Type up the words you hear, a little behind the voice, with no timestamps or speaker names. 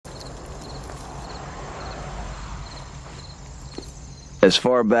As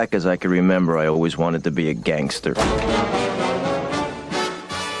far back as I can remember, I always wanted to be a gangster.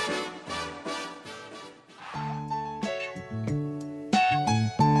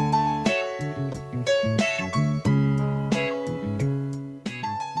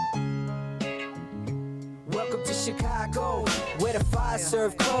 Welcome to Chicago, where the fire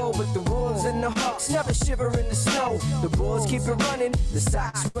serve cold, but the Wolves and the Hawks never shiver in the snow. The Bulls keep it running, the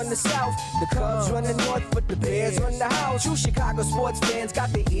Sox run the South, the Cubs run the North, but the Bears run the house. True Chicago sports fans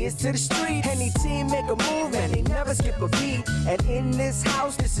got their ears to the street. Any team make a move and they never skip a beat. And in this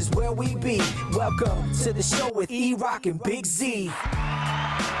house, this is where we be. Welcome to the show with E-Rock and Big Z.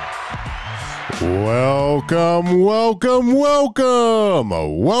 Welcome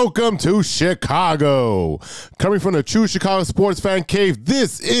to Chicago. Coming from the True Chicago Sports Fan Cave,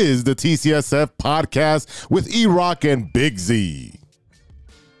 this is the TCSF podcast with E-Rock and Big Z.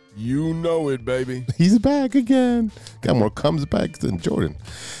 You know it, baby. He's back again. Got more comebacks than Jordan.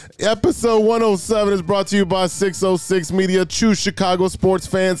 Episode 107 is brought to you by 606 Media, True Chicago Sports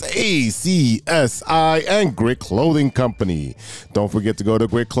Fans, ACSI, and Grit Clothing Company. Don't forget to go to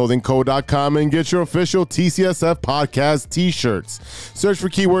gritclothingco.com and get your official TCSF podcast t-shirts. Search for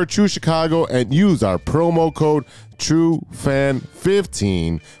keyword True Chicago and use our promo code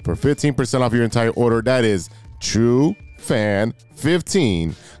TrueFan15 for 15% off your entire order. That is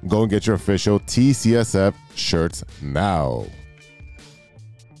TrueFan15. Go and get your official TCSF shirts now.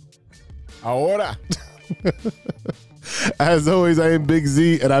 Ahora. As always, I am Big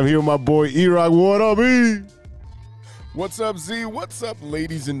Z, and I'm here with my boy E-Rock. What up, E? What's up, Z? What's up,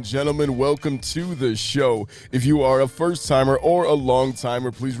 ladies and gentlemen? Welcome to the show. If you are a first-timer or a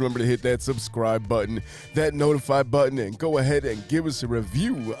long-timer, please remember to hit that subscribe button, that notify button, and go ahead and give us a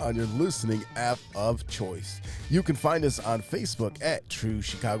review on your listening app of choice. You can find us on Facebook at True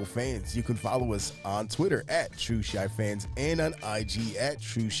Chicago Fans. You can follow us on Twitter at True Chi Fans and on IG at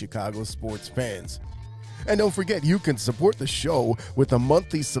True Chicago Sports Fans. And don't forget, you can support the show with a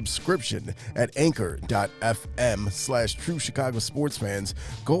monthly subscription at anchor.fm/True Chicago Sports Fans.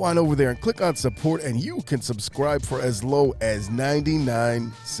 Go on over there and click on support, and you can subscribe for as low as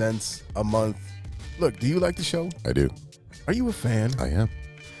 99 cents a month. Look, do you like the show? I do. Are you a fan? I am.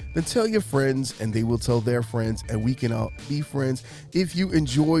 Then tell your friends, and they will tell their friends, and we can all be friends. If you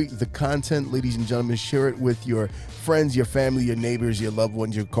enjoy the content, ladies and gentlemen, share it with your friends, your family, your neighbors, your loved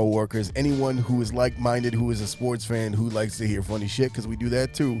ones, your coworkers, anyone who is like-minded, who is a sports fan, who likes to hear funny shit, because we do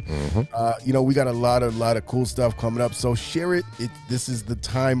that too. Mm-hmm. We got a lot of cool stuff coming up, so share it. This is the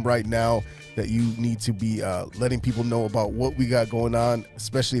time right now that you need to be letting people know about what we got going on,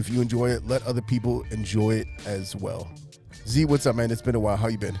 especially if you enjoy it. Let other people enjoy it as well. Z, what's up, man? It's been a while. How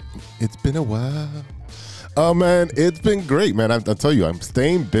you been? It's been a while. Oh, man, it's been great, man. I'll tell you, I'm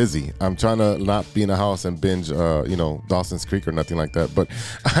staying busy. I'm trying to not be in the house and binge, Dawson's Creek or nothing like that. But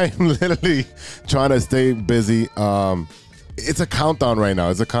I'm literally trying to stay busy. It's a countdown right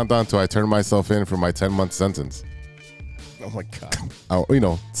now. It's a countdown till I turn myself in for my 10-month sentence. Oh, my God.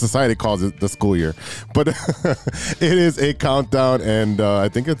 Society calls it the school year. But it is a countdown, and I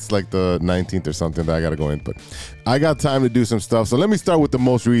think it's like the 19th or something that I got to go in. But I got time to do some stuff. So let me start with the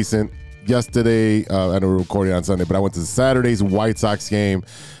most recent. Yesterday, I know we're recording on Sunday, but I went to Saturday's White Sox game.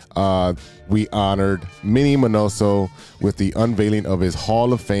 We honored Minnie Minoso with the unveiling of his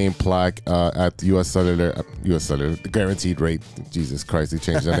Hall of Fame plaque at the U.S. Cellular, the Guaranteed Rate. Jesus Christ, they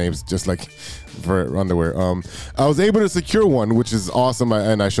changed their names just like for underwear. I was able to secure one, which is awesome,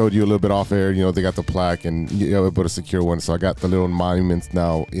 and I showed you a little bit off air. You know, they got the plaque, and you're able to secure one. So I got the little monuments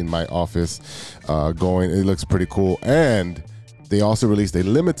now in my office going. It looks pretty cool, and they also released a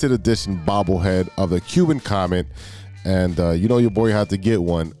limited edition bobblehead of the Cuban Comet. And your boy had to get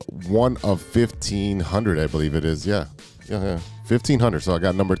one of 1,500, I believe it is. Yeah, 1,500. So I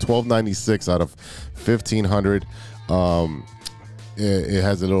got number 1296 out of 1,500. It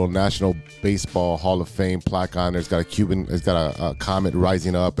has a little National Baseball Hall of Fame plaque on there. It's got a comet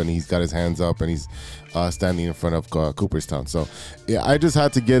rising up, and he's got his hands up, and he's standing in front of Cooperstown. So yeah, I just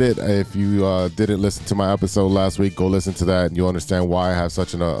had to get it. If you didn't listen to my episode last week, go listen to that, and you'll understand why I have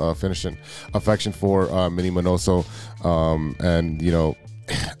such an affection for Minnie Minoso.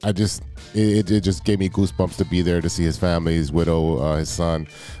 It just gave me goosebumps to be there to see his family, his widow, his son,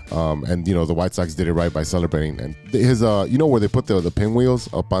 and the White Sox did it right by celebrating. And his where they put the pinwheels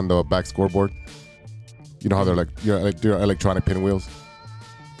up on the back scoreboard. You know how they're like your electronic pinwheels.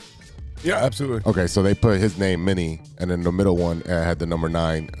 Yeah, absolutely. Okay, so they put his name, Minnie, and then the middle one had the number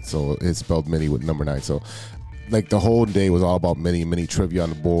 9, so it's spelled Minnie with number 9. So, like, the whole day was all about Minnie trivia on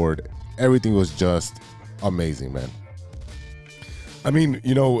the board. Everything was just amazing, man. I mean,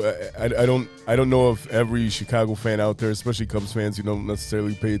 I don't know if every Chicago fan out there, especially Cubs fans who don't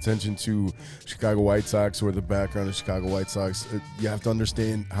necessarily pay attention to Chicago White Sox or the background of Chicago White Sox, you have to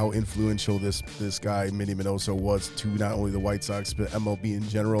understand how influential this guy Minnie Minoso was to not only the White Sox but MLB in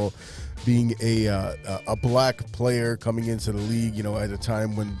general. Being a black player coming into the league, at a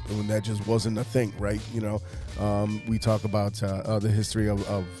time when that just wasn't a thing, right? We talk about the history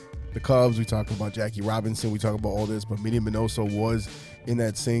of the Cubs, we talk about Jackie Robinson, we talk about all this, but Minnie Minoso was in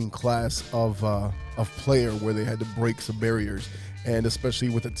that same class of player where they had to break some barriers, and especially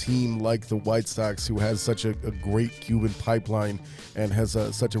with a team like the White Sox, who has such a great Cuban pipeline and has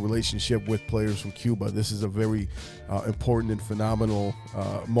such a relationship with players from Cuba. This is a very important and phenomenal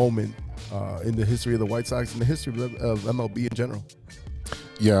moment in the history of the White Sox and the history of MLB in general.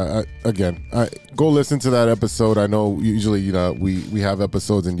 Yeah, again, go listen to that episode. I know usually, we have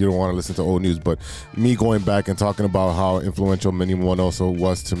episodes and you don't want to listen to old news, but me going back and talking about how influential Minnie Minoso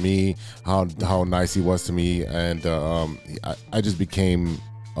was to me, how nice he was to me, and I just became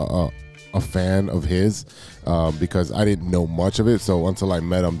a fan of his because I didn't know much of it. So until I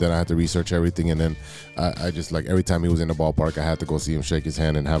met him, then I had to research everything, and then I just, like, every time he was in the ballpark, I had to go see him, shake his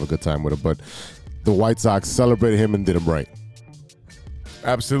hand, and have a good time with him. But the White Sox celebrated him and did him right.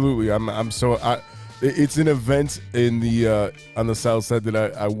 Absolutely. It's an event in the on the South Side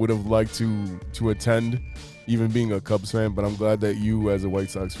that I would have liked to attend, even being a Cubs fan. But I'm glad that you, as a White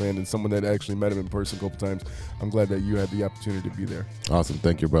Sox fan and someone that actually met him in person a couple times, I'm glad that you had the opportunity to be there. Awesome.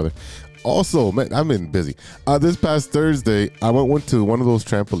 Thank you, brother. Also, man, I've been busy. This past Thursday, I went to one of those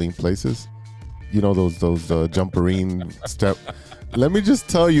trampoline places. Those jumperine step. Let me just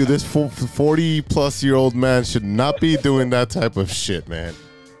tell you, this 40-plus-year-old man should not be doing that type of shit, man.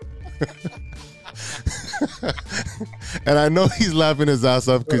 And I know he's laughing his ass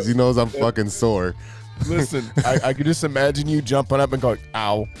off because he knows I'm fucking sore. Listen, I could just imagine you jumping up and going,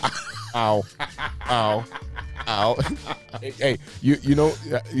 ow, ow, ow, ow. Hey,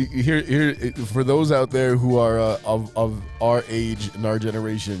 here for those out there who are of our age and our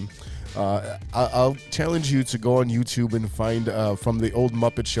generation, I'll challenge you to go on YouTube and find from the old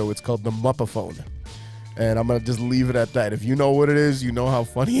Muppet Show. It's called the Muppaphone, and I'm gonna just leave it at that. If you know what it is, you know how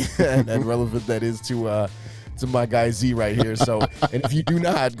funny and relevant that is to my guy Z right here. So, and if you do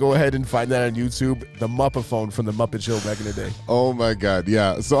not, go ahead and find that on YouTube. The Muppaphone from the Muppet Show back in the day. Oh my God,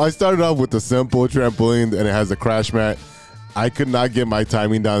 yeah. So I started off with the simple trampoline, and it has a crash mat. I could not get my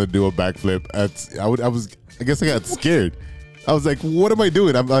timing down to do a backflip. I guess I got scared. I was like, what am I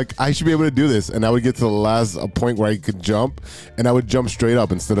doing? I'm like, I should be able to do this. And I would get to the last point where I could jump, and I would jump straight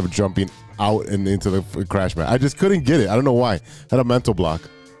up instead of jumping out and into the crash mat. I just couldn't get it. I don't know why. I had a mental block.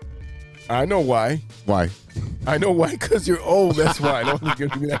 I know why. Why? I know why, because you're old. That's why. I don't want to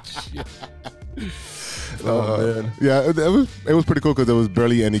give me that shit. Oh, man. Yeah, it was pretty cool because there was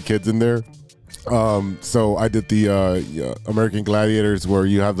barely any kids in there. So I did the American Gladiators, where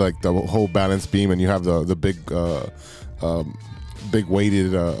you have like the whole balance beam, and you have the big big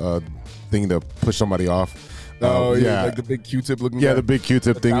weighted thing to push somebody off. Yeah, like the big Q-tip looking. Yeah, the big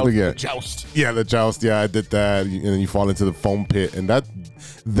Q-tip thing. The joust. Yeah, the joust. Yeah, I did that, and then you fall into the foam pit, and that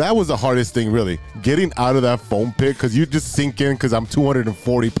was the hardest thing, really, getting out of that foam pit, because you just sink in, because I'm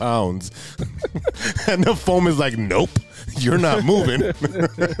 240 pounds, and the foam is like, nope, you're not moving.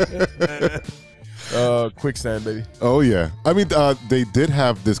 Quicksand, baby. Oh yeah, I mean, they did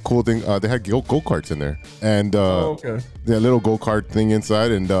have this cool thing. They had go-karts in there, and okay, the little go-kart thing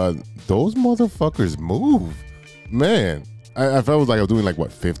inside, and those motherfuckers move, man. I felt like I was doing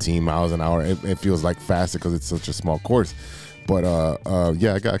like 15 miles an hour. It feels like faster because it's such a small course, but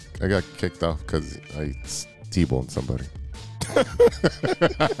yeah, I got kicked off because I T-boned somebody.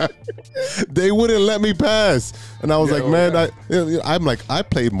 They wouldn't let me pass, and I was like, man, I'm like, I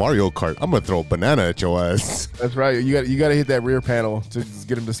played Mario Kart. I'm gonna throw a banana at your ass. That's right. You got to hit that rear panel to just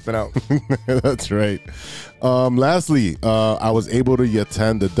get him to spin out. That's right. Lastly, I was able to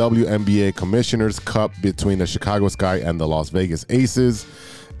attend the WNBA Commissioner's Cup between the Chicago Sky and the Las Vegas Aces.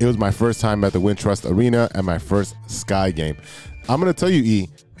 It was my first time at the Wintrust Arena and my first Sky game. I'm gonna tell you, E,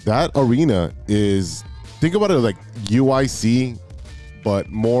 that arena is, think about it like UIC,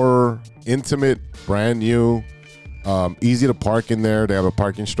 but more intimate, brand new, easy to park in there. They have a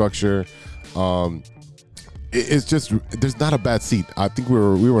parking structure. It's just, there's not a bad seat. I think we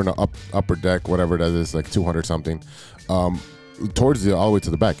were in the upper deck, whatever that is, like 200 something, towards all the way to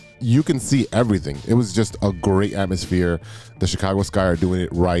the back. You can see everything. It was just a great atmosphere. The Chicago Sky are doing it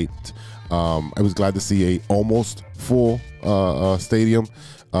right. I was glad to see a almost full stadium.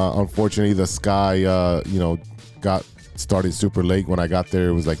 Unfortunately, the Sky, got started super late. When I got there,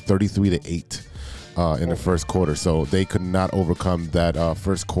 it was like 33-8. in the first quarter, so they could not overcome that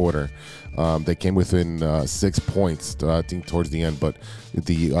first quarter. They came within 6 points, I think, towards the end, but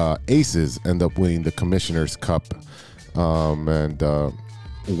the Aces end up winning the Commissioner's Cup. And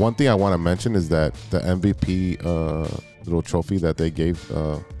one thing I want to mention is that the MVP little trophy that they gave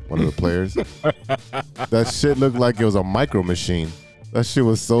one of the players, that shit looked like it was a micro machine. That shit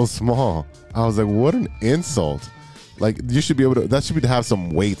was so small. I was like, what an insult. Like, you should be able to, that should be to have some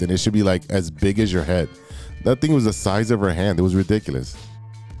weight, and it should be like as big as your head. That thing was the size of her hand. It was ridiculous.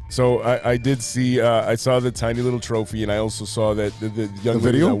 So I did see, I saw the tiny little trophy, and I also saw that the young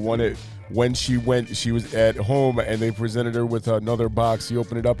lady that won it, when she was at home, and they presented her with another box. She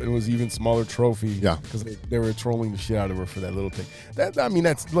opened it up, and it was even smaller trophy. Yeah, because they were trolling the shit out of her for that little thing.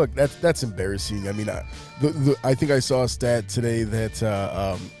 That's embarrassing. I mean, I think I saw a stat today that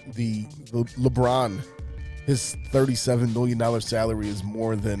the LeBron, his $37 million salary is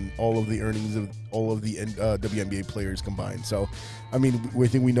more than all of the earnings of all of the WNBA players combined. So, I mean,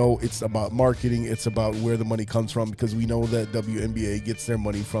 we know it's about marketing. It's about where the money comes from, because we know that WNBA gets their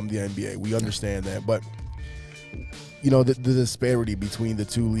money from the NBA. We understand that. But, you know, the disparity between the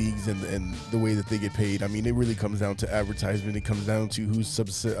two leagues and the way that they get paid, I mean, it really comes down to advertisement. It comes down to who's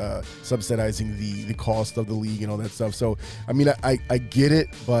subsidizing the cost of the league and all that stuff. So, I mean, I get it,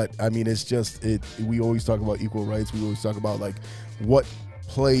 but, I mean, it's just, we always talk about equal rights. We always talk about, like, what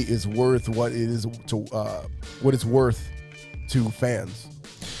play is worth, what it's worth to fans.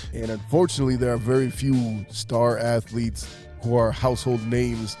 And unfortunately, there are very few star athletes who are household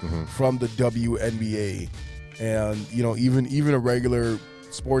names from the WNBA. And, you know, even a regular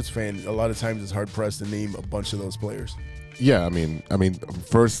sports fan, a lot of times is hard pressed to name a bunch of those players. Yeah, I mean,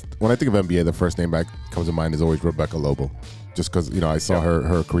 first, when I think of NBA, the first name that comes to mind is always Rebecca Lobo, just because, you know, I saw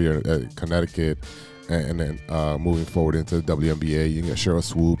her career at Connecticut, and then moving forward into the WNBA, you get Cheryl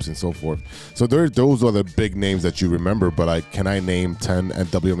Swoops and so forth. So those are the big names that you remember. But can I name 10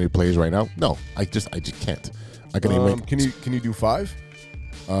 WNBA players right now? No, I just can't. I can name. Can you do 5?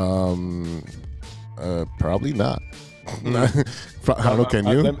 Probably not. I don't know. Can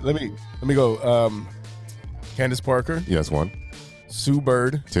you? Let me go. Candace Parker. Yes, 1. Sue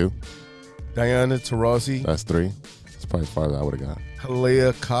Bird. 2. Diana Taurasi. That's 3. That's probably as far as I would have got.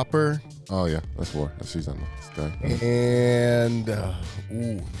 Halea Copper. Oh yeah, that's 4. She's on this guy. And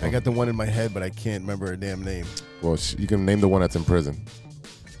I got the one in my head, but I can't remember her damn name. Well, you can name the one that's in prison.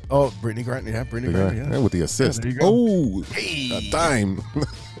 Oh, Brittany Grant. Yeah, Brittany Grant. Yeah, with the assist. Yeah, there you go. A dime.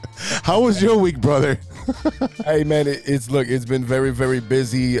 How was your week, brother? Hey man, it's been very, very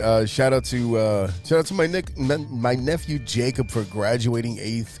busy. Shout out to my nephew Jacob for graduating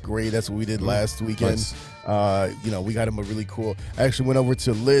 8th grade. That's what we did last weekend. Nice. You know, we got him a really cool. I actually went over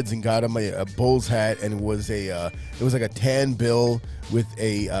to Lids and got him a Bulls hat, and it was like a tan bill with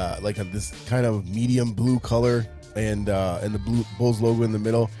this kind of medium blue color, and the blue Bulls logo in the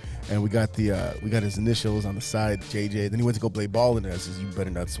middle. And we got his initials on the side, JJ. Then he went to go play ball, and I says, "You better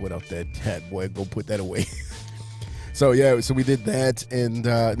not sweat out that hat, boy. Go put that away." So we did that, and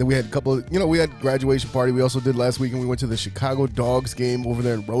then we had a couple. We had graduation party. We also did last week, and we went to the Chicago Dogs game over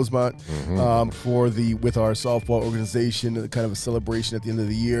there in Rosemont with our softball organization, kind of a celebration at the end of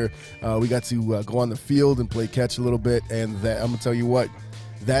the year. We got to go on the field and play catch a little bit, and I'm gonna tell you what.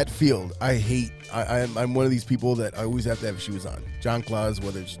 That field, I hate. I'm one of these people that I always have to have shoes on. John Claus,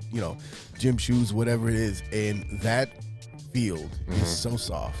 whether it's, gym shoes, whatever it is. And that field is so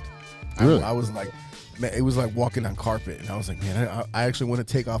soft. Really? I was like, man, it was like walking on carpet. And I was like, man, I actually want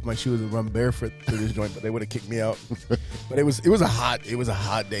to take off my shoes and run barefoot through this joint, but they would have kicked me out. But it was a hot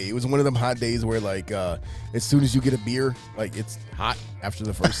day. It was one of them hot days where, like, as soon as you get a beer, like, it's hot after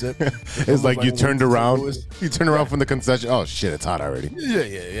the first sip. It's like you turned around. You turned around from the concession. Oh shit, it's hot already. Yeah.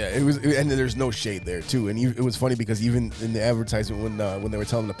 It was, and there's no shade there too. And it was funny because even in the advertisement when they were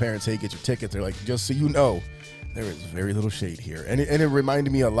telling the parents, "Hey, get your tickets," they're like, "Just so you know, there is very little shade here." And it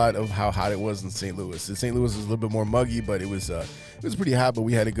reminded me a lot of how hot it was in St. Louis. St. Louis was a little bit more muggy, but it was pretty hot. But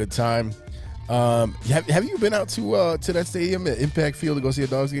we had a good time. Have you been out to that stadium at Impact Field to go see a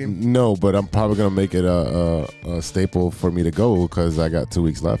Dogs game? No, but I'm probably gonna make it a staple for me to go because I got 2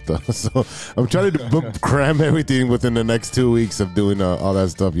 weeks left. So I'm trying to cram everything within the next 2 weeks of doing all that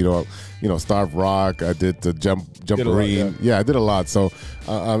stuff. Starve Rock. I did the Jumporine. Yeah, I did a lot. So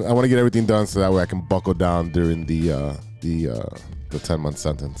I want to get everything done so that way I can buckle down during the 10-month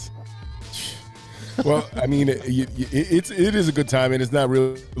sentence. Well, I mean, it is a good time, and it's not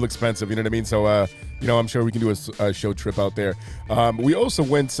real expensive. You know what I mean? So I'm sure we can do a show trip out there. We also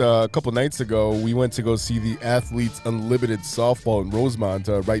went a couple nights ago. We went to go see the Athletes Unlimited softball in Rosemont,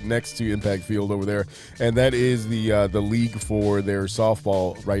 right next to Impact Field over there, and that is the league for their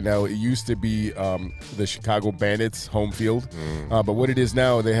softball right now. It used to be the Chicago Bandits home field, but what it is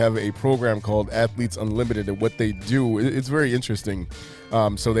now, they have a program called Athletes Unlimited, and what they do, it's very interesting.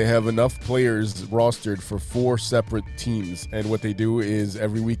 So they have enough players rostered for 4 separate teams, and what they do is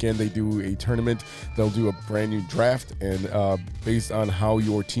every weekend they do a tournament. They'll do a brand new draft, and based on how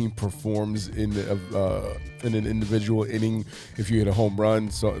your team performs in an individual inning, if you hit a home run,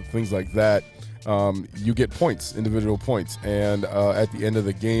 so things like that, you get points, individual points, and at the end of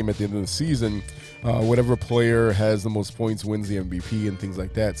the game, at the end of the season, whatever player has the most points wins the MVP and things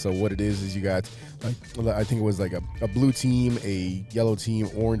like that. So what it is you got, like, I think it was like a blue team, a yellow team,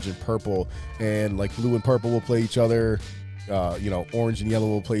 orange and purple, and like blue and purple will play each other. Orange and yellow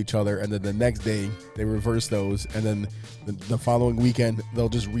will play each other, and then the next day they reverse those, and then the following weekend they'll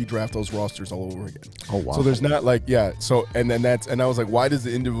just redraft those rosters all over again. Oh wow! So there's not like So and I was like, why does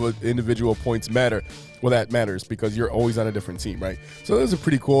the individual points matter? Well, that matters because you're always on a different team, right? So those are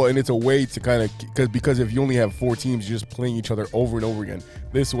pretty cool, and it's a way to kind of because if you only have 4 teams, you're just playing each other over and over again.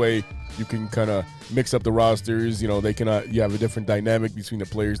 This way, you can kind of mix up the rosters. They can you have a different dynamic between the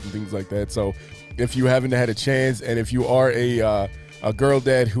players and things like that. So if you haven't had a chance, and if you are a girl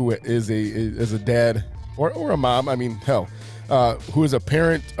dad who is a dad or a mom, I mean, hell, who is a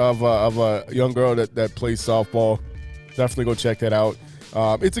parent of a young girl that plays softball, definitely go check that out.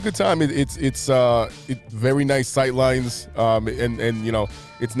 It's a good time. It's very nice sight lines, and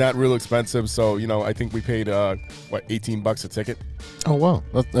it's not real expensive. So I think we paid $18 a ticket. Oh wow!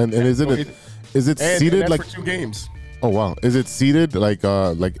 And is it seated like for 2 games? Oh wow! Is it seated like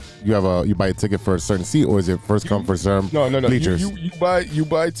you buy a ticket for a certain seat, or is it first come first serve? No. Bleachers. You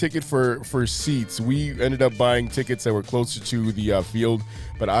buy a ticket for seats. We ended up buying tickets that were closer to the field,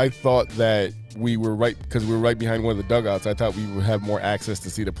 but I thought that we were right because we were right behind one of the dugouts. I thought we would have more access to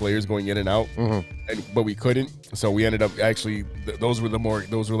see the players going in and out, but we couldn't. So we ended up actually those were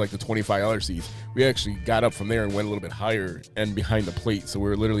like the $25 seats. We actually got up from there and went a little bit higher and behind the plate. So we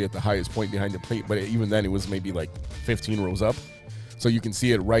were literally at the highest point behind the plate. But even then, it was maybe like 15 rows up. So you can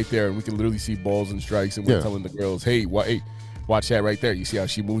see it right there, and we can literally see balls and strikes. And we're telling the girls, hey, watch that right there. You see how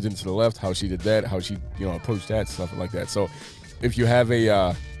she moved into the left, how she did that, how she approached that, stuff like that. So if you have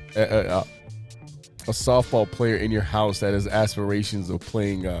a softball player in your house that has aspirations of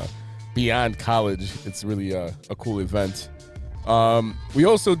playing beyond college, it's really a cool event. We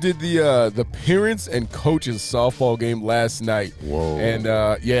also did the parents and coaches softball game last night. Whoa! And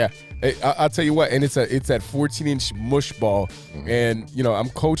I'll tell you what, and it's at 14-inch mush ball, and I'm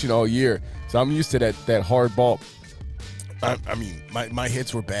coaching all year, so I'm used to that hard ball. I mean, my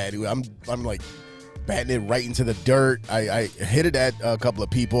hits were bad. I'm like batting it right into the dirt. I hit it at a couple of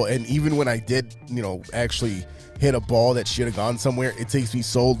people, and even when I did, actually hit a ball that should have gone somewhere, it takes me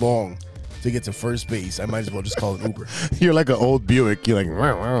so long to get to first base. I might as well just call an Uber. You're like an old Buick. You're like,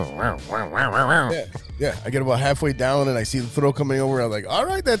 yeah. I get about halfway down, and I see the throw coming over. I'm like, all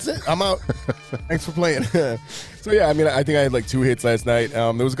right, that's it. I'm out. Thanks for playing. So yeah, I mean, I think I had like 2 hits last night.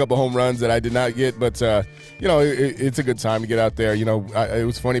 There was a couple home runs that I did not get, but it's a good time to get out there. It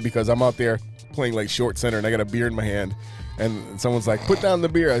was funny because I'm out there playing like short center, and I got a beer in my hand, and someone's like, put down the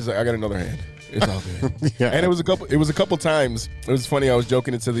beer. I was like, I got another hand. It's all good. Yeah. And it was a couple times. It was funny. I was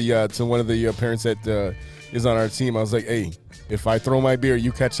joking to one of the parents that is on our team. I was like, hey, if I throw my beer,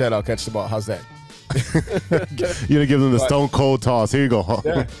 you catch that, I'll catch the ball. How's that? You're gonna give them the stone cold toss. Here you go.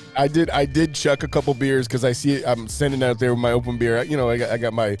 Yeah, I did chuck a couple beers because I see it. I'm sitting out there with my open beer. I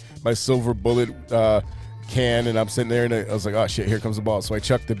got my silver bullet can, and I'm sitting there, and I was like, oh shit, here comes the ball. So I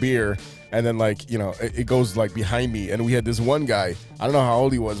chucked the beer, and then it goes like behind me, and we had this one guy. I don't know how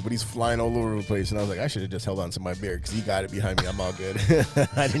old he was, but he's flying all over the place, and I was like, I should have just held on to my beer because he got it behind me. I'm all good.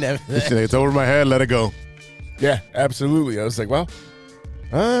 I didn't have that. It's over my head. Let it go. Yeah, absolutely. I was like, well,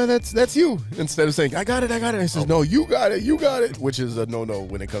 that's you. Instead of saying, I got it. I says, no, you got it, which is a no-no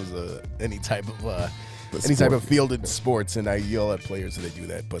when it comes to any type of fielded sports, and I yell at players when they do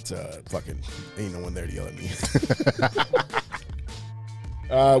that, but fucking ain't no one there to yell at me.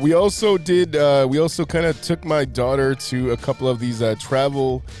 We also kind of took my daughter to a couple of these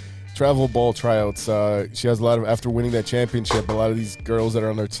travel ball tryouts. She has after winning that championship, a lot of these girls that are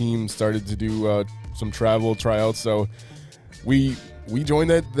on their team started to do some travel tryouts. So we joined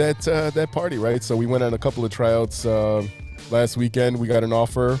that party, right? So we went on a couple of tryouts last weekend. We got an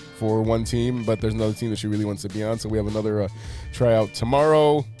offer for one team, but there's another team that she really wants to be on. So we have another tryout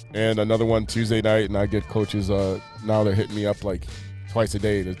tomorrow and another one Tuesday night. And I get coaches now they're hitting me up like twice a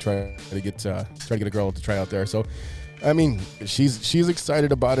day to try to get a girl to try out there. So, I mean, she's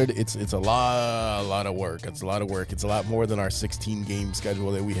excited about it. It's a lot of work. It's a lot of work. It's a lot more than our 16 game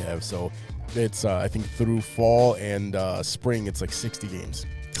schedule that we have. So it's I think through fall and spring it's like 60 games.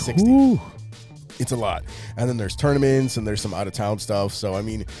 60. Ooh. It's a lot. And then there's tournaments and there's some out of town stuff. So I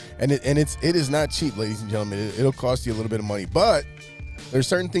mean, it is not cheap, ladies and gentlemen. It'll cost you a little bit of money, but there's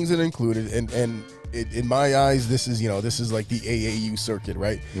certain things that are included, and in my eyes, this is like the AAU circuit,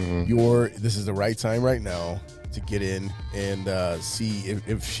 right? This is the right time right now to get in and see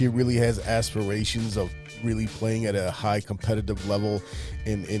if she really has aspirations of really playing at a high competitive level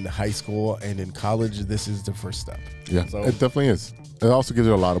in high school and in college. This is the first step. Yeah, so, it definitely is. It also gives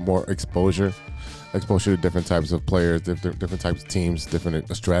her a lot of more exposure to different types of players, different types of teams,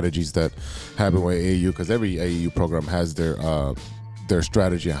 different strategies that happen with AAU, because every AAU program has their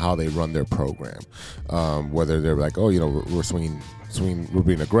strategy and how they run their program. Whether they're like, oh, we're swinging, we're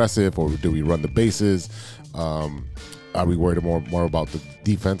being aggressive, or do we run the bases? Are we worried more about the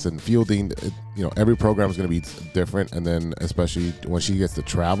defense and fielding? Every program is going to be different, and then especially when she gets to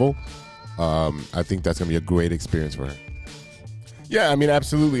travel, I think that's going to be a great experience for her. Yeah, I mean,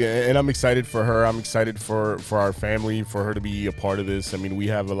 absolutely, and I'm excited for her. I'm excited for our family, for her to be a part of this. I mean, we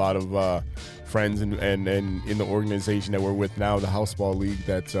have a lot of friends and in the organization that we're with now, the House Ball League,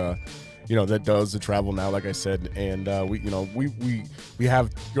 that that does the travel now, like I said, and we have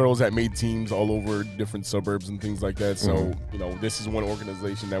girls that made teams all over different suburbs and things like that. So this is one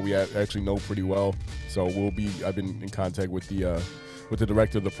organization that we actually know pretty well. So I've been in contact with the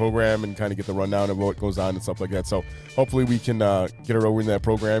director of the program and kind of get the rundown of what goes on and stuff like that. So hopefully we can get her over in that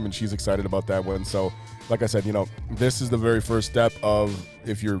program, and she's excited about that one. So like I said, this is the very first step of,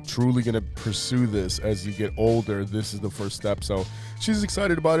 if you're truly going to pursue this as you get older, this is the first step. So she's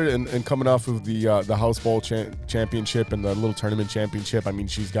excited about it, and coming off of the house ball championship and the little tournament championship, I mean,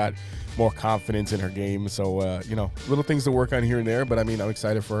 she's got more confidence in her game. So, little things to work on here and there, but I mean, I'm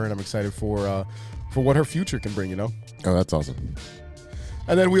excited for her, and I'm excited for what her future can bring, Oh, that's awesome.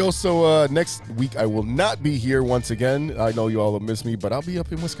 And then we also, next week, I will not be here once again. I know you all will miss me, but I'll be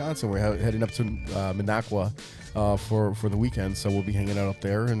up in Wisconsin. We're heading up to Minocqua for the weekend, so we'll be hanging out up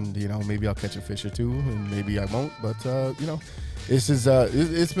there, and, maybe I'll catch a fish or two, and maybe I won't, but, this is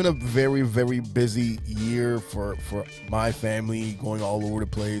it's been a very, very busy year for my family, going all over the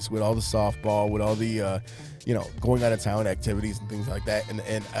place with all the softball, with all the going out of town activities and things like that.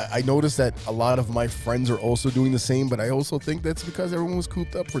 And I noticed that a lot of my friends are also doing the same, but I also think that's because everyone was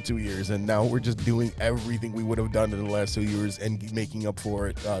cooped up for 2 years, and now we're just doing everything we would have done in the last 2 years and making up for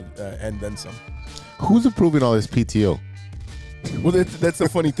it, and then some. Who's approving all this PTO? Well, that's the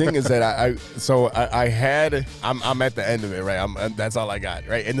funny thing is that I'm at the end of it, right? That's all I got,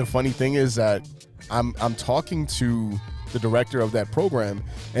 right? And the funny thing is that I'm talking to the director of that program,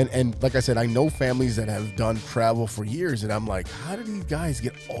 and like I said, I know families that have done travel for years, and I'm like, how do these guys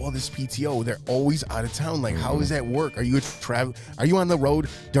get all this PTO? They're always out of town. Like, how does that work? Are you on the road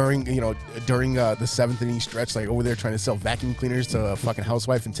during the 7th inning stretch, like over there trying to sell vacuum cleaners to a fucking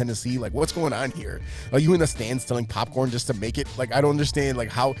housewife in Tennessee? Like, what's going on here? Are you in the stands selling popcorn just to make it? Like, I don't understand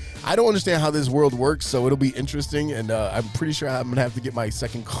how this world works. So it'll be interesting, and I'm pretty sure I'm gonna have to get my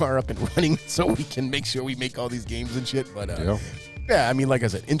second car up and running so we can make sure we make all these games and shit. But yeah, I mean, like I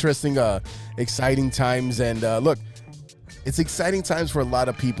said, interesting, exciting times. And look, it's exciting times for a lot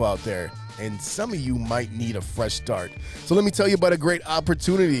of people out there, and some of you might need a fresh start. So let me tell you about a great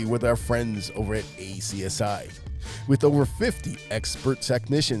opportunity with our friends over at ACSI. With over 50 expert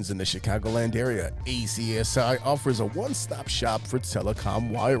technicians in the Chicagoland area, ACSI offers a one-stop shop for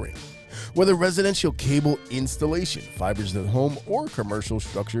telecom wiring. Whether residential cable installation, fibers to the home, or commercial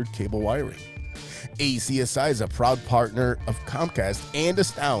structured cable wiring, ACSI is a proud partner of Comcast and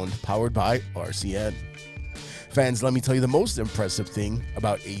Astound, powered by RCN. Fans, let me tell you the most impressive thing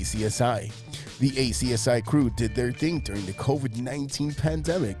about ACSI. The ACSI crew did their thing during the COVID-19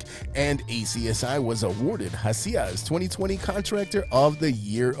 pandemic, and ACSI was awarded Hacia's 2020 Contractor of the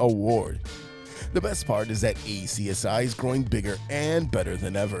Year award. The best part is that ACSI is growing bigger and better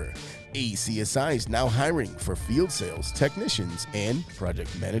than ever. ACSI is now hiring for field sales, technicians, and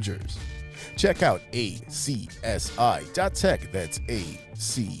project managers. Check out acsi.tech, that's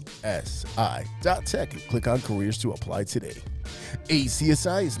acsi.tech, and click on careers to apply today.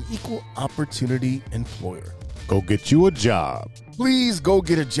 ACSI is an equal opportunity employer. Go get you a job. Please go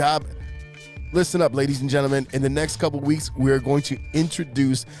get a job. Listen up, ladies and gentlemen. In the next couple weeks, we're going to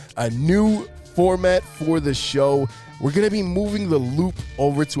introduce a new format for the show. We're going to be moving the loop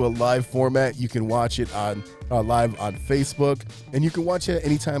over to a live format. You can watch it on live on Facebook, and you can watch it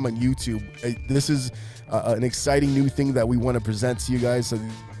anytime on YouTube. This is an exciting new thing that we want to present to you guys, so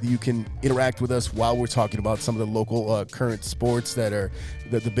you can interact with us while we're talking about some of the local current sports that are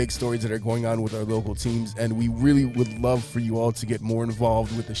the big stories that are going on with our local teams. And we really would love for you all to get more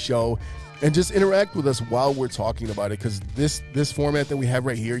involved with the show and just interact with us while we're talking about it, because this format that we have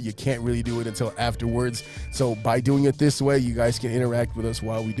right here, you can't really do it until afterwards. So by doing it this way, you guys can interact with us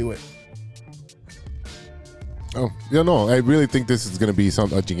while we do it. Oh, yeah, no, I really think this is going to be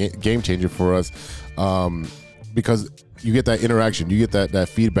a game changer for us, because you get that interaction, you get that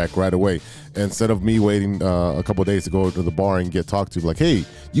feedback right away. Instead of me waiting a couple of days to go to the bar and get talked to, like, hey,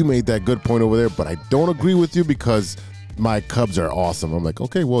 you made that good point over there, but I don't agree with you because my Cubs are awesome. I'm like,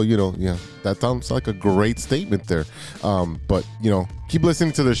 okay, well, yeah, that sounds like a great statement there. But, keep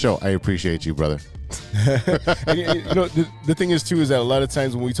listening to the show. I appreciate you, brother. The thing is, too, is that a lot of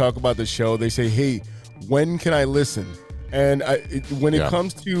times when we talk about the show, they say, hey, when can I listen? And when it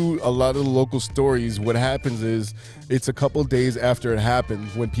comes to a lot of the local stories, what happens is it's a couple days after it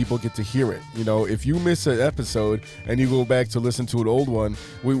happens when people get to hear it. If you miss an episode and you go back to listen to an old one,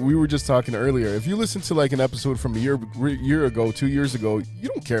 we were just talking earlier. If you listen to like an episode from a year ago, 2 years ago, you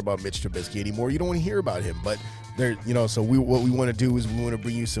don't care about Mitch Trubisky anymore. You don't want to hear about him. But there, so what we want to do is we want to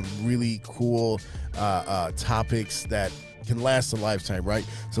bring you some really cool topics that can last a lifetime, right?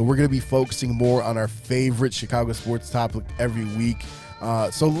 So we're going to be focusing more on our favorite Chicago sports topic every week.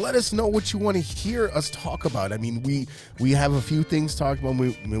 So let us know what you want to hear us talk about. I mean, we have a few things talked about.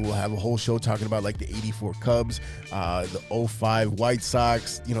 We'll have a whole show talking about like the 84 Cubs, the 05 White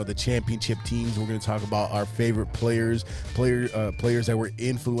Sox, the championship teams. We're going to talk about our favorite players that were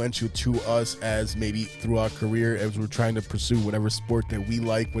influential to us as maybe through our career as we're trying to pursue whatever sport that we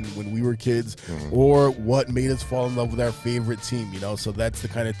like when we were kids, or what made us fall in love with our favorite team, So that's the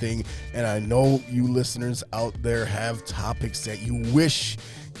kind of thing. And I know you listeners out there have topics that you wish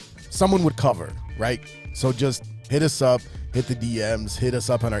someone would cover, right? So just hit us up, hit the DMs, hit us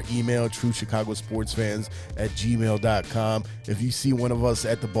up on our email, truechicagosportsfans@gmail.com. If you see one of us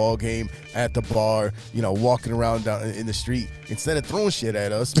at the ball game, at the bar, walking around down in the street, instead of throwing shit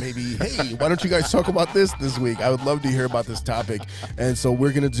at us, maybe, hey, why don't you guys talk about this week? I would love to hear about this topic. And so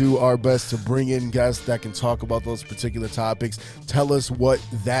we're going to do our best to bring in guests that can talk about those particular topics, tell us what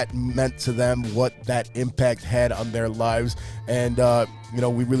that meant to them, what that impact had on their lives. And,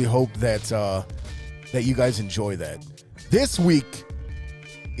 we really hope that you guys enjoy that. This week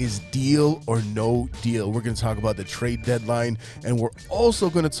is Deal or No Deal. We're going to talk about the trade deadline, and we're also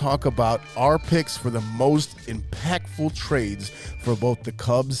going to talk about our picks for the most impactful trades for both the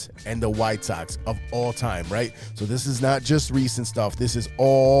Cubs and the White Sox of all time, right? So this is not just recent stuff. This is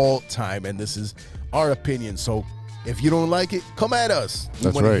all time, and this is our opinion. So if you don't like it, come at us.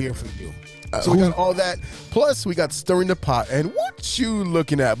 We want to hear from you. So we got all that. Plus, we got Stirring the Pot and what you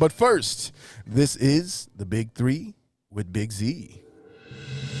looking at. But first, this is the Big Three with Big Z.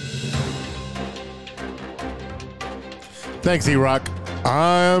 Thanks, E-Rock.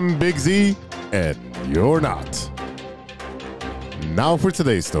 I'm Big Z, and you're not. Now for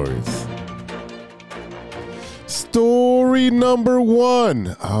today's stories. Story number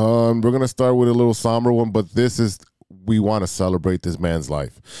one. We're going to start with a little somber one, but we want to celebrate this man's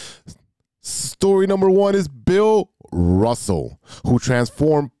life. Story number one is Bill Russell, who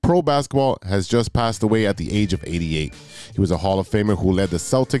transformed pro basketball, has just passed away at the age of 88. He was a Hall of Famer who led the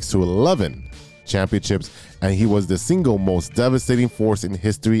Celtics to 11 championships, and he was the single most devastating force in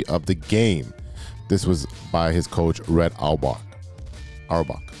history of the game. This was by his coach, Red Auerbach. Red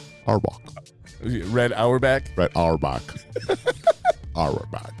Auerbach? Red Auerbach.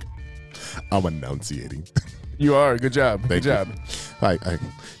 Auerbach. I'm enunciating. You are. Good job. Good job. I'm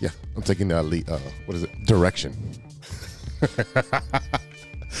taking direction.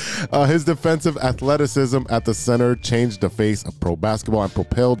 His defensive athleticism at the center changed the face of pro basketball and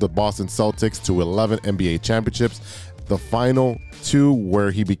propelled the Boston Celtics to 11 NBA championships, the final 2 where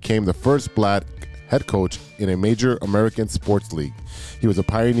he became the first black head coach in a major American sports league. He was a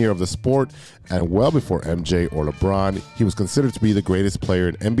pioneer of the sport, and well before MJ or LeBron, he was considered to be the greatest player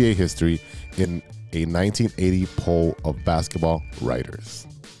in NBA history in a 1980 poll of basketball writers.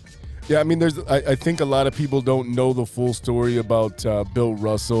 Yeah, I mean, I think a lot of people don't know the full story about Bill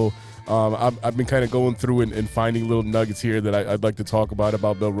Russell. I've been kind of going through and finding little nuggets here that I'd like to talk about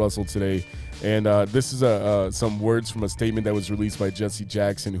Bill Russell today. And this is some words from a statement that was released by Jesse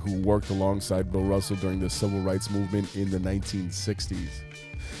Jackson, who worked alongside Bill Russell during the civil rights movement in the 1960s.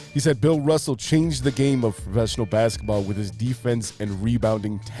 He said, Bill Russell changed the game of professional basketball with his defense and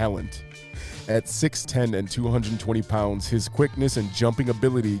rebounding talent. At 6'10" and 220 pounds, his quickness and jumping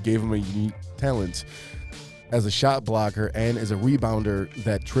ability gave him a unique talent as a shot blocker and as a rebounder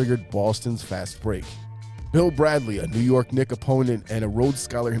that triggered Boston's fast break. Bill Bradley, a New York Knicks opponent and a Rhodes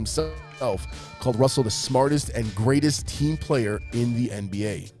Scholar himself, called Russell the smartest and greatest team player in the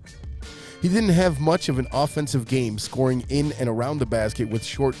NBA. He didn't have much of an offensive game, scoring in and around the basket with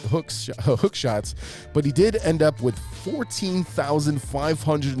short hook shots, but he did end up with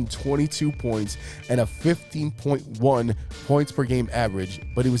 14,522 points and a 15.1 points per game average,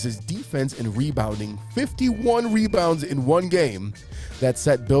 but it was his defense and rebounding, 51 rebounds in one game, that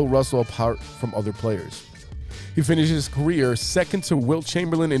set Bill Russell apart from other players. He finished his career second to Wilt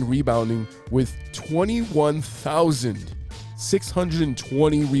Chamberlain in rebounding with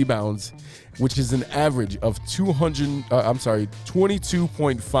 21,620 rebounds, which is an average of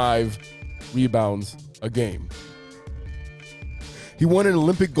 22.5 rebounds a game. He won an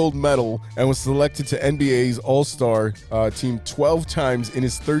Olympic gold medal and was selected to NBA's All-Star team 12 times in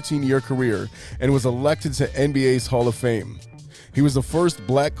his 13-year career and was elected to NBA's Hall of Fame. He was the first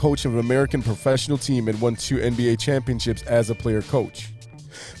black coach of an American professional team and won 2 NBA championships as a player coach.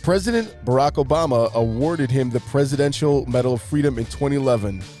 President Barack Obama awarded him the Presidential Medal of Freedom in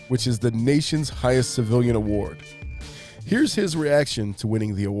 2011, which is the nation's highest civilian award. Here's his reaction to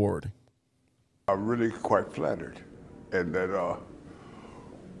winning the award. I'm really quite flattered, and that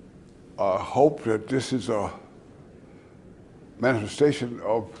I hope that this is a manifestation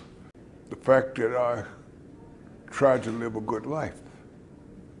of the fact that I tried to live a good life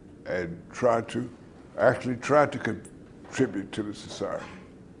and try to contribute to the society.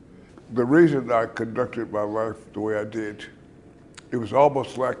 The reason I conducted my life the way I did, it was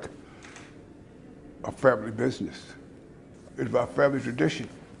almost like a family business. It's my family tradition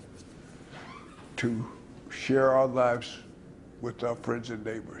to share our lives with our friends and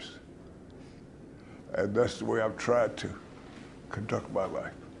neighbors. And that's the way I've tried to conduct my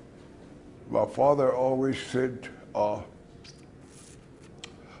life. My father always said, I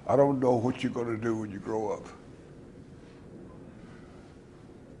don't know what you're going to do when you grow up,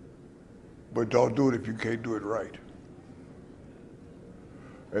 but don't do it if you can't do it right.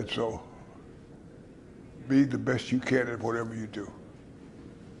 And so, be the best you can at whatever you do.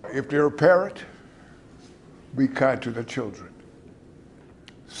 If they're a parent, be kind to the children,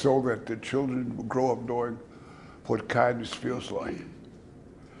 so that the children will grow up knowing what kindness feels like,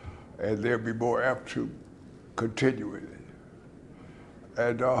 and they'll be more apt to continue with it.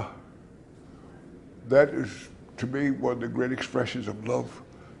 And that is, to me, one of the great expressions of love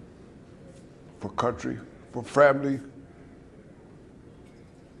for country, for family,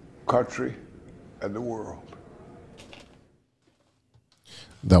 country, and the world.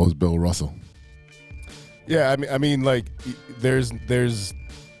 That was Bill Russell. Yeah, I mean, like, there's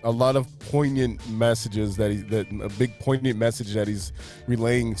a lot of poignant messages that a big poignant message that he's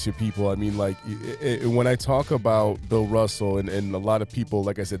relaying to people. I mean, like, when I talk about Bill Russell, and a lot of people,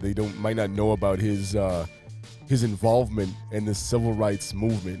 like I said, they might not know about his involvement in the civil rights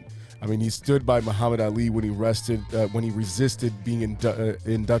movement. I mean, he stood by Muhammad Ali when he resisted being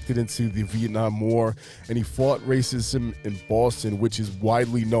inducted into the Vietnam War, and he fought racism in Boston, which is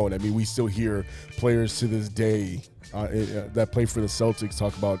widely known. I mean, we still hear players to this day that play for the Celtics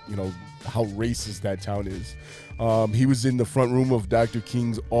talk about, you know, how racist that town is. He was in the front room of Dr.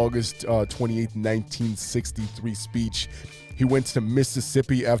 King's August 28, 1963 speech. He went to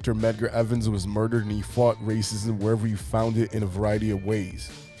Mississippi after Medgar Evers was murdered, and he fought racism wherever he found it in a variety of ways.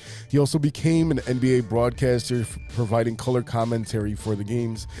 He also became an NBA broadcaster, providing color commentary for the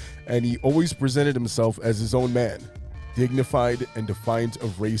games, and he always presented himself as his own man, dignified and defiant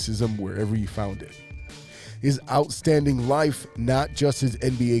of racism wherever he found it. His outstanding life, not just his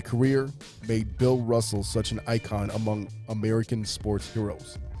NBA career, made Bill Russell such an icon among American sports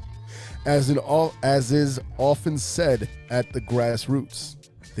heroes. As is often said at the grassroots,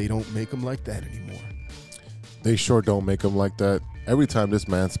 they don't make them like that anymore. They sure don't make him like that. Every time this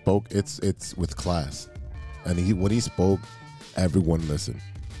man spoke, it's with class, and when he spoke, everyone listened.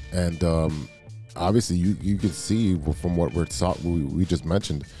 And obviously, you can see from what we just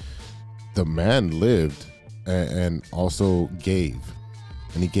mentioned, the man lived and also gave,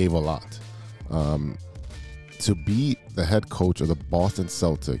 and he gave a lot. To be the head coach of the Boston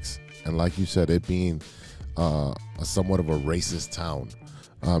Celtics, and like you said, it being somewhat of a racist town.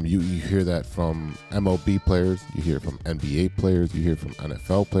 You hear that from MLB players, you hear it from NBA players, you hear it from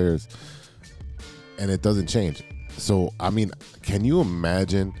NFL players, and it doesn't change. So, I mean, can you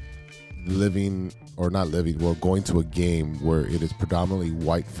imagine going to a game where it is predominantly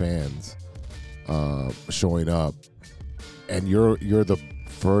white fans showing up, and you're the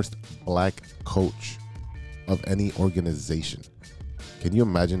first black coach of any organization? Can you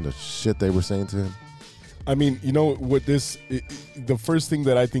imagine the shit they were saying to him? I mean, you know what the first thing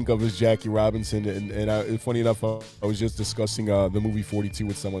that I think of is Jackie Robinson, and funny enough, I was just discussing the movie 42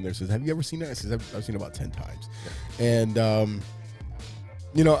 with someone there. Says, have you ever seen that? I says, I've seen it about 10 times. And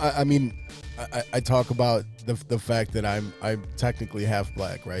you know, I mean, I talk about the fact that I'm technically half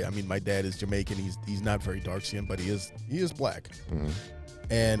black, right? I mean, my dad is Jamaican. He's not very dark skinned, but he is black. Mm-hmm.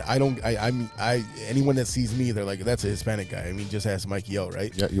 And anyone that sees me, they're like, that's a Hispanic guy. I mean, just ask Mikey O,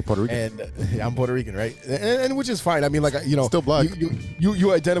 right? Yeah, you're Puerto Rican. And I'm Puerto Rican, right? And which is fine. I mean, like, you know, still black.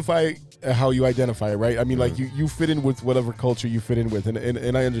 You identify how you identify, right? I mean, like you fit in with whatever culture you fit in with,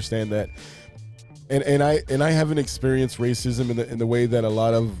 and I understand that. And I haven't experienced racism in the way that a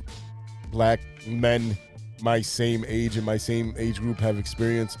lot of black men my same age and my same age group have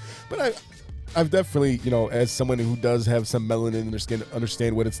experienced, but I've definitely, you know, as someone who does have some melanin in their skin,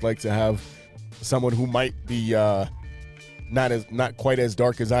 understand what it's like to have someone who might be not quite as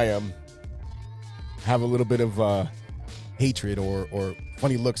dark as I am have a little bit of hatred or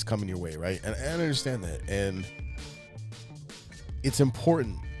funny looks coming your way, right? And I understand that, and it's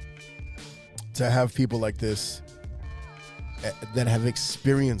important to have people like this that have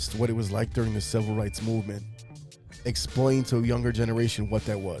experienced what it was like during the civil rights movement explain to a younger generation what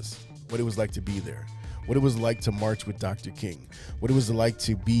that was. What it was like to be there, what it was like to march with Dr. King, what it was like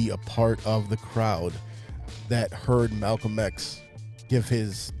to be a part of the crowd that heard Malcolm X give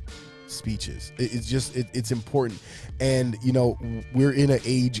his speeches. It's important. And, you know, we're in an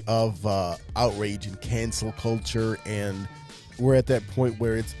age of outrage and cancel culture, and we're at that point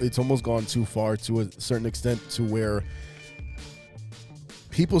where it's almost gone too far to a certain extent, to where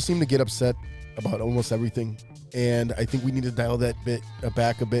people seem to get upset about almost everything. And I think we need to dial that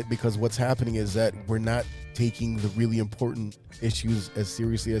back a bit, because what's happening is that we're not taking the really important issues as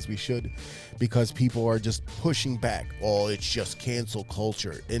seriously as we should, because people are just pushing back. Oh, it's just cancel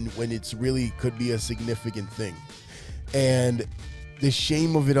culture. And when it's really could be a significant thing. And the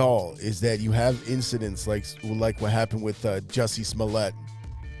shame of it all is that you have incidents like what happened with Jussie Smollett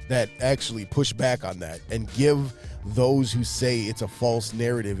that actually push back on that and give those who say it's a false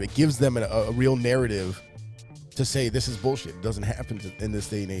narrative, it gives them a real narrative to say this is bullshit. It doesn't happen in this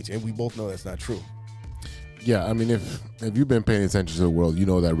day and age, and we both know that's not true. Yeah, I mean, if you've been paying attention to the world, you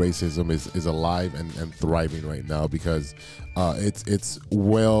know that racism is alive and thriving right now, because it's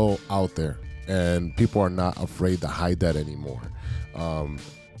well out there, and people are not afraid to hide that anymore.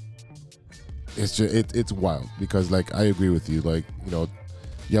 It's just it's wild, because, like, I agree with you. Like, you know,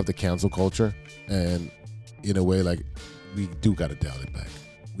 you have the cancel culture, and in a way, like, we do got to dial it back.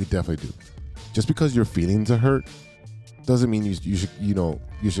 We definitely do. Just because your feelings are hurt doesn't mean you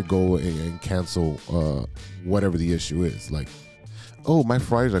should go and cancel whatever the issue is. Like, oh, my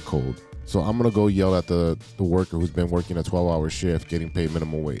fries are cold, so I'm gonna go yell at the worker who's been working a 12-hour shift getting paid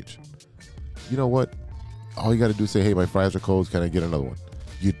minimum wage. You know what? All you got to do is say, hey, my fries are cold, can I get another one?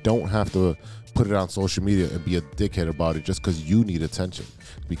 You don't have to put it on social media and be a dickhead about it just because you need attention,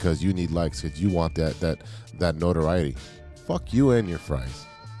 because you need likes, because you want that notoriety. Fuck you and your fries.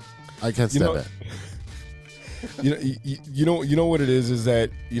 I can't stand that. You know what it is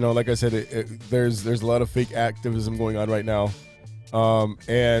that, you know, like I said, there's a lot of fake activism going on right now,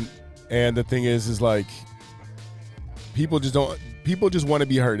 and the thing is like people just want to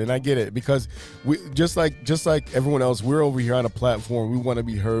be heard, and I get it, because we just like everyone else, we're over here on a platform. We want to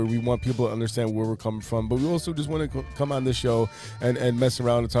be heard. We want people to understand where we're coming from, but we also just want to come on this show and mess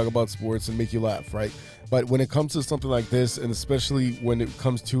around and talk about sports and make you laugh, right? But when it comes to something like this, and especially when it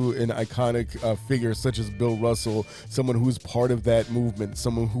comes to an iconic figure such as Bill Russell, someone who's part of that movement,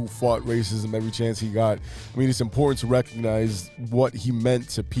 someone who fought racism every chance he got, I mean, it's important to recognize what he meant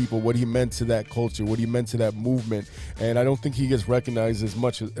to people, what he meant to that culture, what he meant to that movement. And I don't think he gets recognized as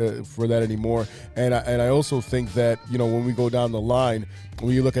much for that anymore. And I also think that, you know, when we go down the line,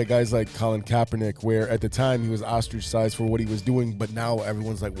 when you look at guys like Colin Kaepernick, where at the time he was ostracized for what he was doing, but now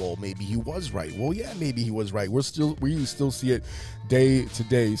everyone's like, well, maybe he was right. Well, yeah, maybe he was right. We still see it day to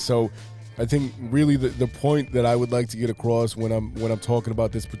day. So I think really the point that I would like to get across when I'm talking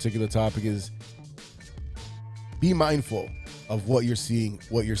about this particular topic is be mindful of what you're seeing,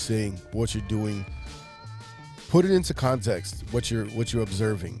 what you're saying, what you're doing. Put it into context, what you're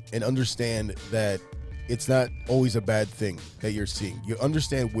observing, and understand that it's not always a bad thing that you're seeing. You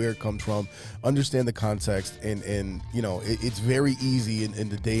understand where it comes from, understand the context, and you know, it's very easy in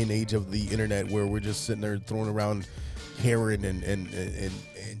the day and age of the internet, where we're just sitting there throwing around heroin and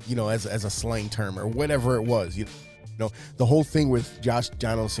you know, as a slang term or whatever it was. You know, the whole thing with Josh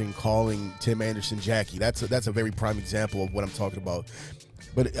Donaldson calling Tim Anderson Jackie, that's a very prime example of what I'm talking about.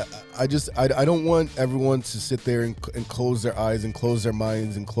 But I don't want everyone to sit there and close their eyes and close their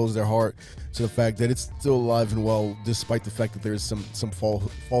minds and close their heart to the fact that it's still alive and well, despite the fact that there's some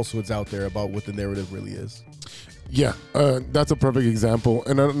falsehoods out there about what the narrative really is. Yeah, that's a perfect example.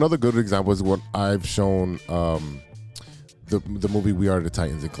 And another good example is what I've shown the movie We Are the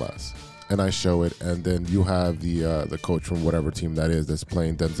Titans in class. And I show it, and then you have the coach from whatever team that is that's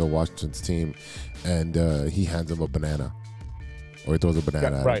playing Denzel Washington's team, and he hands him a banana. Or he throws a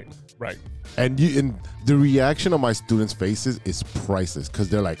banana at him. Right. And the reaction on my students' faces is priceless because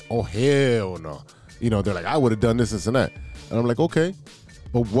they're like, "Oh hell no!" They're like, "I would have done this and that," and I'm like, "Okay,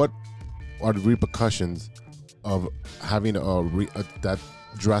 but what are the repercussions of having that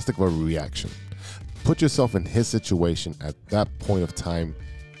drastic of a reaction? Put yourself in his situation at that point of time,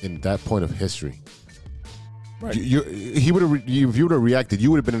 in that point of history. Right. If you would have reacted, you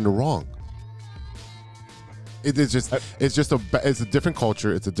would have been in the wrong." It's a different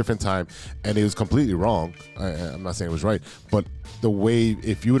culture. It's a different time, and it was completely wrong. I'm not saying it was right, but the way,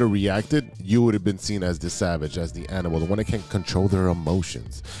 if you would have reacted, you would have been seen as the savage, as the animal, the one that can't control their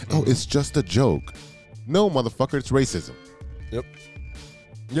emotions. Oh, it's just a joke. No, motherfucker, it's racism. Yep.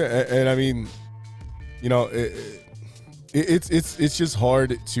 Yeah, and I mean, it's just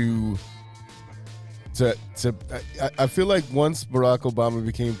hard to I feel like once Barack Obama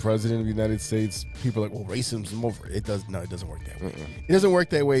became president of the United States, people are like, well, racism over. It doesn't work that way. It doesn't work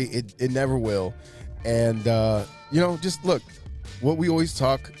that way. It never will. And just look, what we always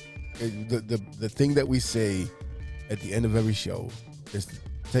talk, the thing that we say at the end of every show is to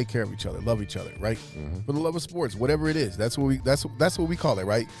take care of each other, love each other, right? For the love of sports, whatever it is, that's what we call it,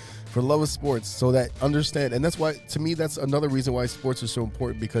 right? For the love of sports, so that understand, and that's why, to me, that's another reason why sports are so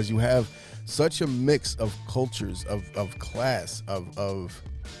important, because you have such a mix of cultures, of class, of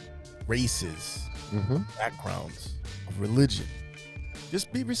races, backgrounds, of religion.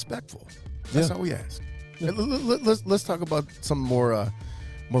 Just be respectful. That's all we ask. Yeah. Let's talk about some more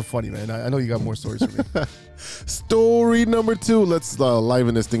funny, man. I know you got more stories for me. Story number 2. Let's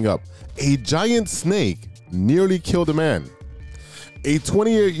liven this thing up. A giant snake nearly killed a man. A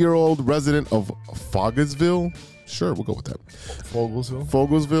 28-year-old resident of Fogasville, sure, we'll go with that.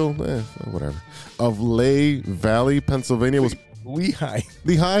 Fogelsville, whatever. Of Lehigh Valley, Pennsylvania was Lehigh.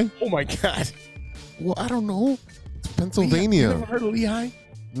 Lehigh? Oh my God. Well, I don't know. It's Pennsylvania. You never heard of Lehigh?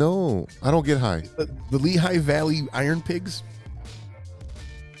 No, I don't get high. The Lehigh Valley Iron Pigs.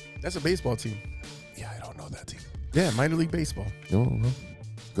 That's a baseball team. Yeah, I don't know that team. Yeah, minor league baseball. Oh, well,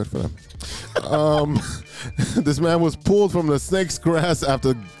 good for them. This man was pulled from the snake's grass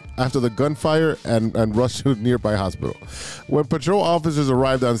after the gunfire and rushed to a nearby hospital. When patrol officers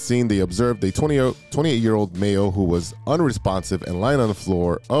arrived on scene, they observed a 28-year-old male who was unresponsive and lying on the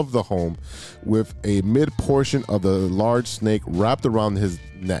floor of the home with a mid-portion of the large snake wrapped around his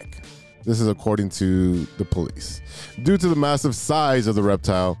neck. This is according to the police. Due to the massive size of the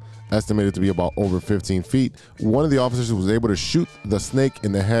reptile, estimated to be about over 15 feet, one of the officers was able to shoot the snake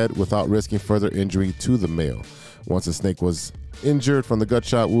in the head without risking further injury to the male. Once the snake was injured from the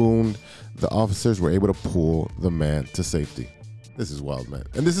gunshot wound, the officers were able to pull the man to safety. This is wild, man.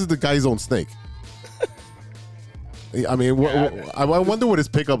 And this is the guy's own snake. I mean, I wonder what his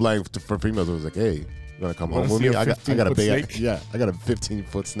pickup line for females was like. Hey, you want to come home with me? I got a big, I got a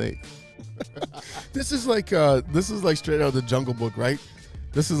 15-foot snake. This is like straight out of the Jungle Book, right?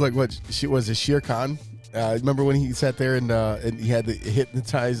 This is like what she was, a Shere Khan. Remember when he sat there and he had the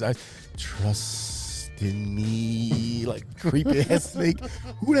hypnotized eyes? Trust in me, like creepy ass snake.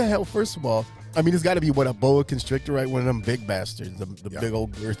 Who the hell? First of all, I mean, it's got to be a boa constrictor, right? One of them big bastards, the big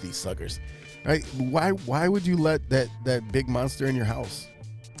old girthy suckers, right? Why would you let that big monster in your house?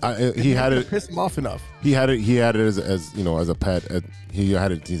 He had it. Piss him off enough. He had it as as a pet. He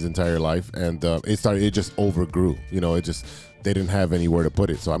had it his entire life, and it just overgrew. They didn't have anywhere to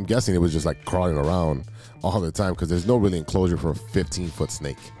put it, so I'm guessing it was just like crawling around all the time because there's no really enclosure for a 15-foot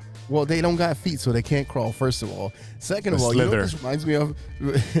snake. Well, they don't got feet, so they can't crawl. First of all, second of all, you know what this reminds me of?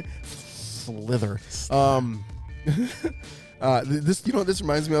 Slither. This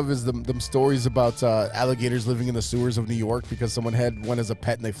reminds me of is them stories about alligators living in the sewers of New York because someone had one as a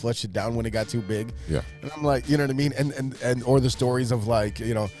pet and they flushed it down when it got too big. Yeah. And I'm like, you know what I mean? And or the stories of like,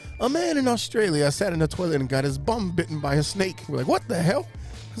 a man in Australia sat in the toilet and got his bum bitten by a snake. We're like, what the hell?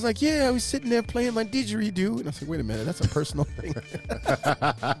 I was like, yeah, I was sitting there playing my didgeridoo. And I was like, wait a minute, that's a personal thing.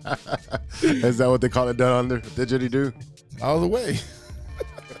 Is that what they call it down under? Didgeridoo? All the way.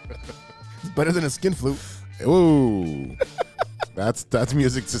 It's better than a skin flute. Ooh. That's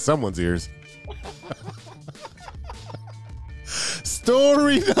music to someone's ears.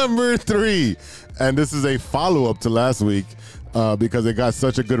 Story number 3. And this is a follow-up to last week. because it got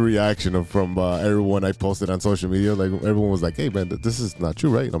such a good reaction from everyone I posted on social media. Like everyone was like, "Hey man, this is not true,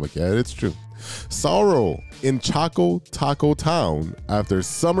 right?" And I'm like, "Yeah, it's true." Sorrow in Choco Taco Town after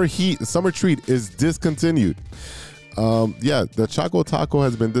summer treat is discontinued. Yeah, the Choco Taco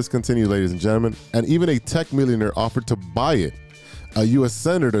has been discontinued, ladies and gentlemen, and even a tech millionaire offered to buy it. A U.S.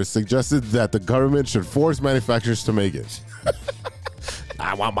 senator suggested that the government should force manufacturers to make it.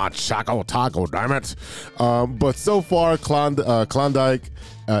 I want my Choco Taco, damn it. But so far, Klondike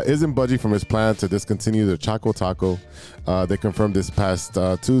isn't budging from his plan to discontinue the Choco Taco. They confirmed this past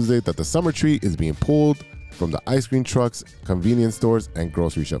Tuesday that the summer treat is being pulled from the ice cream trucks, convenience stores, and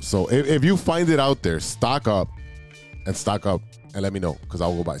grocery shops. So if you find it out there, stock up and let me know, because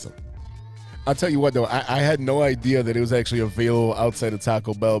I'll go buy some. I'll tell you what, though, I had no idea that it was actually available outside of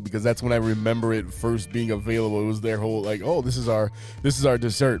Taco Bell, because that's when I remember it first being available. It was their whole like, oh, this is our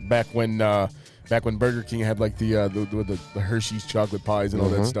dessert, back when Burger King had like the Hershey's chocolate pies and all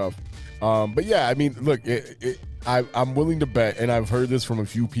that stuff. But yeah, I mean, look, I'm willing to bet, and I've heard this from a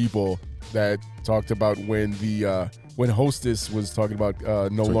few people that talked about when Hostess was talking about no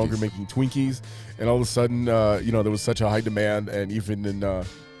Twinkies. longer making Twinkies, and all of a sudden, there was such a high demand, and even in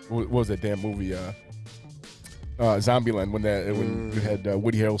what was that damn movie? Zombieland, when you had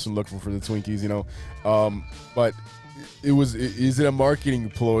Woody Harrelson looking for the Twinkies, but is it a marketing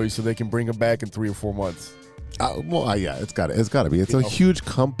ploy so they can bring them back in 3 or 4 months? Yeah, it's got to be. It's a huge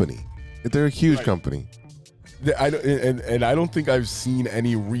company. They're a huge company. I don't think I've seen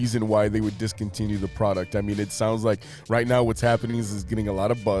any reason why they would discontinue the product. I mean, it sounds like right now what's happening is getting a lot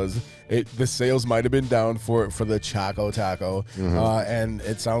of buzz. The sales might have been down for the Choco Taco, and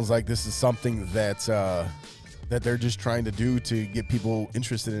it sounds like this is something that they're just trying to do to get people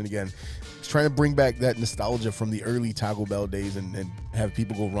interested in again. It's trying to bring back that nostalgia from the early Taco Bell days and have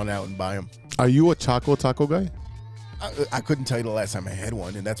people go run out and buy them. Are you a Choco Taco guy? I couldn't tell you the last time I had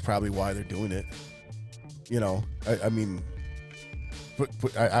one, and that's probably why they're doing it. I mean,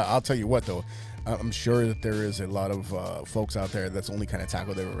 I'll tell you what, though. I'm sure that there is a lot of folks out there that's the only kind of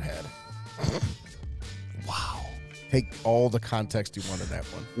taco they've ever had. Wow. Take all the context you want in that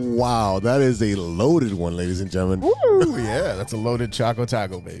one. Wow, that is a loaded one, ladies and gentlemen. Woo, yeah, that's a loaded Choco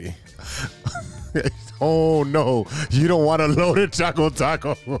Taco, baby. Oh, no. You don't want a loaded Choco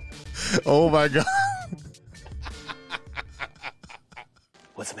Taco. Oh, my God.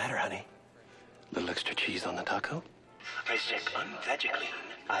 What's the matter, honey? Little extra cheese on the taco? Price check on Vegiclean.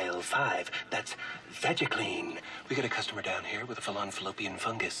 Aisle 5. That's Vegiclean. We got a customer down here with a full-on fallopian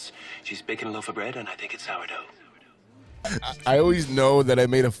fungus. She's baking a loaf of bread, and I think it's sourdough. I always know that I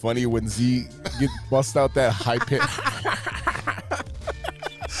made it funny when Z bust out that high pitch.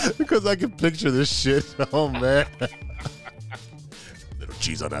 Because I can picture this shit. Oh, man. Little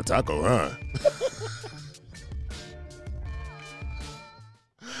cheese on that taco, huh?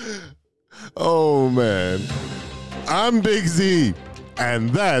 Oh, man. I'm Big Z,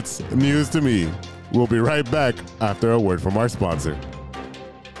 and that's news to me. We'll be right back after a word from our sponsor.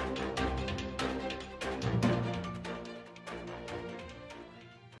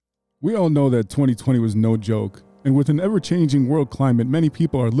 We all know that 2020 was no joke, and with an ever-changing world climate, many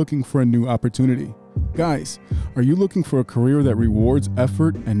people are looking for a new opportunity. Guys, are you looking for a career that rewards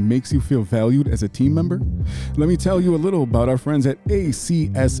effort and makes you feel valued as a team member? Let me tell you a little about our friends at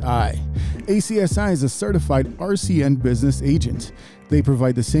ACSI. ACSI is a certified RCN business agent. They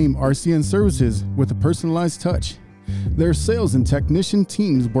provide the same RCN services with a personalized touch. Their sales and technician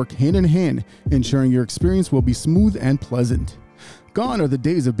teams work hand in hand, ensuring your experience will be smooth and pleasant. Gone are the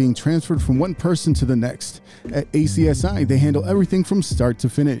days of being transferred from one person to the next. At ACSI, they handle everything from start to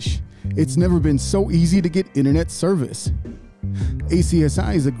finish. It's never been so easy to get internet service.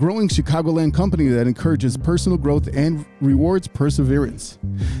 ACSI is a growing Chicagoland company that encourages personal growth and rewards perseverance.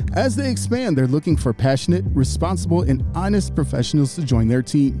 As they expand, they're looking for passionate, responsible, and honest professionals to join their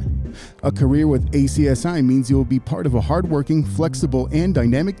team. A career with ACSI means you will be part of a hardworking, flexible, and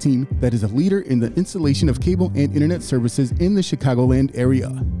dynamic team that is a leader in the installation of cable and internet services in the Chicagoland area.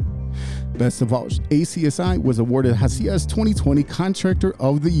 Best of all, ACSI was awarded Hacia's 2020 Contractor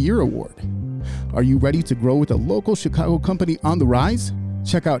of the Year Award. Are you ready to grow with a local Chicago company on the rise?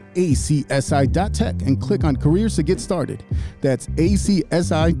 Check out acsi.tech and click on careers to get started. That's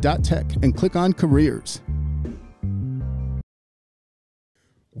acsi.tech and click on careers.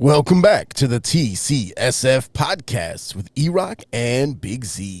 Welcome back to the TCSF podcast with E-Rock and Big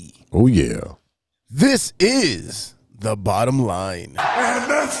Z. Oh, yeah. This is The Bottom Line. And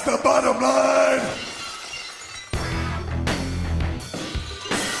that's the bottom line.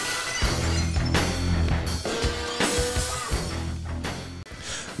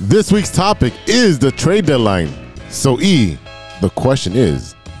 This week's topic is the trade deadline. So, E, the question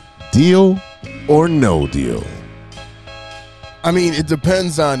is, deal or no deal? I mean, it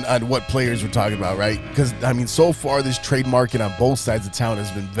depends on what players we're talking about, right? Because, I mean, so far this trade market on both sides of town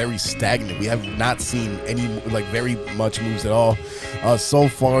has been very stagnant. We have not seen any, like, very much moves at all. So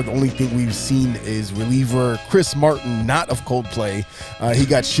far, the only thing we've seen is reliever Chris Martin, not of Coldplay. He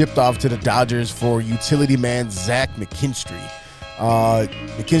got shipped off to the Dodgers for utility man Zach McKinstry.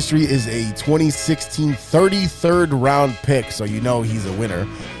 McKinstry is a 2016 33rd round pick, so you know he's a winner.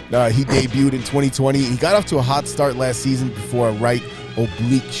 He debuted in 2020. He got off to a hot start last season before a right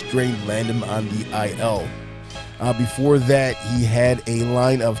oblique strain landed him on the IL. Before that, he had a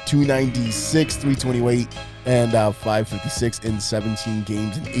line of 296, 328, and 556 in 17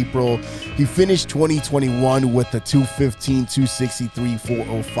 games in April. He finished 2021 with a 215, 263,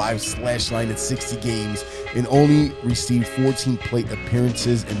 405 slash line in 60 games and only received 14 plate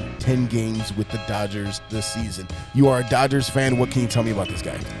appearances in 10 games with the Dodgers this season. You are a Dodgers fan. What can you tell me about this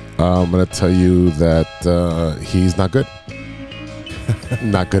guy? I'm going to tell you that he's not good.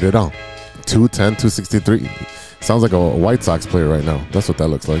 Not good at all. 210, 263. Sounds like a White Sox player right now. That's what that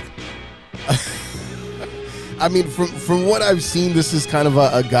looks like. I mean, from what I've seen, this is kind of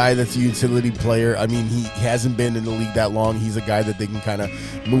a guy that's a utility player. I mean, he hasn't been in the league that long. He's a guy that they can kind of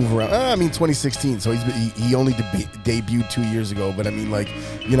move around. I mean, 2016, so he only debuted 2 years ago. But I mean, like,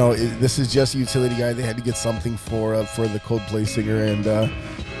 you know, this is just a utility guy. They had to get something for the Coldplay singer, and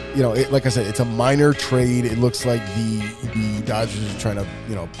you know, like I said, it's a minor trade. It looks like the Dodgers are trying to,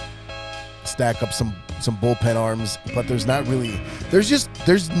 you know, stack up some bullpen arms, but there's not really,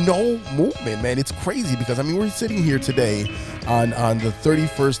 there's no movement, man. It's crazy because, I mean, we're sitting here today on the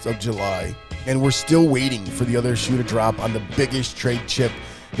 31st of July, and we're still waiting for the other shoe to drop on the biggest trade chip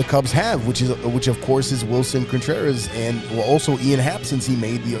the Cubs have, which of course is Wilson Contreras, and also Ian Happ, since he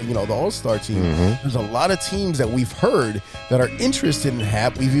made the All-Star team. There's a lot of teams that we've heard that are interested in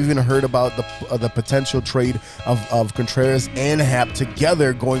Happ. We've even heard about the potential trade of Contreras and Happ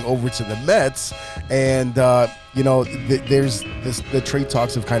together going over to the Mets, and you know, the trade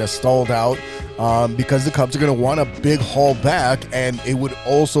talks have kind of stalled out because the Cubs are going to want a big haul back, and it would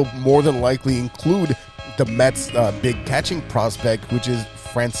also more than likely include the Mets' big catching prospect, which is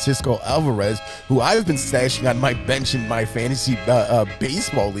Francisco Alvarez, who I've been stashing on my bench in my fantasy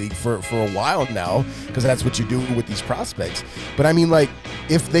baseball league for a while now, because that's what you do with these prospects. But I mean, like,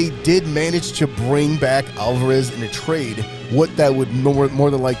 if they did manage to bring back Alvarez in a trade, what that would more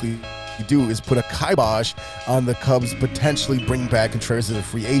than likely do is put a kibosh on the Cubs potentially bring back Contreras as a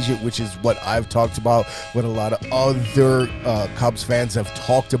free agent, which is what I've talked about, what a lot of other Cubs fans have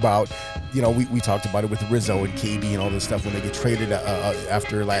talked about. You know, we talked about it with Rizzo and KB and all this stuff when they get traded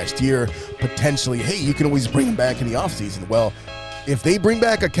after last year. Potentially, hey, you can always bring them back in the offseason. Well, if they bring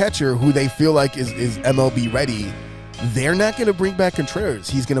back a catcher who they feel like is MLB ready, they're not going to bring back Contreras.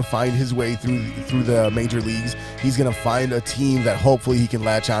 He's going to find his way through the major leagues. He's going to find a team that hopefully he can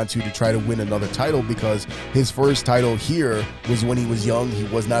latch onto to try to win another title, because his first title here was when he was young. He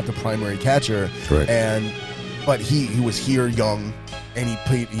was not the primary catcher. Right. But he was here young, and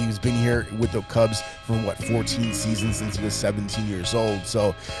he's been here with the Cubs for 14 seasons since he was 17 years old.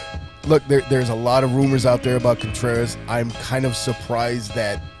 So look, there's a lot of rumors out there about Contreras. I'm kind of surprised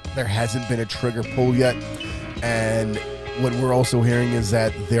that there hasn't been a trigger pull yet. And what we're also hearing is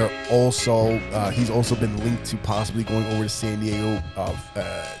that he's also been linked to possibly going over to San Diego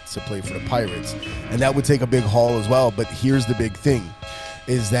to play for the Pirates, and that would take a big haul as well. But here's the big thing,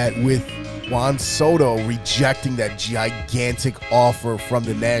 is that with Juan Soto rejecting that gigantic offer from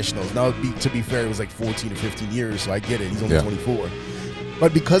the Nationals, now to be fair, it was like 14 or 15 years, so I get it, he's only 24,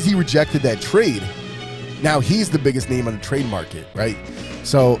 but because he rejected that trade, now he's the biggest name on the trade market, right?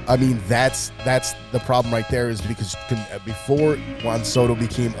 So, I mean, that's the problem right there, is because before Juan Soto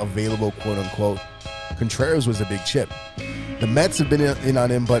became available, quote unquote, Contreras was a big chip. The Mets have been in on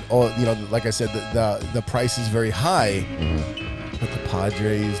him, but like I said, the price is very high. But the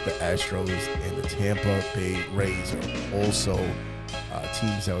Padres, the Astros, and the Tampa Bay Rays are also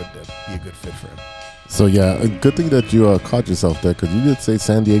teams that would be a good fit for him. So yeah, a good thing that you caught yourself there, because you did say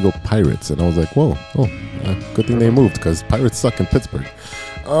San Diego Pirates, and I was like, whoa, good thing they moved, because Pirates suck in Pittsburgh.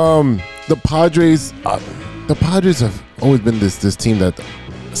 The Padres have always been this team that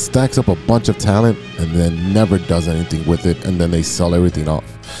stacks up a bunch of talent and then never does anything with it, and then they sell everything off.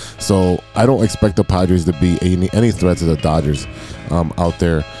 So I don't expect the Padres to be any threat to the Dodgers out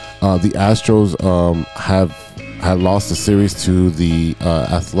there. The Astros had lost the series to the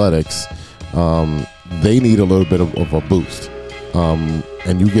Athletics. They need a little bit of a boost,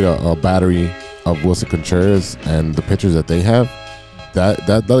 and you get a battery of Wilson Contreras and the pitchers that they have.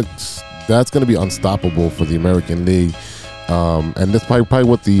 That's going to be unstoppable for the American League. And that's probably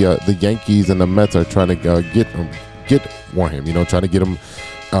what the Yankees and the Mets are trying to get for him. You know, trying to get him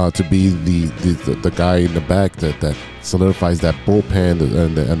to be the guy in the back that solidifies that bullpen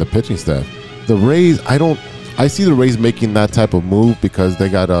and the pitching staff. The Rays, I see the Rays making that type of move because they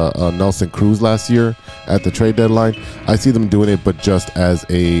got a Nelson Cruz last year at the trade deadline. I see them doing it, but just as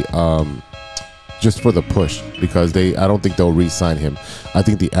a just for the push, because I don't think they'll re-sign him. I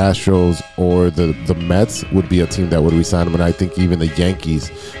think the Astros or the Mets would be a team that would re-sign him, and I think even the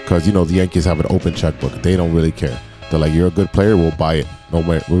Yankees, because the Yankees have an open checkbook. They don't really care. They're like, you're a good player, we'll buy it. No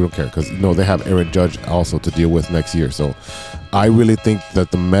matter, we don't care, because they have Aaron Judge also to deal with next year. So I really think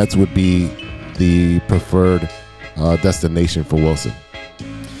that the Mets would be the preferred destination for Wilson.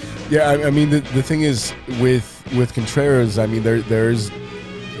 Yeah, I mean the thing is with Contreras, I mean there's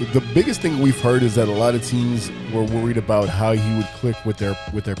the biggest thing we've heard is that a lot of teams were worried about how he would click with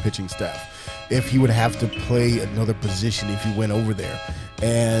their pitching staff, if he would have to play another position if he went over there.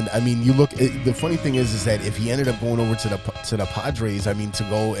 And I mean, the funny thing is that if he ended up going over to the Padres, I mean, to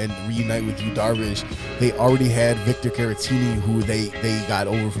go and reunite with Yu Darvish, they already had Victor Caratini, who they got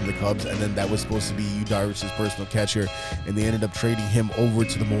over from the Cubs, and then that was supposed to be Yu Darvish's personal catcher, and they ended up trading him over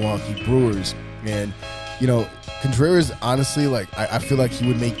to the Milwaukee Brewers. And Contreras, honestly, I feel like he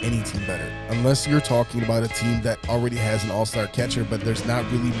would make any team better, unless you're talking about a team that already has an all-star catcher, but there's not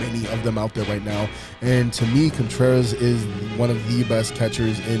really many of them out there right now. And to me, Contreras is one of the best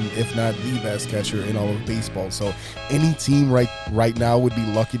catchers, if not the best catcher in all of baseball. So any team right now would be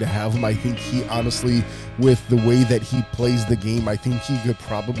lucky to have him. I think he honestly, with the way that he plays the game, I think he could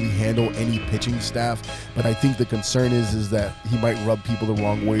probably handle any pitching staff. But I think the concern is that he might rub people the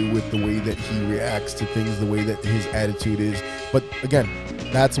wrong way with the way that he reacts to things, the way that his attitude is. But again,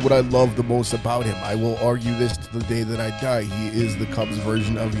 that's what I love the most about him. I will argue this to the day that I die. He is the Cubs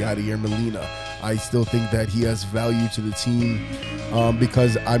version of Yadier Molina. I still think that he has value to the team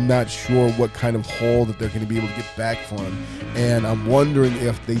because I'm not sure what kind of haul that they're going to be able to get back from him. And I'm wondering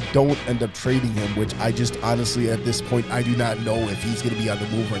if they don't end up trading him, which I just honestly at this point I do not know if he's going to be on the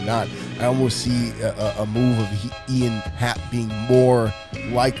move or not. I almost see a move of Ian Happ being more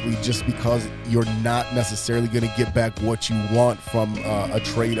likely, just because you're not necessarily going to get back what you want from a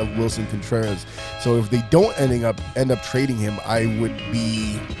trade of Wilson Contreras. So if they don't end up trading him, I would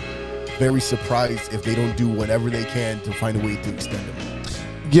be very surprised if they don't do whatever they can to find a way to extend him.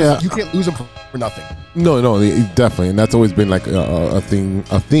 Yeah, You can't lose him for nothing. no, definitely, and that's always been like a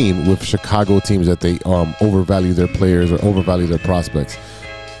theme with Chicago teams, that they overvalue their players or overvalue their prospects.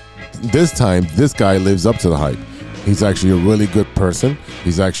 This time, this guy lives up to the hype. He's actually a really good person.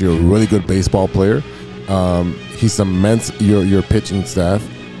 He's actually a really good baseball player. He cements your pitching staff.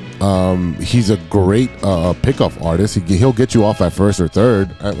 He's a great pickoff artist. He'll get you off at first or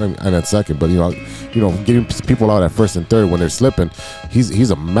third, and at second. But getting people out at first and third when they're slipping, he's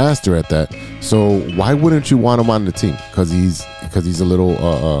a master at that. So why wouldn't you want him on the team? Because he's a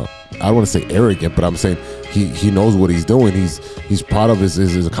little I don't want to say arrogant, but I'm saying he knows what he's doing. He's proud of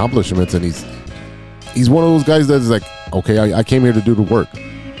his accomplishments, and he's one of those guys that's like, okay, I came here to do the work.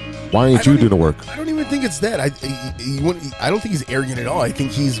 Why ain't you do the work? I don't even think it's that. I don't think he's arrogant at all. I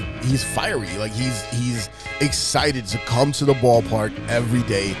think he's fiery. Like he's excited to come to the ballpark every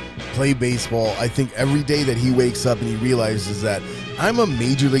day, play baseball. I think every day that he wakes up and he realizes that I'm a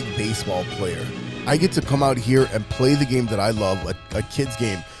Major League Baseball player. I get to come out here and play the game that I love, a kid's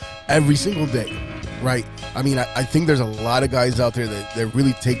game, every single day. Right. I mean, I think there's a lot of guys out there that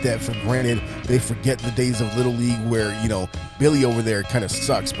really take that for granted. They forget the days of Little League where, Billy over there kind of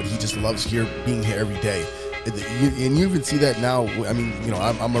sucks, but he just loves being here every day. And you even see that now. I mean,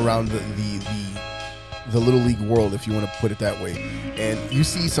 I'm around the Little League world, if you want to put it that way. And you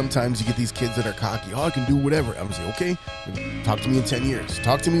see sometimes you get these kids that are cocky. Oh, I can do whatever. I'm going to say, okay, talk to me in 10 years.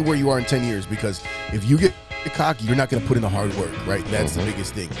 Talk to me where you are in 10 years, because if you get cocky, you're not going to put in the hard work, right? That's the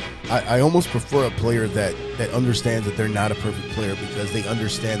biggest thing. I almost prefer a player that understands that they're not a perfect player, because they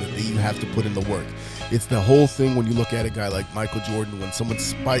understand that you have to put in the work. It's the whole thing when you look at a guy like Michael Jordan. When someone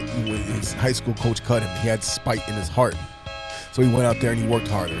when his high school coach cut him, he had spite in his heart. So he went out there and he worked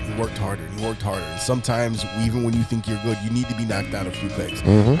harder, and he worked harder, and he worked harder. And sometimes, even when you think you're good, you need to be knocked down a few pegs.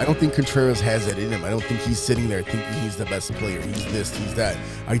 I don't think Contreras has that in him. I don't think he's sitting there thinking he's the best player. He's this, he's that.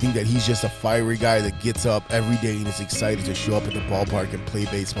 I think that he's just a fiery guy that gets up every day and is excited to show up at the ballpark and play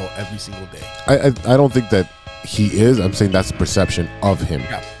baseball every single day. I don't think that he is. I'm saying that's the perception of him.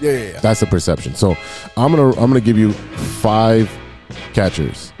 Yeah. That's the perception. So I'm gonna give you 5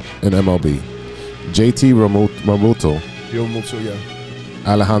 catchers in MLB: JT Realmuto,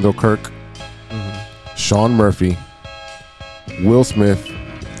 Alejandro Kirk, Sean Murphy, Will Smith,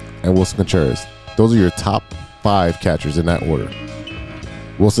 and Wilson Contreras. Those are your top 5 catchers in that order.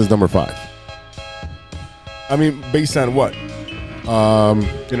 Wilson's number 5. I mean, based on what?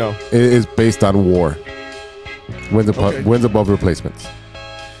 You know, It is based on WAR. Wins Okay. wins above replacements.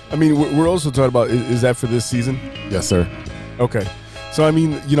 I mean, we're also talking about is that for this season? Yes, sir. Okay. So I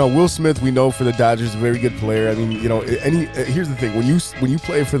mean, you know, Will Smith, we know for the Dodgers, a very good player. I mean, you know, here's the thing: when you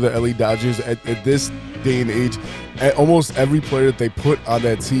play for the LA Dodgers at this day and age, almost every player that they put on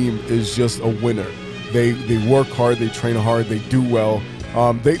that team is just a winner. They work hard, they train hard, they do well.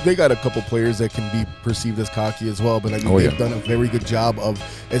 They got a couple players that can be perceived as cocky as well, but I mean, they've done a very good job of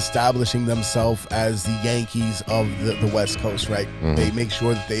establishing themselves as the Yankees of the West Coast, right? They make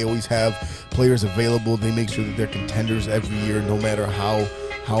sure that they always have players available. They make sure that they're contenders every year, no matter how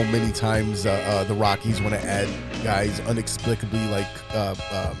many times the Rockies want to add guys inexplicably like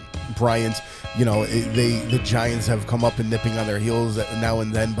Bryant. You know, the Giants have come up and nipping on their heels now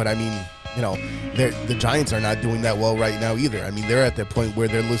and then, but I mean, you know, the Giants are not doing that well right now either. I mean, they're at that point where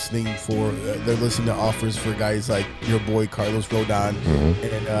they're listening to offers for guys like your boy Carlos Rodon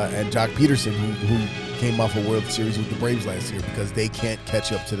and Jock Peterson, who came off a World Series with the Braves last year because they can't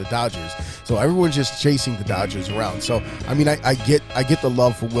catch up to the Dodgers. So everyone's just chasing the Dodgers around. So I mean, I get the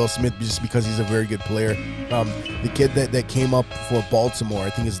love for Will Smith just because he's a very good player. The kid that came up for Baltimore, I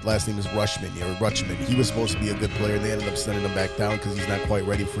think his last name is Rutschman. He was supposed to be a good player, and they ended up sending him back down because he's not quite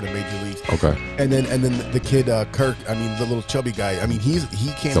ready for the major leagues. Okay. And then the kid Kirk, I mean, the little chubby guy. I mean, he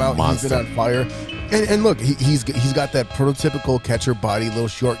came out, monster. he's been on fire. And look, he's got that prototypical catcher body, little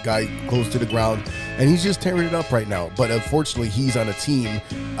short guy, close to the ground, and he's just tearing it up right now. But unfortunately, he's on a team.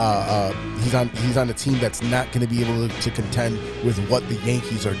 He's on a team that's not going to be able to contend with what the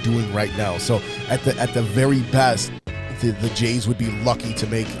Yankees are doing right now. So at the very best, the Jays would be lucky to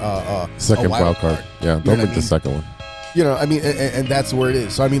make Second a wild card. Yeah, You don't know make what I the mean? second one. You know, I mean, and that's where it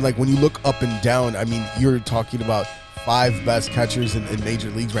is. So I mean, like when you look up and down, I mean, you're talking about 5 best catchers in major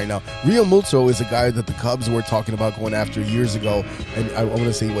leagues right now. Real Muto is a guy that the Cubs were talking about going after years ago, and I want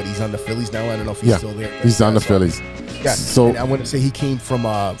to say he's on the Phillies now. I don't know if he's still there. He's on the Phillies. Yeah, So and I want to say he came from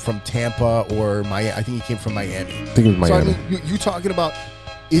Tampa or Miami. I think he came from Miami. I think it was Miami. So I mean, you talking about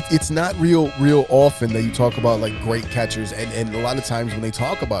it's not real often that you talk about like great catchers, and a lot of times when they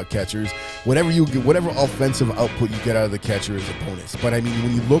talk about catchers, whatever offensive output you get out of the catcher is a bonus. But I mean,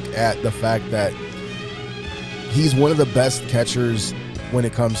 when you look at the fact that he's one of the best catchers when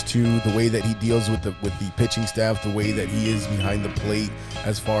it comes to the way that he deals with the pitching staff, the way that he is behind the plate,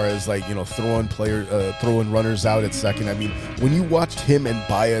 as far as like, you know, throwing runners out at second. I mean, when you watched him and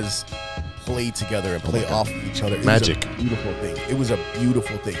Baez play together and play off of each other, it Magic. was a beautiful thing. It was a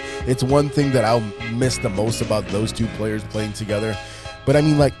beautiful thing. It's one thing that I'll miss the most about those two players playing together. But I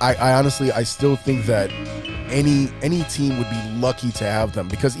mean, like, I honestly, I still think that any team would be lucky to have them,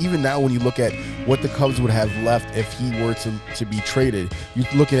 because even now when you look at what the Cubs would have left if he were to be traded, you're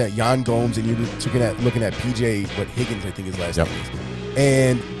looking at Yan Gomes and you're looking at PJ Higgins, I think his last name is.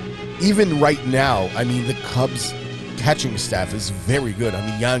 And even right now, I mean, the Cubs catching staff is very good. I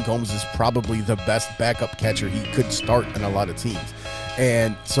mean, Yan Gomes is probably the best backup catcher he could start in a lot of teams.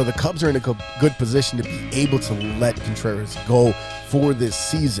 And so the Cubs are in a good position to be able to let Contreras go for this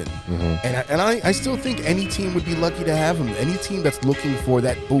season. And I still think any team would be lucky to have him. Any team that's looking for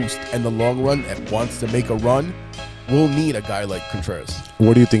that boost in the long run and wants to make a run will need a guy like Contreras.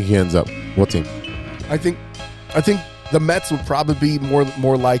 Where do you think he ends up? What team? I think the Mets would probably be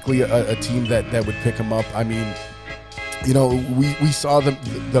more likely a team that would pick him up. I mean, you know, we saw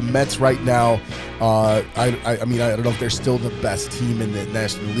the Mets right now. I mean, I don't know if they're still the best team in the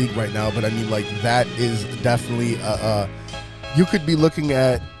National League right now, but I mean, like, that is definitely you could be looking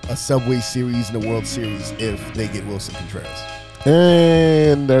at a Subway Series and a World Series if they get Wilson Contreras.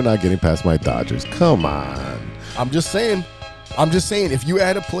 And they're not getting past my Dodgers. Come on. I'm just saying, if you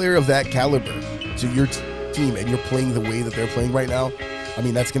add a player of that caliber to your team and you're playing the way that they're playing right now, I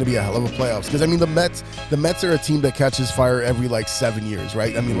mean, that's going to be a hell of a playoffs. Because I mean, the Mets are a team that catches fire every like 7 years,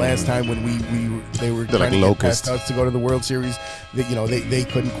 right? I mean, last time when they were trying to get past us to go to the World Series, they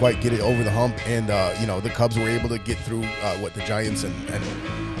couldn't quite get it over the hump, and the Cubs were able to get through the Giants and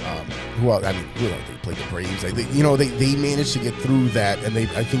who else? I mean, who else? They played the Braves. They managed to get through that, and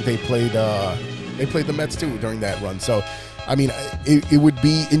I think they played the Mets too during that run. So, I mean, it would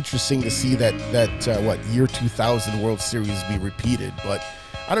be interesting to see that year 2000 World Series be repeated. But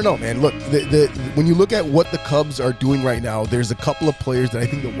I don't know, man. Look, when you look at what the Cubs are doing right now, there's a couple of players that I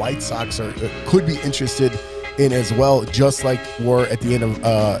think the White Sox could be interested in as well, just like were at the end of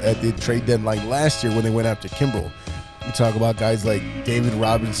at the trade deadline last year when they went after Kimbrel. You talk about guys like David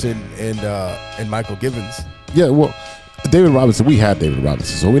Robinson and Michael Givens. Yeah, well, David Robinson, we had David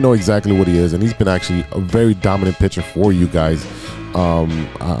Robinson, so we know exactly what he is, and he's been actually a very dominant pitcher for you guys on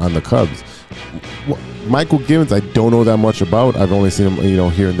the Cubs. Michael Givens, I don't know that much about. I've only seen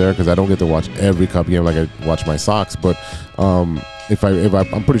him, here and there because I don't get to watch every Cub game like I watch my Sox. But I'm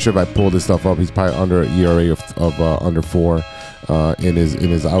pretty sure if I pull this stuff up, he's probably under an ERA of under 4 in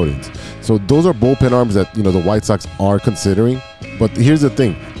his outings. So those are bullpen arms that the White Sox are considering. But here's the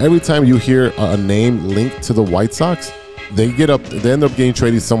thing: every time you hear a name linked to the White Sox, they end up getting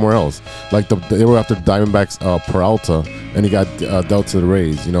traded somewhere else. Like they were after Diamondbacks Peralta, and he got dealt to the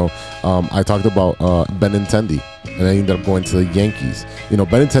Rays. I talked about Benintendi, and they ended up going to the Yankees.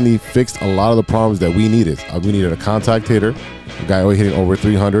 Benintendi fixed a lot of the problems that we needed. We needed a contact hitter, a guy hitting over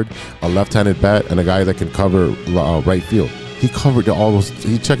 300, a left-handed bat, and a guy that can cover right field. He covered all those.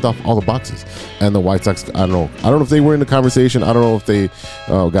 He checked off all the boxes. And the White Sox, I don't know if they were in the conversation. I don't know if they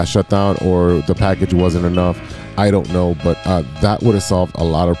got shut down or the package wasn't enough. I don't know, but that would have solved a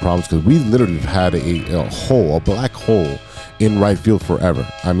lot of problems because we literally had a black hole in right field forever.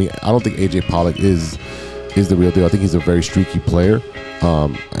 I mean, I don't think AJ Pollock is the real deal. I think he's a very streaky player.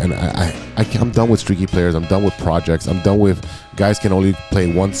 And I'm done with streaky players. I'm done with projects. I'm done with guys can only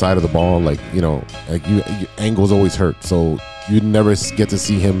play one side of the ball. Like angles always hurt. So you never get to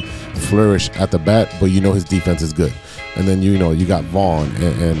see him flourish at the bat, but his defense is good. And then you got Vaughn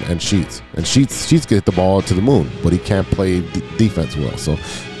and Sheets. And Sheets get the ball to the moon, but he can't play defense well. So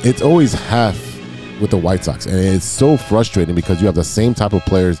it's always half with the White Sox, and it's so frustrating because you have the same type of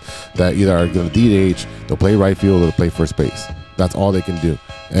players that either are going to DH, they'll play right field, or they'll play first base. That's all they can do,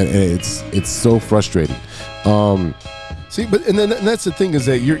 and it's so frustrating. See, and that's the thing is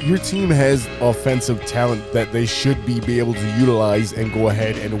that your team has offensive talent that they should be able to utilize and go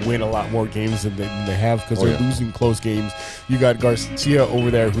ahead and win a lot more games than they have because they're losing close games. You got Garcia over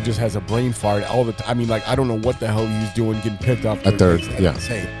there who just has a brain fart all the time. I mean, I don't know what the hell he's doing getting picked up at third. Yeah.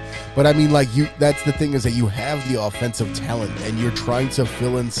 Insane. But I mean, that's the thing is that you have the offensive talent and you're trying to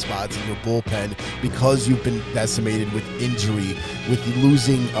fill in spots in your bullpen because you've been decimated with injury, with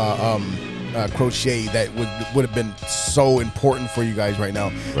losing Crochet that would have been so important for you guys right now.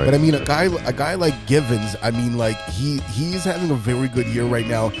 Right. But I mean, a guy like Givens, I mean, he's having a very good year right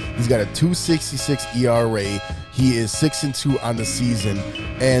now. He's got a 2.66 ERA. He is 6-2 on the season,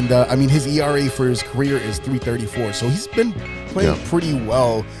 and I mean his ERA for his career is 3.34. So he's been playing pretty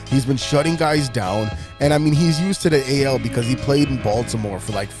well. He's been shutting guys down, and I mean he's used to the AL because he played in Baltimore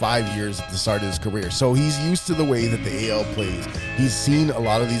for 5 years at the start of his career. So he's used to the way that the AL plays. He's seen a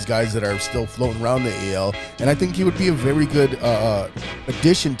lot of these guys that are still floating around the AL, and I think he would be a very good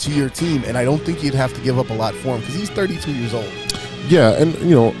addition to your team. And I don't think you'd have to give up a lot for him because he's 32 years old. Yeah, and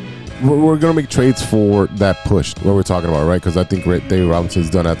we're going to make trades for that push, what we're talking about, right? Because I think David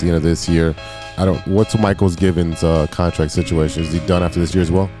Robinson's done at the end of this year. What's Michael's Givens contract situation? Is he done after this year as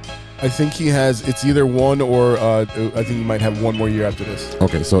well? I think he has. It's either one or I think he might have one more year after this.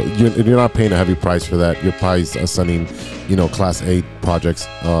 Okay, so you're not paying a heavy price for that. You're probably sending, Class A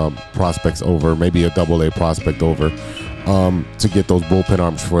prospects over, maybe a Double-A prospect over to get those bullpen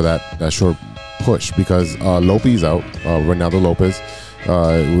arms for that short push because Lopez out, Ronaldo Lopez.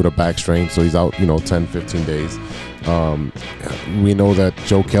 With a back strain, so he's out, 10, 15 days. We know that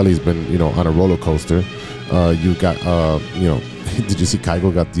Joe Kelly's been, on a roller coaster. You got, did you see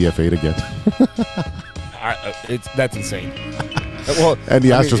Keuchel got DFA'd again? That's insane. Well, and the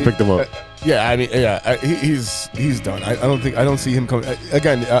Astros picked him up. He's done. I don't see him coming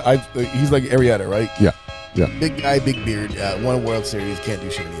again. He's like Arrieta, right? Yeah. Big guy, big beard. Won a World Series, can't do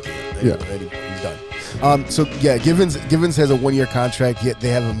shit anything. He's done. Givens has a 1-year contract. Yet they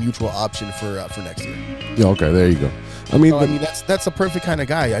have a mutual option for next year. Yeah. Okay. There you go. I mean, that's a perfect kind of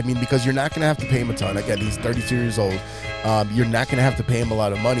guy. I mean, because you're not going to have to pay him a ton. Again, he's 32 years old. You're not going to have to pay him a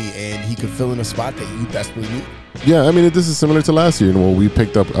lot of money, and he could fill in a spot that you desperately need. Yeah, I mean, this is similar to last year when we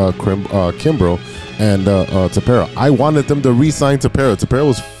picked up Kimbrough and Tepera. I wanted them to re-sign Tepera. Tepera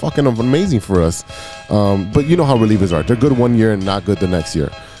was fucking amazing for us. But you know how relievers are. They're good 1 year and not good the next year.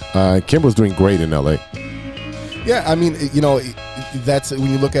 Kimbrough's doing great in LA. Yeah, I mean, that's when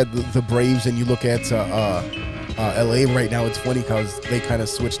you look at the Braves and you look at LA right now. It's funny because they kind of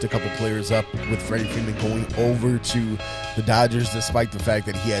switched a couple players up with Freddie Freeman going over to the Dodgers, despite the fact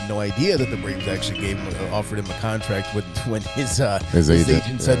that he had no idea that the Braves actually offered him a contract when his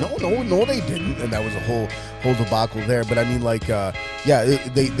agent said no they didn't, and that was a whole debacle there. But I mean,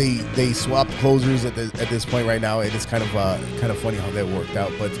 they swapped closers at this point right now, and it's kind of funny how that worked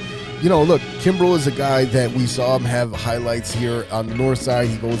out. But look, Kimbrel is a guy that we saw him have highlights here on the north side.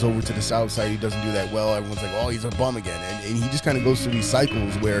 He goes over to the south side. He doesn't do that well. Everyone's like, oh, he's a bum again. And he just kind of goes through these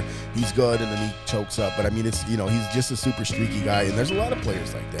cycles where he's good and then he chokes up. But I mean, it's, he's just a super streaky guy. And there's a lot of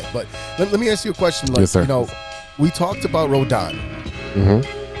players like that. But let me ask you a question. Like, yes, sir. We talked about Rodon.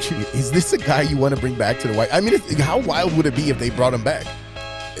 Mm-hmm. Is this a guy you want to bring back to the White? I mean, how wild would it be if they brought him back?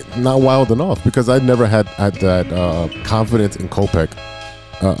 Not wild enough, because I never had that confidence in Kopech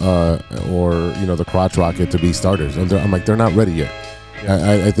or the crotch rocket to be starters. And I'm like, they're not ready yet.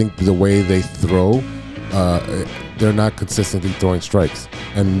 Yeah. I think the way they throw, they're not consistently throwing strikes,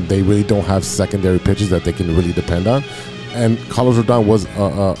 and they really don't have secondary pitches that they can really depend on. And Carlos Rodon was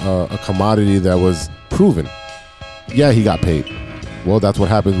a commodity that was proven. Yeah, he got paid. Well, that's what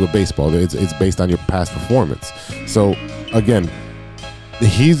happens with baseball. It's based on your past performance. So again,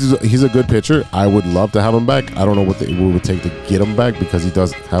 he's a good pitcher. I would love to have him back. I don't know what it would take to get him back, because he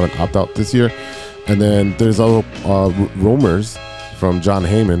does have an opt-out this year. And then there's other rumors from John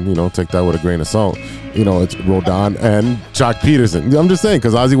Heyman, take that with a grain of salt. It's Rodon and Jock Peterson. I'm just saying,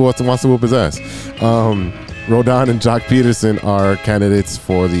 because Ozzie wants to whoop his ass. Rodon and Jock Peterson are candidates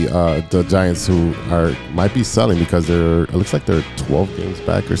for the Giants, who might be selling, because it looks like they're 12 games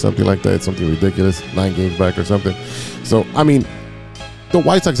back or something like that. It's something ridiculous, 9 games back or something. So, I mean, the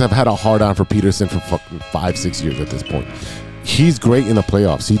White Sox have had a hard-on for Peterson for fucking 5-6 years at this point. He's great in the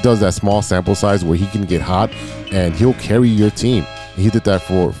playoffs. He does that small sample size where he can get hot and he'll carry your team. He did that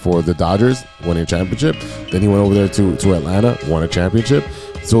for the Dodgers, winning a championship. Then he went over there to Atlanta, won a championship.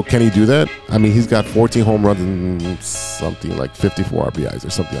 So can he do that? I mean, he's got 14 home runs and something like 54 RBIs or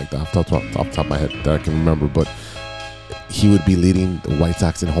something like that off the top of my head that I can remember. But he would be leading the White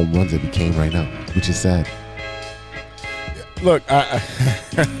Sox in home runs if he came right now, which is sad. Look,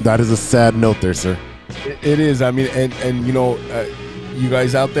 that is a sad note there, sir. It is. I mean, and you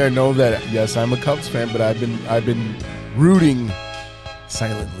guys out there know that, yes, I'm a Cubs fan, but I've been rooting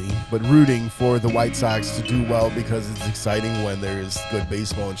silently, but rooting for the White Sox to do well, because it's exciting when there is good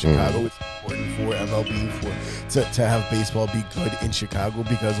baseball in Chicago. It's important for MLB to have baseball be good in Chicago,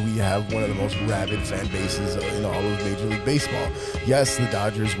 because we have one of the most rabid fan bases in all of Major League Baseball. Yes, the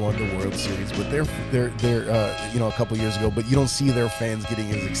Dodgers won the World Series, but they're a couple years ago, but you don't see their fans getting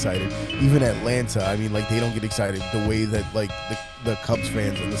as excited. Even Atlanta, I mean, like, they don't get excited the way that like the Cubs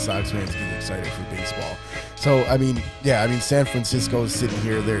fans and the Sox fans get excited for baseball. So, I mean, San Francisco is sitting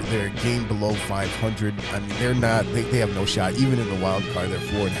here. They're a game below 500. I mean, they have no shot. Even in the wild card, they're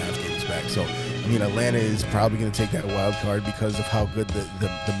 4.5 games back. So, I mean, Atlanta is probably going to take that wild card because of how good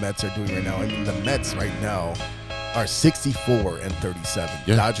the Mets are doing right now. I mean, the Mets right now are 64-37.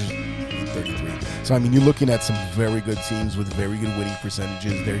 Yeah. Dodgers 33. So, I mean, you're looking at some very good teams with very good winning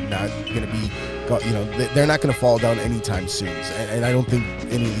percentages. They're not going to be, they're not going to fall down anytime soon. And I don't think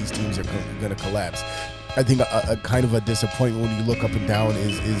any of these teams are going to collapse. I think a kind of a disappointment when you look up and down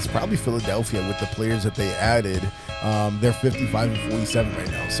is probably Philadelphia with the players that they added. They're 55-47 right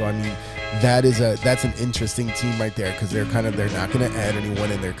now. So I mean, that's an interesting team right there, because they're not going to add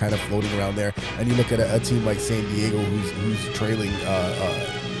anyone, and they're kind of floating around there. And you look at a team like San Diego who's trailing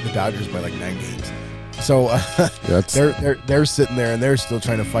the Dodgers by like 9 games. So they're sitting there and they're still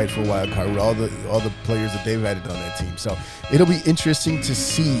trying to fight for a wild card with all the players that they've added on that team. So it'll be interesting to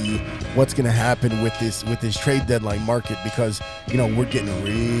see what's going to happen with this trade deadline market, because we're getting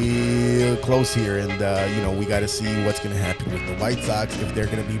real close here, and we got to see what's going to happen with the White Sox, if they're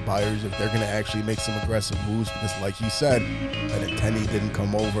going to be buyers, if they're going to actually make some aggressive moves, because like you said, Benintendi didn't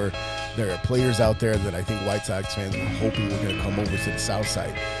come over. There are players out there that I think White Sox fans were hoping were going to come over to the south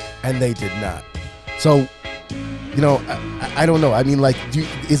side, and they did not. So, I don't know. I mean, like,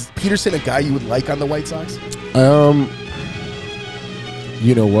 is Peterson a guy you would like on the White Sox?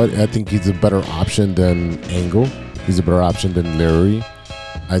 You know what? I think he's a better option than Engel. He's a better option than Larry.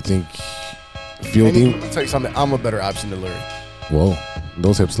 I think fielding. Let me tell you something. I'm a better option than Larry. Whoa,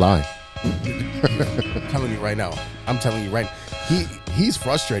 those hips lie. I'm telling you right now. He's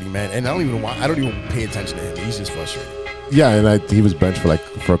frustrating, man, and I don't even pay attention to him. He's just frustrating. Yeah, and he was benched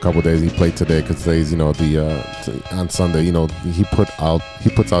for a couple of days. He played today because today's on Sunday. He puts out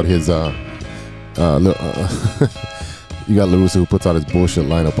his you got Lewis, who puts out his bullshit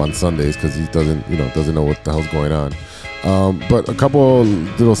lineup on Sundays because he doesn't know what the hell's going on. But a couple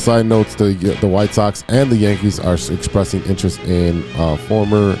little side notes: the White Sox and the Yankees are expressing interest in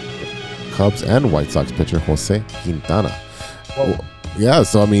former Cubs and White Sox pitcher Jose Quintana. Whoa. Yeah,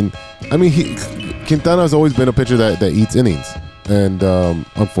 so I mean, Quintana has always been a pitcher that eats innings, and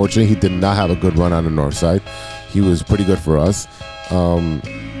unfortunately, he did not have a good run on the north side. He was pretty good for us,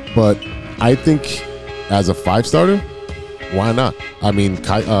 but I think as a 5 starter, Why not? I mean,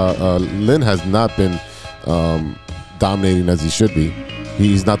 Lin has not been dominating as he should be.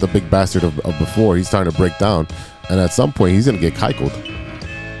 He's not the big bastard of before. He's starting to break down, and at some point, he's going to get keikled.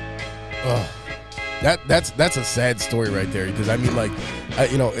 That's a sad story right there, because I mean, like,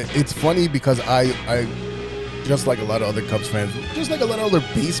 it's funny because I just like a lot of other Cubs fans, just like a lot of other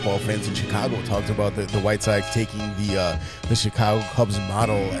baseball fans in Chicago, talked about the White Sox taking the Chicago Cubs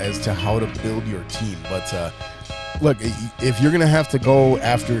model as to how to build your team. But look, if you're gonna have to go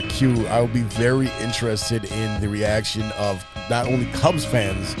after Q, I would be very interested in the reaction of not only Cubs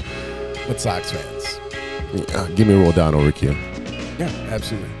fans but Sox fans. Give me a roll down over Q. Yeah,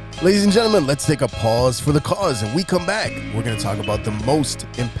 absolutely. Ladies and gentlemen, let's take a pause for the cause, and we come back. We're going to talk about the most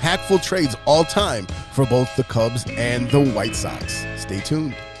impactful trades all time for both the Cubs and the White Sox. Stay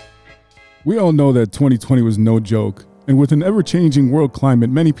tuned. We all know that 2020 was no joke, and with an ever-changing world climate,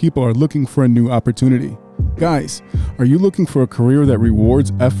 many people are looking for a new opportunity. Guys, are you looking for a career that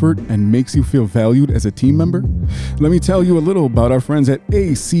rewards effort and makes you feel valued as a team member? Let me tell you a little about our friends at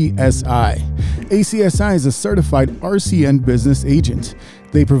ACSI. ACSI is a certified RCN business agent.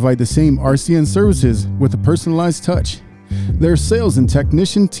 They provide the same RCN services with a personalized touch. Their sales and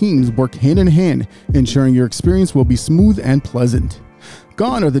technician teams work hand in hand, ensuring your experience will be smooth and pleasant.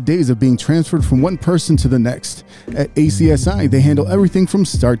 Gone are the days of being transferred from one person to the next. At ACSI, they handle everything from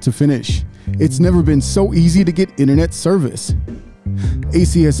start to finish. It's never been so easy to get internet service.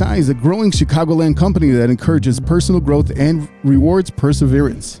 ACSI is a growing Chicagoland company that encourages personal growth and rewards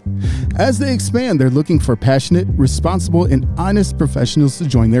perseverance. As they expand, they're looking for passionate, responsible, and honest professionals to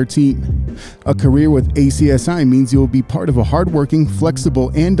join their team. A career with ACSI means you'll be part of a hardworking,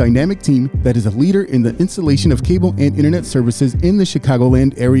 flexible, and dynamic team that is a leader in the installation of cable and internet services in the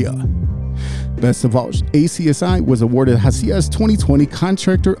Chicagoland area. Best of all, ACSI was awarded Hacias 2020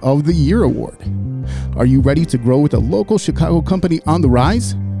 Contractor of the Year Award. Are you ready to grow with a local Chicago company on the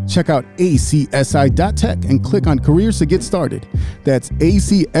rise? Check out acsi.tech and click on careers to get started. That's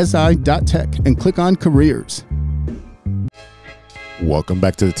acsi.tech and click on careers. Welcome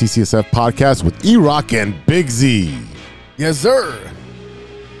back to the TCSF podcast with E-Rock and Big Z. Yes, sir.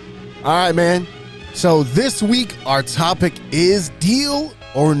 All right, man. So this week, our topic is deal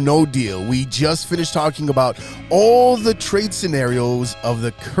or no deal. We just finished talking about all the trade scenarios of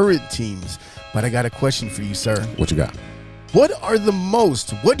the current teams. But I got a question for you, sir. What you got? What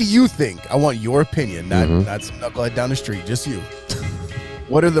do you think? I want your opinion, not some knucklehead down the street, just you.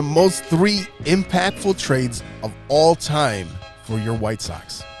 What are the most 3 impactful trades of all time for your White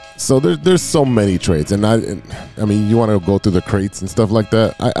Sox? So there's so many trades, and I mean, you want to go through the crates and stuff like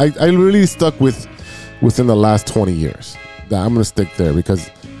that. I really stuck within the last 20 years. I'm gonna stick there because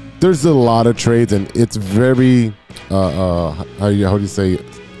there's a lot of trades, and it's very how do you say it?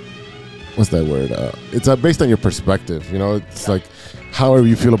 What's that word? It's based on your perspective. You know, it's like however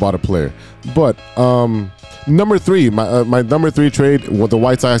you feel about a player. But number 3, my number 3 trade with the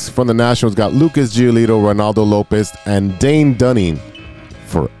White Sox from the Nationals got Lucas Giolito, Ronaldo Lopez, and Dane Dunning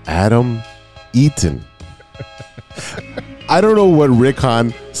for Adam Eaton. I don't know what Rick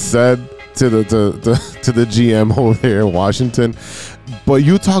Hahn said to the GM over there in Washington, but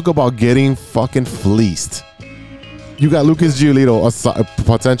you talk about getting fucking fleeced. You got Lucas Giolito, a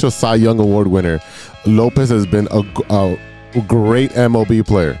potential Cy Young Award winner. Lopez has been a great MLB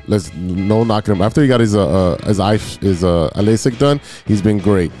player. Let's no knocking him. After he got his LASIK done, he's been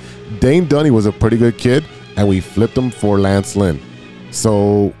great. Dane Dunning was a pretty good kid, and we flipped him for Lance Lynn.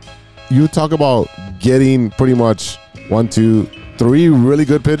 So you talk about getting pretty much 1, 2, 3 really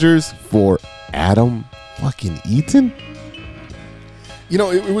good pitchers for Adam fucking Eaton. You know,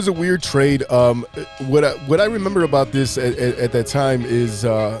 it was a weird trade. What I remember about this at that time is,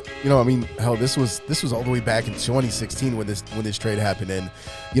 I mean, hell, this was all the way back in 2016 when this trade happened, and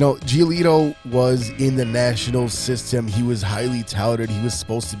Giolito was in the national system. He was highly touted. He was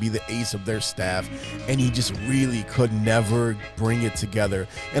supposed to be the ace of their staff, and he just really could never bring it together.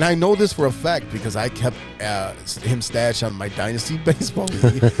 And I know this for a fact because I kept him stashed on my Dynasty Baseball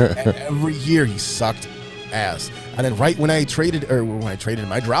league, and every year he sucked ass. And then right when I traded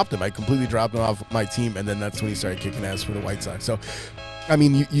him, I dropped him. I completely dropped him off my team, and then that's when he started kicking ass for the White Sox. So, I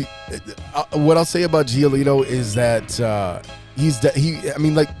mean, what I'll say about Giolito is that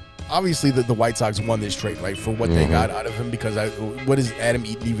obviously the White Sox won this trade, right, for what they got out of him, because what is Adam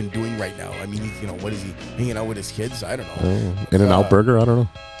Eaton even doing right now? I mean, what is he hanging out with his kids? I don't know. In-N-Out Burger? I don't know.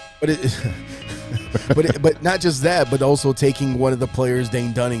 But not just that, but also taking one of the players,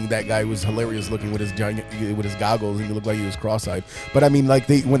 Dane Dunning. That guy was hilarious looking with his goggles, and he looked like he was cross-eyed. But I mean, like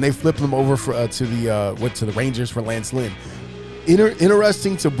when they flipped him over to the Rangers for Lance Lynn,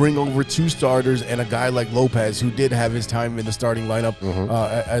 interesting to bring over 2 starters and a guy like Lopez, who did have his time in the starting lineup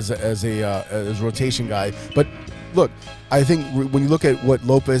as rotation guy. But look, I think when you look at what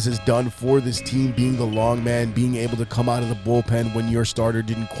Lopez has done for this team, being the long man, being able to come out of the bullpen when your starter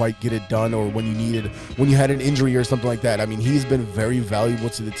didn't quite get it done, or when you had an injury or something like that. I mean, he's been very valuable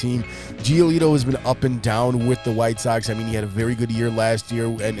to the team. Giolito has been up and down with the White Sox. I mean, he had a very good year last year,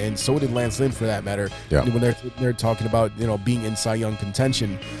 and so did Lance Lynn for that matter. Yeah. When they're talking about being in Cy Young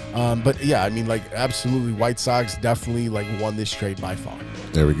contention. But yeah, I mean, like, absolutely, White Sox definitely won this trade by far.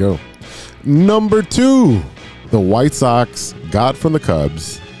 There we go. Number 2. The White Sox got from the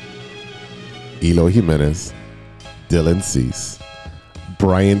Cubs Eloy Jimenez, Dylan Cease,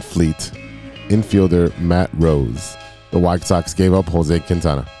 Brian Fleet, infielder Matt Rose. The White Sox gave up Jose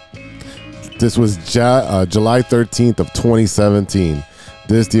Quintana. This was July 13th of 2017.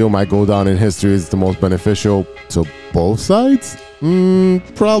 This deal might go down in history as the most beneficial to both sides?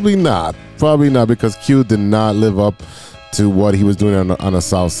 Probably not. Probably not, because Q did not live up to what he was doing on the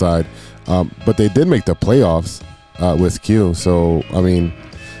south side. But they did make the playoffs with Q. So, I mean,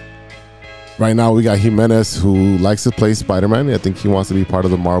 right now we got Jimenez, who likes to play Spider-Man. I think he wants to be part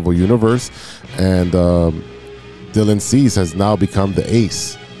of the Marvel Universe. And Dylan Cease has now become the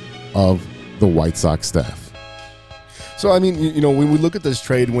ace of the White Sox staff. So, I mean, when we look at this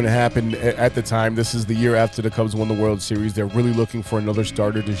trade, when it happened at the time, this is the year after the Cubs won the World Series. They're really looking for another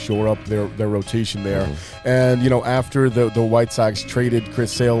starter to shore up their rotation there. Mm-hmm. And, after the White Sox traded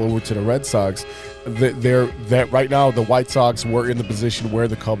Chris Sale over to the Red Sox, that right now the White Sox were in the position where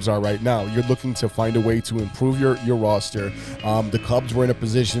the Cubs are right now. You're looking to find a way to improve your roster. The Cubs were in a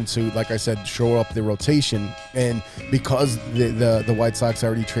position to, like I said, shore up the rotation. And because the White Sox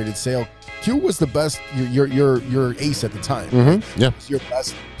already traded Sale, Q was the best, your ace at the time. Mm-hmm. Yeah, your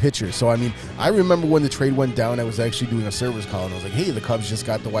best pitcher. So I mean, I remember when the trade went down, I was actually doing a service call, and I was like, "Hey, the Cubs just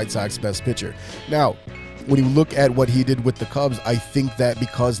got the White Sox best pitcher." Now, when you look at what he did with the Cubs, I think that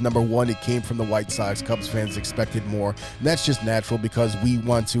because, number one, it came from the White Sox, Cubs fans expected more. And that's just natural because we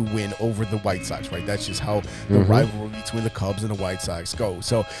want to win over the White Sox, right? That's just how the rivalry between the Cubs and the White Sox go.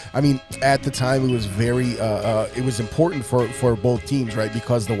 So, I mean, at the time, it was very, it was important for both teams, right?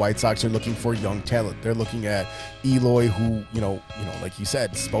 Because the White Sox are looking for young talent. They're looking at Eloy, who, like you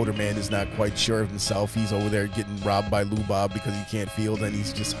said, Spoderman is not quite sure of himself. He's over there getting robbed by Lou Bob because he can't field, and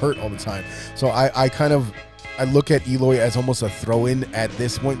he's just hurt all the time. So I look at Eloy as almost a throw-in at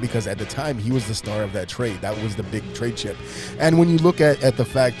this point, because at the time he was the star of that trade. That was the big trade chip. And when you look at the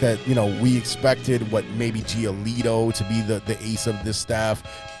fact that, we expected maybe Giolito to be the ace of this staff,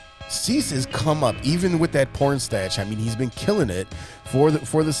 Cease has come up, even with that porn stash. I mean, he's been killing it for the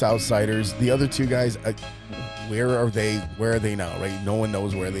Southsiders. The other two guys, where are they? Where are they now? Right? No one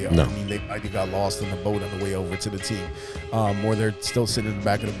knows where they are. No. I mean, they probably got lost on the boat on the way over to the team, or they're still sitting in the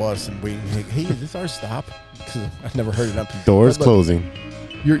back of the bus and waiting. Hey, is this our stop? Because I've never heard it. Doors closing.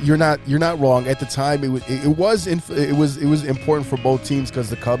 You're not wrong. At the time, it was important for both teams because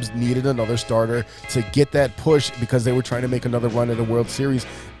the Cubs needed another starter to get that push because they were trying to make another run at the World Series.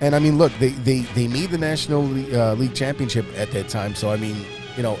 And I mean, look, they made the National League Championship at that time. So I mean,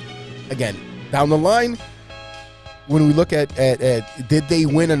 again, down the line, when we look at did they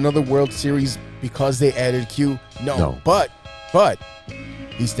win another World Series because they added Q? No. But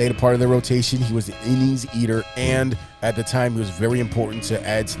he stayed a part of the rotation. He was an innings eater, and at the time, it was very important to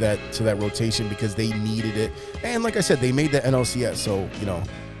add to that rotation because they needed it. And like I said, they made the NLCS, so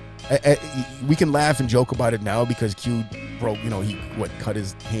we can laugh and joke about it now because Q broke. He cut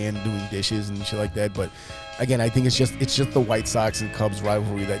his hand doing dishes and shit like that. But again, I think it's just the White Sox and Cubs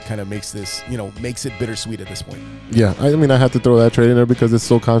rivalry that kind of makes this, makes it bittersweet at this point. Yeah, I mean, I have to throw that trade in there because it's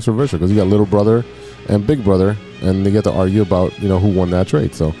so controversial because you got little brother and big brother, and they get to argue about who won that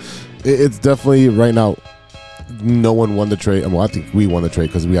trade. So it's definitely right now. No one won the trade. Well, I think we won the trade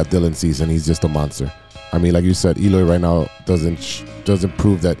because we got Dylan Cease, and he's just a monster. I mean, like you said, Eloy right now doesn't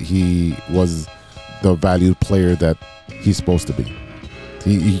prove that he was the valued player that he's supposed to be.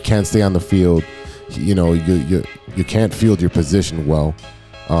 He can't stay on the field. You can't field your position well.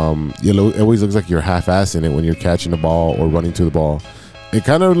 It always looks like you're half-assing it when you're catching the ball or running to the ball. It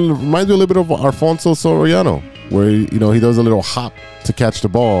kind of reminds me a little bit of Alfonso Soriano, where he does a little hop to catch the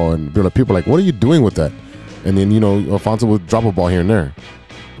ball, and people are like, "What are you doing with that?" And then Alfonso will drop a ball here and there.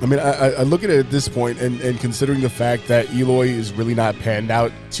 I mean, I look at it at this point, and considering the fact that Eloy is really not panned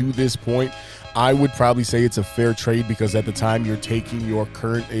out to this point, I would probably say it's a fair trade because at the time you're taking your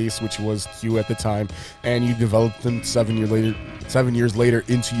current ace, which was Q at the time, and you developed them 7 years later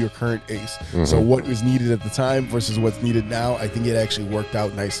into your current ace. So what was needed at the time versus what's needed now, I think it actually worked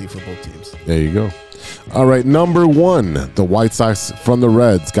out nicely for both teams. There you go. All right, number 1, the White Sox from the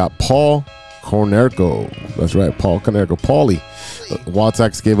Reds got Paul Konerko. That's right, Paul Konerko. Paulie. White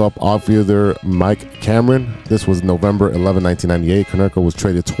Sox gave up outfielder Mike Cameron. This was November 11, 1998. Konerko was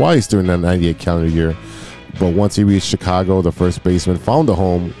traded twice during that 98 calendar year, but once he reached Chicago, the first baseman found a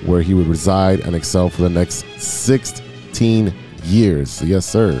home where he would reside and excel for the next 16 years. Yes,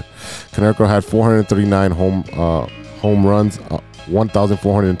 sir. Konerko had 439 home runs,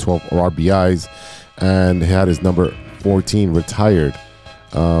 1,412 RBIs, and he had his number 14 retired.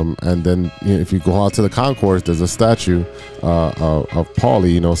 And then if you go out to the concourse, there's a statue of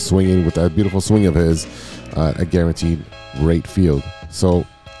Paulie, swinging with that beautiful swing of his at Guaranteed Rate Field. So,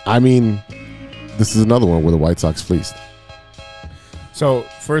 I mean, this is another one where the White Sox fleeced. So,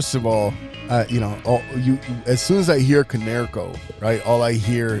 first of all, as soon as I hear Konerko, right, all I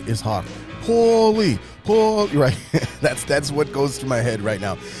hear is Hawk. Paulie, right? that's what goes through my head right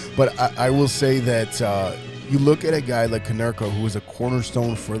now. But I will say that you look at a guy like Konerko, who was a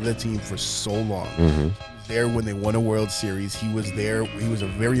cornerstone for the team for so long. He was there when they won a World Series. He was there. He was a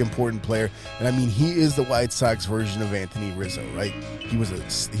very important player. And I mean, he is the White Sox version of Anthony Rizzo, right? He was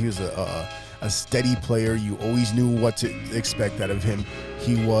a steady player. You always knew what to expect out of him.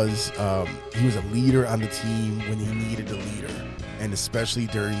 He was a leader on the team when he needed a leader. And especially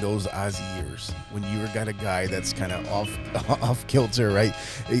during those Ozzie years, when you got a guy that's kind of off kilter, right?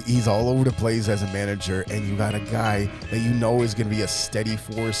 He's all over the place as a manager, and you got a guy that you know is going to be a steady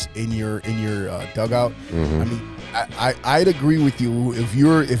force in your dugout. I mean, I'd agree with you if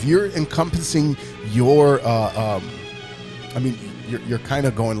you're encompassing your. I mean, you're kind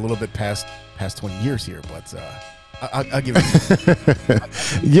of going a little bit past 20 years here, but. I'll give it.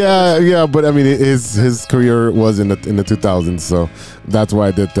 yeah, but I mean, his career was in the 2000s, so that's why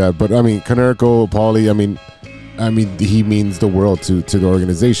I did that. But I mean, Konerko, Paulie, I mean, he means the world to the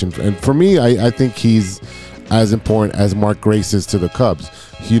organization, and for me, I think he's as important as Mark Grace is to the Cubs.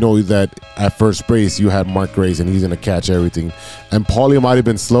 You know that at first base you had Mark Grace, and he's gonna catch everything. And Paulie might have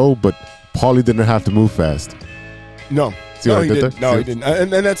been slow, but Paulie didn't have to move fast. No. No, he didn't. No, he didn't.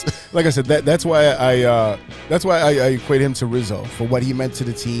 And that's, like I said, that's why I equate him to Rizzo for what he meant to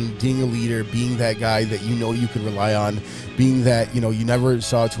the team, being a leader, being that guy that you could rely on, being that you never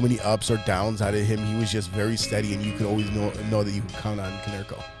saw too many ups or downs out of him. He was just very steady, and you could always know that you could count on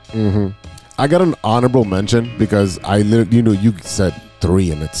Konerko. I got an honorable mention because you said 3,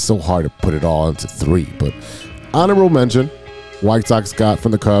 and it's so hard to put it all into 3. But honorable mention, White Sox got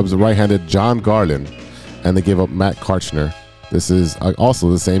from the Cubs right-handed John Garland. And they gave up Matt Karchner. This is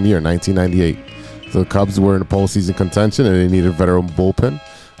also the same year, 1998. So the Cubs were in the postseason contention, and they needed a veteran bullpen.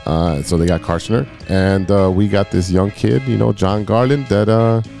 So they got Karchner. And we got this young kid, John Garland, that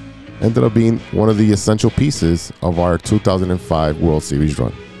ended up being one of the essential pieces of our 2005 World Series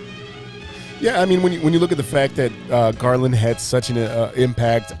run. Yeah, I mean, when you look at the fact that Garland had such an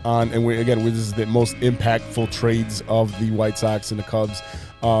impact on, and this is the most impactful trades of the White Sox and the Cubs.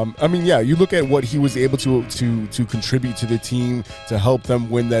 I mean, yeah, you look at what he was able to contribute to the team to help them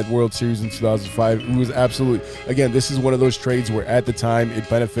win that World Series in 2005. It was absolutely, again, this is one of those trades where at the time it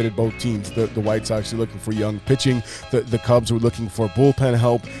benefited both teams. The White Sox were looking for young pitching. The Cubs were looking for bullpen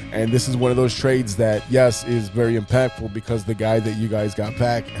help. And this is one of those trades that, yes, is very impactful because the guy that you guys got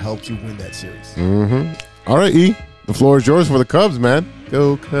back helped you win that series. All right, E, the floor is yours for the Cubs, man.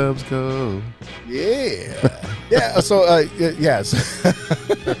 Go Cubs, go! Yeah, yeah. So, yes.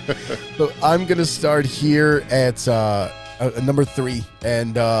 So I'm gonna start here at number 3,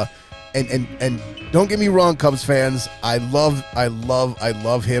 and don't get me wrong, Cubs fans. I love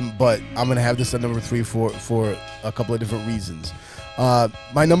him, but I'm gonna have this at number 3 for a couple of different reasons.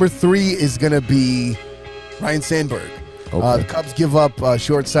 My number 3 is gonna be Ryan Sandberg. The Cubs give up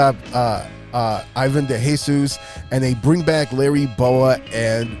shortstop. Ivan DeJesus, and they bring back Larry Boa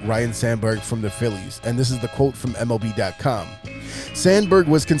and Ryan Sandberg from the Phillies. And this is the quote from MLB.com. Sandberg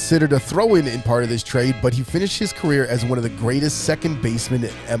was considered a throw-in in part of this trade, but he finished his career as one of the greatest second basemen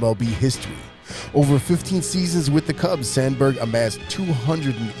in MLB history. Over 15 seasons with the Cubs, Sandberg amassed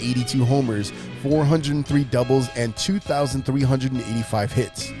 282 homers, 403 doubles, and 2,385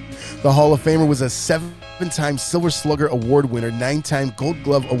 hits. The Hall of Famer was a 7-time Silver Slugger Award winner, 9-time Gold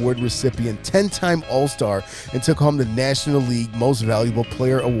Glove Award recipient, 10-time All-Star, and took home the National League Most Valuable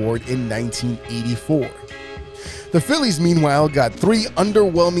Player Award in 1984. The Phillies, meanwhile, got 3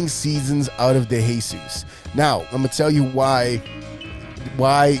 underwhelming seasons out of DeJesus. Now, I'm going to tell you why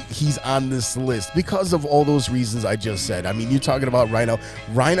why he's on this list, because of all those reasons I just said. I mean, you're talking about Rhino.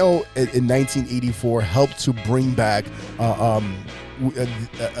 Rhino in 1984 helped to bring back a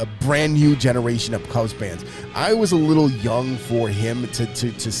brand new generation of Cubs fans. I was a little young for him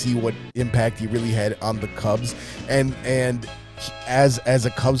to see what impact he really had on the Cubs, and as a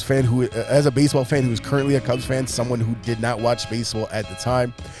Cubs fan as a baseball fan who's currently a Cubs fan, someone who did not watch baseball at the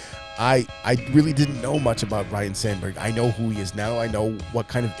time, I really didn't know much about Ryne Sandberg. I know who he is now. I know what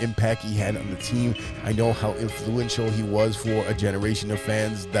kind of impact he had on the team. I know how influential he was for a generation of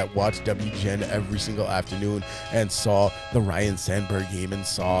fans that watched WGN every single afternoon and saw the Ryne Sandberg game and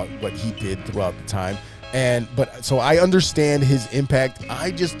saw what he did throughout the time. So I understand his impact. I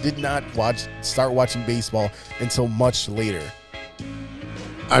just did not start watching baseball until much later.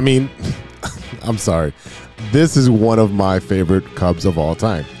 I mean, I'm sorry. This is one of my favorite Cubs of all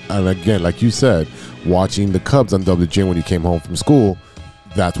time. And again, like you said, watching the Cubs on WGN when you came home from school,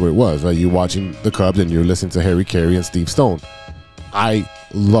 that's what it was, right? You're watching the Cubs and you're listening to Harry Carey and Steve Stone. I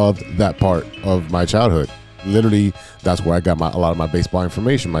loved that part of my childhood. Literally, that's where I got a lot of my baseball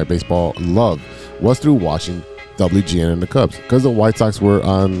information. My baseball love was through watching WGN and the Cubs, because the White Sox were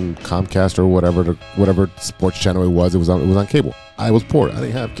on Comcast or whatever sports channel it was. It was on cable. I was poor. I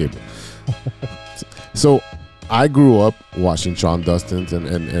didn't have cable. So I grew up watching Sean Dustins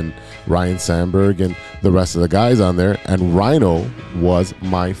and Ryne Sandberg and the rest of the guys on there, and Rhino was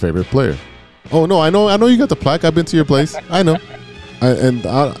my favorite player. Oh no, I know you got the plaque. I've been to your place. I know.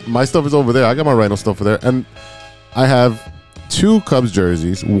 My stuff is over there. I got my Rhino stuff over there, and I have 2 Cubs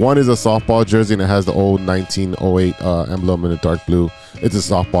jerseys. One is a softball jersey, and it has the old 1908 emblem in the dark blue. It's a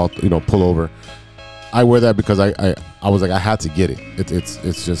softball, pullover. I wear that because I was like, I had to get it.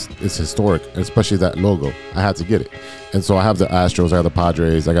 It's historic, especially that logo. I had to get it. And so I have the Astros, I have the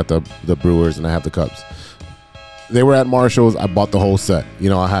Padres, I got the Brewers, and I have the Cubs. They were at Marshall's. I bought the whole set.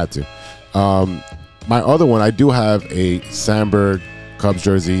 I had to. My other one, I do have a Sandberg Cubs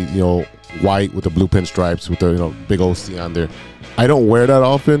jersey, white with the blue pinstripes with the big old C on there. I don't wear that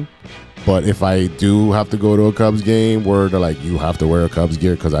often, but if I do have to go to a Cubs game where they're like, you have to wear a Cubs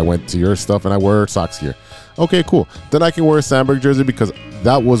gear because I went to your stuff and I wear Sox gear. Okay, cool. Then I can wear a Sandberg jersey because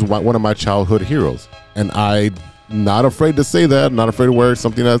that was one of my childhood heroes. And I'm not afraid to say that. I'm not afraid to wear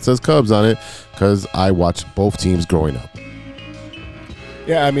something that says Cubs on it because I watched both teams growing up.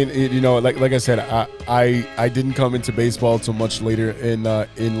 Yeah, I mean, like I said, I didn't come into baseball till much later in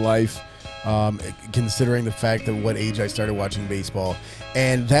life, considering the fact that what age I started watching baseball.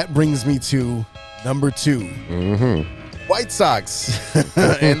 And that brings me to number 2. Mm-hmm. White Sox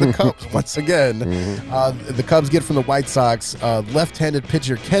and the Cubs once again. Mm-hmm. The Cubs get from the White Sox left-handed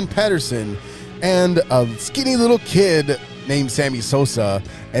pitcher Ken Patterson and a skinny little kid named Sammy Sosa,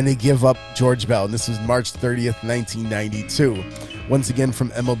 and they give up George Bell. And this was March 30th, 1992. Once again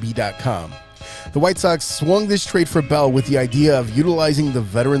from MLB.com. The White Sox swung this trade for Bell with the idea of utilizing the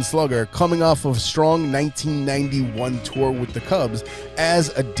veteran slugger coming off of a strong 1991 tour with the Cubs as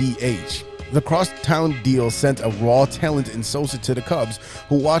a DH. The crosstown deal sent a raw talent in Sosa to the Cubs,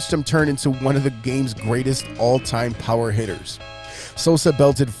 who watched him turn into one of the game's greatest all-time power hitters. Sosa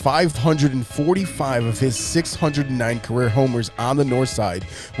belted 545 of his 609 career homers on the north side,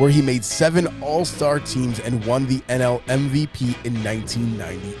 where he made 7 All-Star teams and won the NL MVP in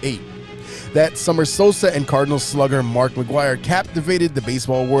 1998. That summer, Sosa and Cardinals slugger Mark McGwire captivated the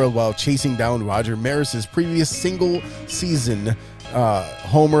baseball world while chasing down Roger Maris's previous single-season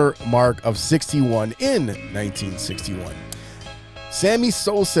homer mark of 61 in 1961. Sammy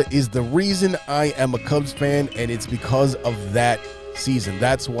Sosa is the reason I am a Cubs fan, and it's because of that season.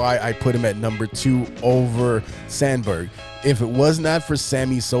 That's why I put him at number 2 over Sandberg. If it was not for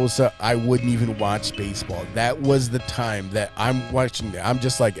Sammy Sosa, I wouldn't even watch baseball. That was the time that I'm watching. I'm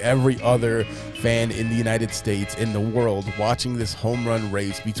just like every other fan in the United States, in the world, watching this home run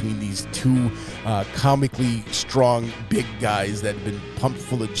race between these 2 comically strong big guys that have been pumped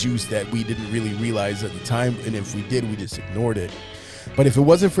full of juice that we didn't really realize at the time, and if we did, we just ignored it. But if it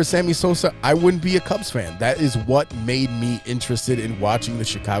wasn't for Sammy Sosa, I wouldn't be a Cubs fan. That is what made me interested in watching the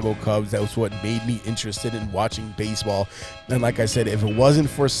Chicago Cubs. That was what made me interested in watching baseball. And like I said, if it wasn't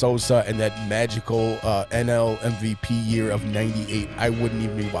for Sosa and that magical NL MVP year of 98, I wouldn't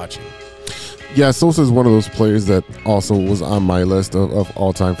even be watching. Yeah, Sosa is one of those players that also was on my list of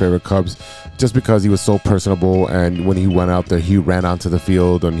all-time favorite Cubs, just because he was so personable, and when he went out there, he ran onto the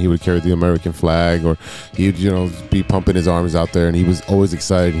field and he would carry the American flag, or he'd be pumping his arms out there, and he was always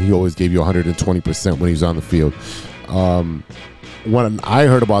excited. He always gave you 120% when he was on the field. When I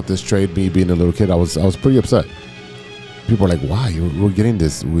heard about this trade, me being a little kid, I was pretty upset. People are like, "Why? We're getting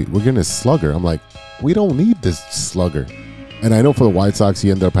this? We're getting this slugger." I'm like, "We don't need this slugger. And I know for the White Sox,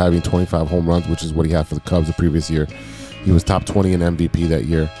 he ended up having 25 home runs, which is what he had for the Cubs the previous year. He was top 20 in MVP that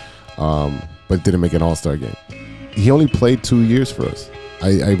year, but didn't make an All-Star game. He only played 2 years for us.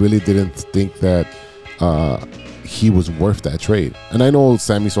 I really didn't think that he was worth that trade. And I know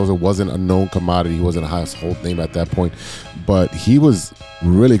Sammy Sosa wasn't a known commodity. He wasn't a household name at that point, but he was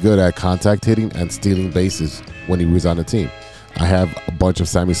really good at contact hitting and stealing bases when he was on the team. I have a bunch of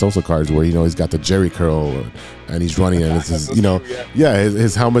Sammy Sosa cards where, you know, he's got the Jerry curl and he's running and it's his, you know,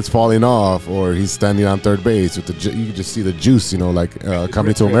 his helmet's falling off, or he's standing on third base with you can just see the juice, you know, like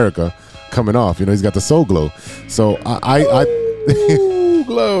Coming to America coming off. You know, he's got the soul glow. So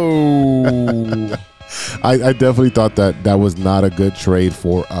glow. I definitely thought that was not a good trade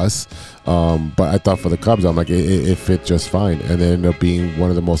for us. But I thought for the Cubs, I'm like, it fit just fine. And it ended up being one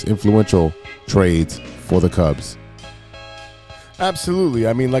of the most influential trades for the Cubs. Absolutely.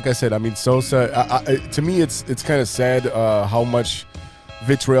 I mean, like I said, I mean, Sosa, to me, it's kind of sad how much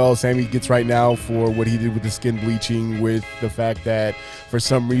vitriol Sammy gets right now for what he did with the skin bleaching, with the fact that for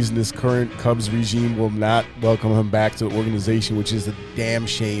some reason this current Cubs regime will not welcome him back to the organization, which is a damn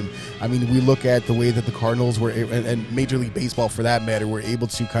shame. I mean, we look at the way that the Cardinals were, and Major League Baseball for that matter, were able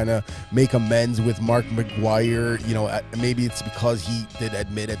to kind of make amends with Mark McGwire. You know, maybe it's because he did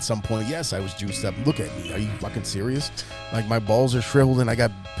admit at some point, yes, I was juiced up. Look at me. Are you fucking serious? Like, my balls are shriveled and I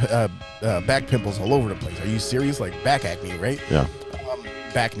got back pimples all over the place. Are you serious? Like, back acne, right? Yeah.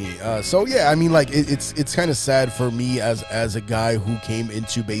 Back knee. So yeah, I mean, like it's kind of sad for me as a guy who came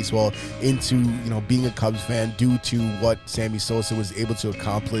into baseball, into, you know, being a Cubs fan due to what Sammy Sosa was able to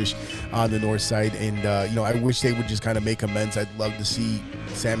accomplish on the north side. And you know, I wish they would just kind of make amends. I'd love to see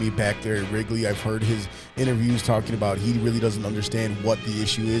Sammy back there at Wrigley. I've heard his interviews talking about he really doesn't understand what the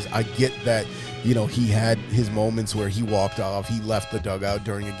issue is. I get that, you know, he had his moments where he walked off, he left the dugout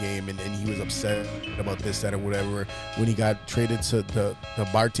during a game, and he was upset about this, that, or whatever when he got traded to the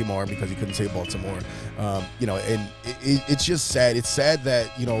Baltimore because he couldn't say Baltimore. You know, and it's just sad. It's sad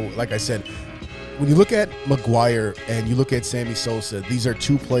that, you know, like I said, when you look at McGwire and you look at Sammy Sosa, these are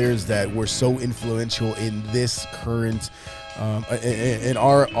two players that were so influential in this current in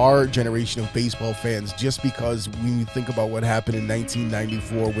our generation of baseball fans, just because when you think about what happened in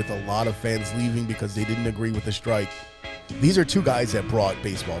 1994 with a lot of fans leaving because they didn't agree with the strike. These are two guys that brought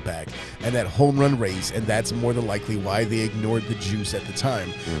baseball back, and that home run race, and that's more than likely why they ignored the juice at the time.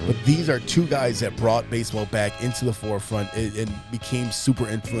 Mm-hmm. But these are two guys that brought baseball back into the forefront and became super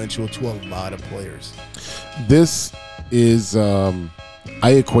influential to a lot of players. This is, I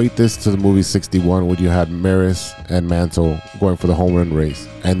equate this to the movie 61, where you had Maris and Mantle going for the home run race,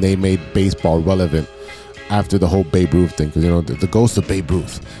 and they made baseball relevant after the whole Babe Ruth thing, because, you know, the ghost of Babe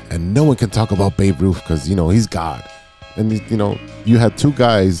Ruth, and no one can talk about Babe Ruth because, you know, he's God. And, you know, you had two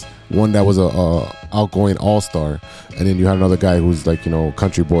guys, one that was a outgoing all-star, and then you had another guy who's like, you know,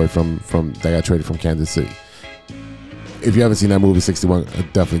 country boy from that got traded from Kansas City. If you haven't seen that movie 61,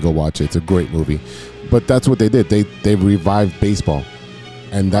 definitely go watch it. It's a great movie. But that's what they did. They revived baseball,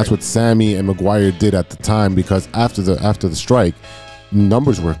 and that's what Sammy and McGwire did at the time, because after the strike,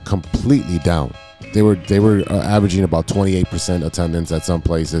 numbers were completely down. They were averaging about 28% attendance at some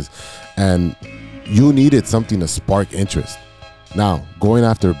places, and you needed something to spark interest. Now, going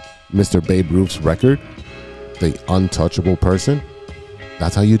after Mr. Babe Ruth's record, the untouchable person,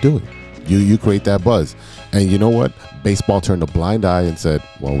 that's how you do it. You create that buzz. And you know what? Baseball turned a blind eye and said,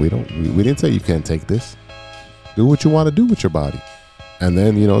 well, we didn't say you can't take this. Do what you want to do with your body. And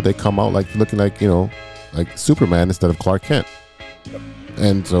then, you know, they come out like looking like, you know, like Superman instead of Clark Kent.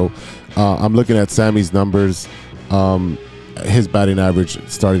 And so I'm looking at Sammy's numbers. His batting average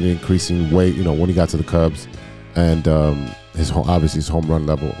started increasing way, you know, when he got to the Cubs, and his home run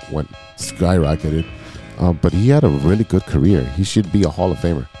level went skyrocketed. But he had a really good career. He should be a Hall of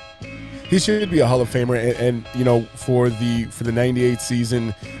Famer. He should be a Hall of Famer, and you know, for the '98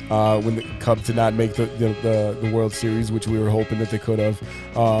 season, when the Cubs did not make the World Series, which we were hoping that they could have.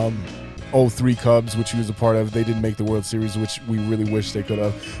 03 Cubs, which he was a part of, they didn't make the World Series, which we really wish they could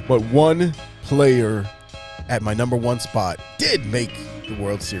have. But one player at my number one spot did make the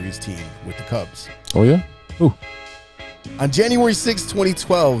World Series team with the Cubs. Oh, yeah? Ooh. On January 6,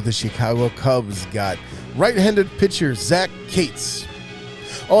 2012, the Chicago Cubs got right-handed pitcher Zach Cates.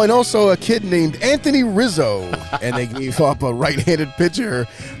 Oh, and also a kid named Anthony Rizzo. And they gave up a right-handed pitcher.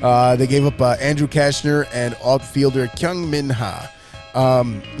 They gave up Andrew Kashner and outfielder Kyung Min Ha.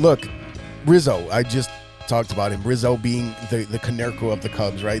 Look, Rizzo, I just talked about him. Rizzo being the Canerco of the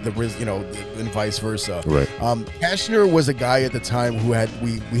Cubs, right? And vice versa. Right. Cashner was a guy at the time who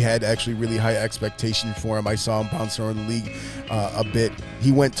we had actually really high expectations for him. I saw him bounce around the league a bit.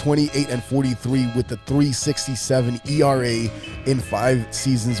 He went 28-43 with the 3.67 ERA in 5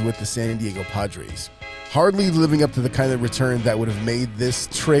 seasons with the San Diego Padres. Hardly living up to the kind of return that would have made this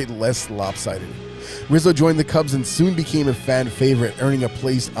trade less lopsided. Rizzo joined the Cubs and soon became a fan favorite, earning a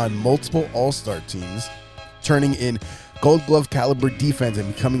place on multiple All-Star teams, turning in Gold Glove caliber defense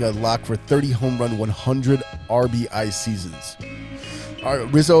and becoming a lock for 30 home run, 100 RBI seasons.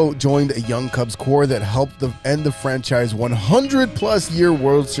 Rizzo joined a young Cubs core that helped end the franchise 100-plus year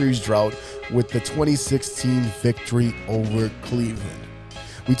World Series drought with the 2016 victory over Cleveland.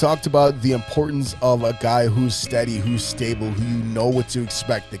 We talked about the importance of a guy who's steady, who's stable, who you know what to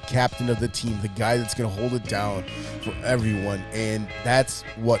expect, the captain of the team, the guy that's going to hold it down for everyone. And that's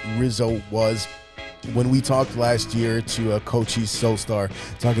what Rizzo was. When we talked last year to Coach Solstar,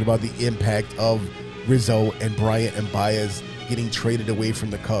 talking about the impact of Rizzo and Bryant and Baez getting traded away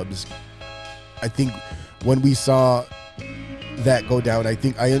from the Cubs, I think when we saw that go down, I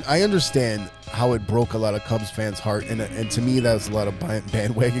think I understand how it broke a lot of Cubs fans' heart, and to me that's a lot of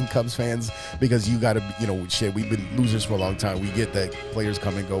bandwagon Cubs fans, because you got to, we've been losers for a long time. We get that players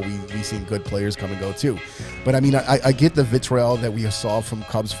come and go. We've seen good players come and go too, but I mean I get the vitriol that we saw from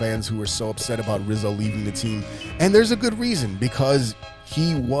Cubs fans who were so upset about Rizzo leaving the team, and there's a good reason, because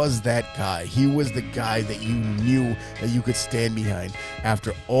he was that guy. He was the guy that you knew that you could stand behind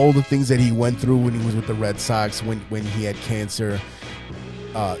after all the things that he went through when he was with the Red Sox, when he had cancer,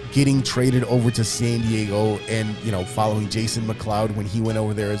 getting traded over to San Diego, and following Jason McLeod when he went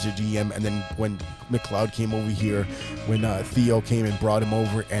over there as a GM, and then when McLeod came over here, when Theo came and brought him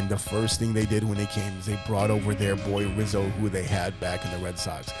over, and the first thing they did when they came is they brought over their boy Rizzo, who they had back in the Red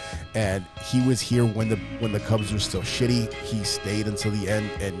Sox, and he was here when the Cubs were still shitty. He stayed until the end,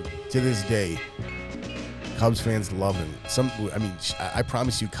 and to this day, Cubs fans love him. I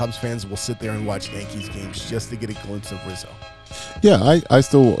promise you, Cubs fans will sit there and watch Yankees games just to get a glimpse of Rizzo. Yeah, I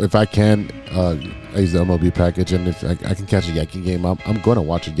still, if I can, I use the MLB package, and if I can catch a Yankee game, I'm going to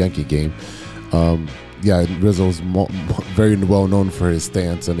watch a Yankee game. Rizzo's very well known for his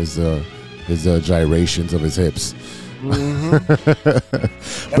stance and his gyrations of his hips. Mm-hmm.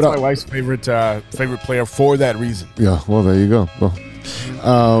 That's my wife's favorite player for that reason. Yeah, well, there you go. Well,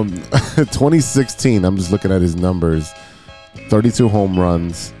 2016, I'm just looking at his numbers: 32 home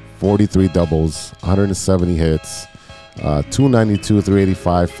runs, 43 doubles, 170 hits. 292,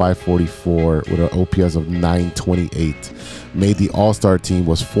 385, 544 with an OPS of 928. Made the All-Star team,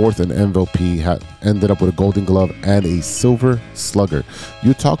 was 4th in MVP, ended up with a Golden Glove and a Silver Slugger.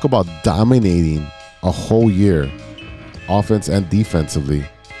 You talk about dominating a whole year, offense and defensively,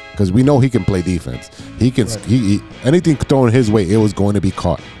 because we know he can play defense. He can, right. Anything thrown his way, it was going to be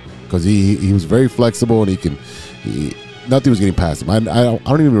caught, because he was very flexible, and nothing was getting past him. I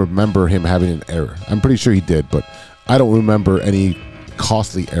don't even remember him having an error. I'm pretty sure he did, but I don't remember any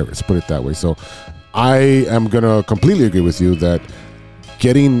costly errors, put it that way. So I am going to completely agree with you that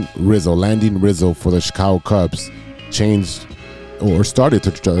landing Rizzo for the Chicago Cubs changed or started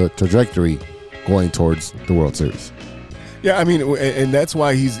the trajectory going towards the World Series. Yeah, I mean, and that's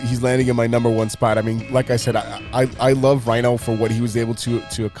why he's landing in my number one spot. I mean, like I said, I love Rhino for what he was able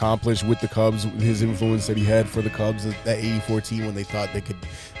to accomplish with the Cubs, his influence that he had for the Cubs, that 84 team when they thought they could,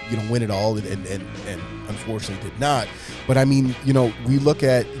 win it all, and unfortunately did not. But I mean, we look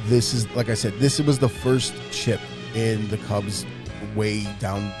at this is, like I said, this was the first chip in the Cubs' way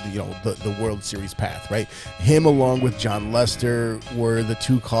down, the World Series path, right? Him along with John Lester were the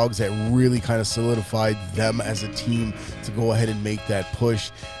two cogs that really kind of solidified them as a team to go ahead and make that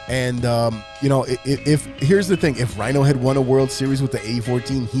push. And if here's the thing, if Rhino had won a World Series with the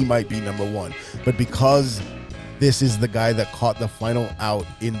A14, he might be number one. But because this is the guy that caught the final out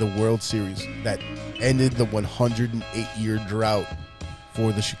in the World Series that ended the 108-year drought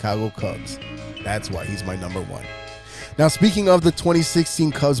for the Chicago Cubs, that's why he's my number one. Now, speaking of the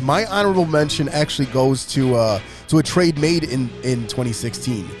 2016 Cubs, my honorable mention actually goes to a trade made in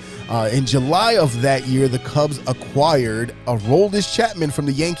 2016. In July of that year, the Cubs acquired Aroldis Chapman from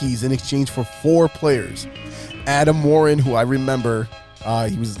the Yankees in exchange for 4 players. Adam Warren, who I remember,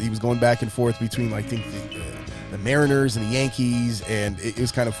 he was going back and forth between, I think, the Mariners and the Yankees, and it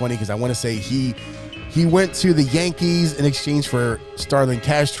was kind of funny because I want to say he He went to the Yankees in exchange for Starlin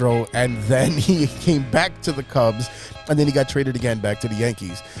Castro, and then he came back to the Cubs, and then he got traded again back to the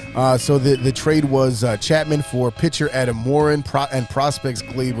Yankees. So the trade was Chapman for pitcher Adam Warren and prospects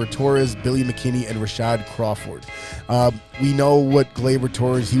Gleyber Torres, Billy McKinney, and Rashad Crawford. We know what Gleyber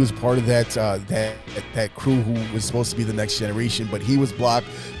Torres, he was part of that crew who was supposed to be the next generation, but he was blocked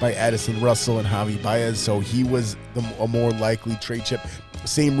by Addison Russell and Javi Baez, so he was a more likely trade chip.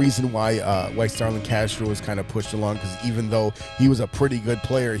 Same reason why Starlin Castro was kind of pushed along, because even though he was a pretty good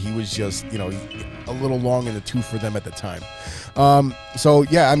player, he was just, a little long in the tooth for them at the time. So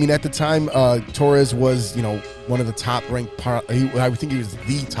yeah, I mean, at the time, Torres was, one of the top ranked, I think he was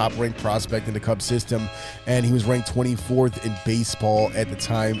the top ranked prospect in the Cubs system, and he was ranked 24th in baseball at the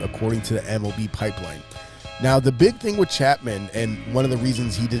time, according to the MLB pipeline. Now, the big thing with Chapman, and one of the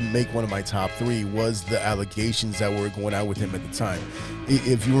reasons he didn't make one of my top 3, was the allegations that were going on with him at the time.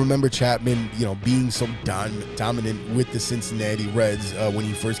 If you remember Chapman, being so dominant with the Cincinnati Reds when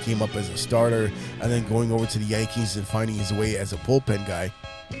he first came up as a starter, and then going over to the Yankees and finding his way as a bullpen guy.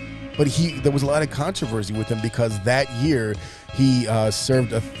 But there was a lot of controversy with him because that year he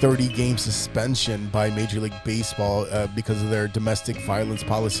served a 30-game suspension by Major League Baseball because of their domestic violence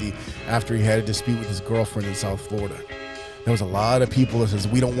policy after he had a dispute with his girlfriend in South Florida. There was a lot of people that says,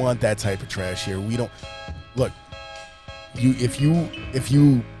 we don't want that type of trash here. We don't look. If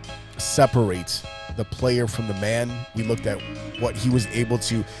you separate the player from the man, we looked at what he was able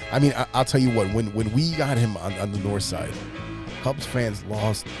to. I mean, I'll tell you what. When we got him on the north side, Cubs fans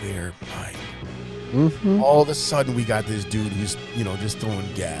lost their mind. Mm-hmm. All of a sudden, we got this dude who's just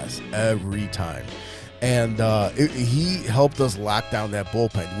throwing gas every time, and he helped us lock down that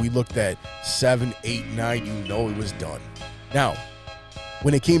bullpen. We looked at 7, 8, 9. It was done. Now,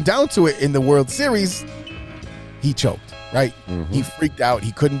 when it came down to it in the World Series, he choked. Right? Mm-hmm. He freaked out.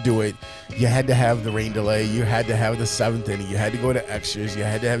 He couldn't do it. You had to have the rain delay. You had to have the 7th inning. You had to go to extras. You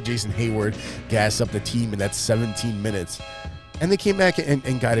had to have Jason Hayward gas up the team in that 17 minutes. And they came back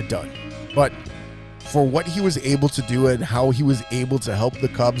and got it done. But for what he was able to do and how he was able to help the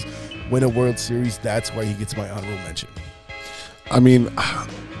Cubs win a World Series, that's why he gets my honorable mention. I mean,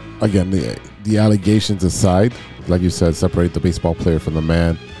 again, the allegations aside, like you said, separate the baseball player from the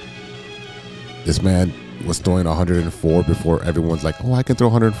man. This man was throwing 104 before everyone's like, oh, I can throw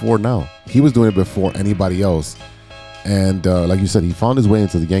 104 now. He was doing it before anybody else. And like you said, he found his way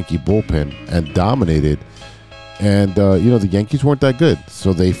into the Yankee bullpen and dominated. And, the Yankees weren't that good.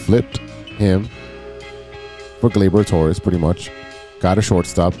 So they flipped him for Gleyber Torres, pretty much. Got a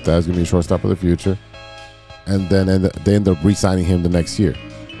shortstop. That was going to be a shortstop of the future. And then they ended up re-signing him the next year.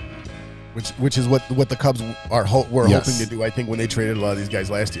 Which is what the Cubs were hoping to do, I think, when they traded a lot of these guys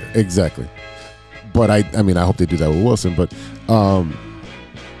last year. Exactly. But I hope they do that with Wilson. But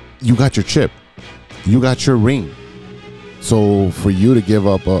you got your chip, you got your ring. So for you to give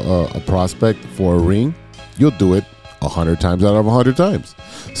up a prospect for a ring, you'll do it 100 times out of 100 times.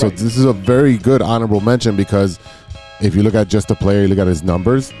 So right. This is a very good honorable mention because if you look at just the player, you look at his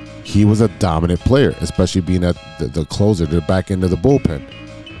numbers, he was a dominant player, especially being at the closer, the back end of the bullpen.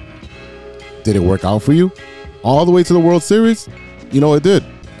 Did it work out for you all the way to the World Series? It did.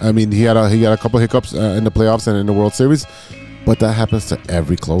 I mean, he had a couple hiccups in the playoffs and in the World Series, but that happens to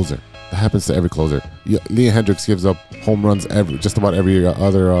every closer. Liam Hendricks gives up home runs just about every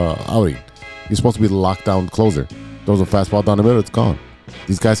other outing. He's supposed to be the lockdown closer. Throws a fastball down the middle, it's gone.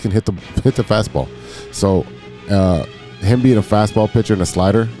 These guys can hit the fastball. So him being a fastball pitcher and a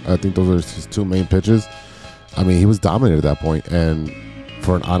slider, I think those are his 2 main pitches. I mean, he was dominant at that point. And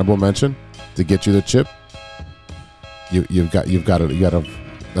for an honorable mention to get you the chip, you've got to.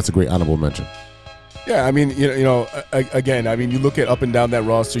 That's a great honorable mention. Yeah, I mean, again, I mean, you look at up and down that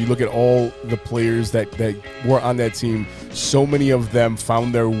roster, you look at all the players that were on that team, so many of them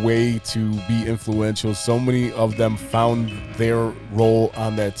found their way to be influential. So many of them found their role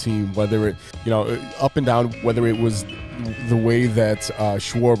on that team, whether it, up and down, whether it was the way that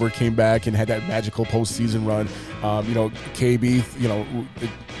Schwarber came back and had that magical postseason run, KB,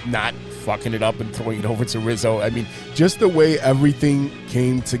 not fucking it up and throwing it over to Rizzo. I mean, just the way everything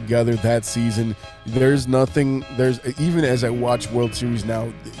came together that season, even as I watch World Series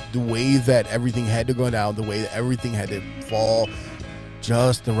now, the way that everything had to go down, the way that everything had to fall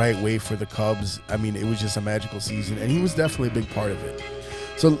just the right way for the Cubs. I mean, it was just a magical season, and he was definitely a big part of it.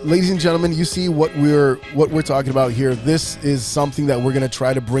 So, ladies and gentlemen, you see what we're talking about here. This is something that we're going to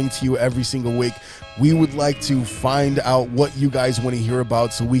try to bring to you every single week. We would like to find out what you guys want to hear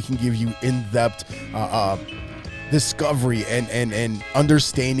about so we can give you in-depth discovery and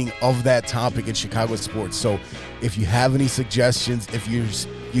understanding of that topic in Chicago sports. So if you have any suggestions, if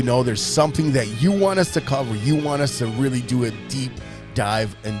you know there's something that you want us to cover, you want us to really do a deep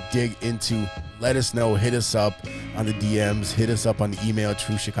dive and dig into, let us know. Hit us up on the DMs, hit us up on the email,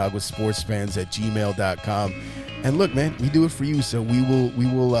 truechicagosportsfans@gmail.com. And look, man, we do it for you, so we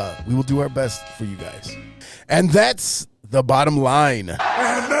will do our best for you guys. And that's the bottom line. And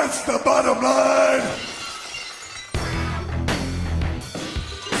that's the bottom line.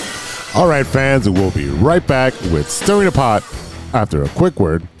 All right, fans, we'll be right back with Stirring the Pot after a quick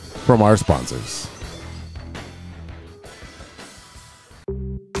word from our sponsors.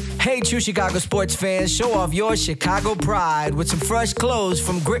 Hey, true Chicago sports fans, show off your Chicago pride with some fresh clothes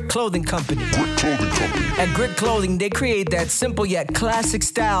from Grit Clothing Company. At Grit Clothing, they create that simple yet classic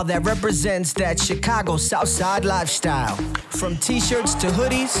style that represents that Chicago Southside lifestyle. From t-shirts to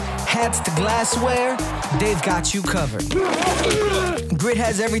hoodies, hats to glassware, they've got you covered. Grit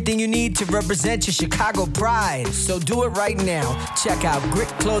has everything you need to represent your Chicago pride, so do it right now. Check out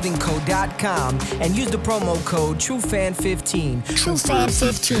gritclothingco.com and use the promo code TrueFan15.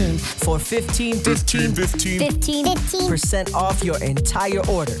 TrueFan15. For 15% off your entire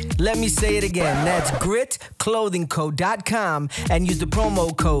order. Let me say it again. That's gritclothingco.com and use the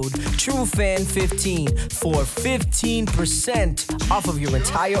promo code TrueFan15 for 15% off of your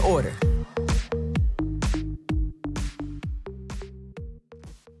entire order.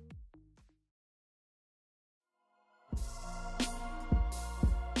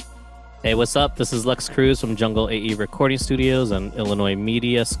 Hey, what's up? This is Lex Cruz from Jungle AE Recording Studios and Illinois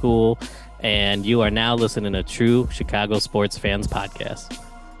Media School, and you are now listening to True Chicago Sports Fans Podcast.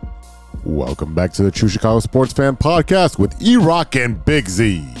 Welcome back to the True Chicago Sports Fan Podcast with E-Rock and Big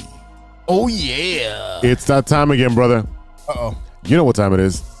Z. Oh, yeah. It's that time again, brother. Uh-oh. You know what time it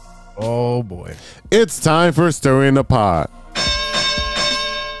is. Oh, boy. It's time for Stirring the Pot.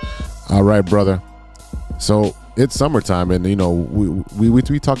 All right, brother. So it's summertime, and you know we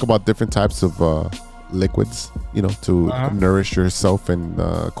talk about different types of liquids, you know, to nourish yourself and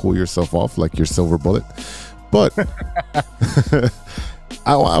cool yourself off, like your silver bullet. But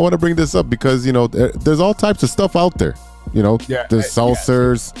I want to bring this up because you know there's all types of stuff out there. You know, there's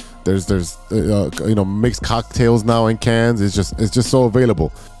seltzers, there's you know, mixed cocktails now in cans. It's just so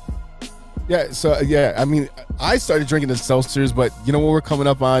available. Yeah. So I mean, I started drinking the seltzers, but you know what we're coming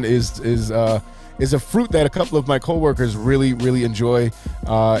up on is a fruit that a couple of my coworkers really enjoy,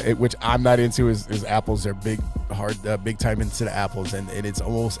 which I'm not into, is apples. They're big time into the apples, and it's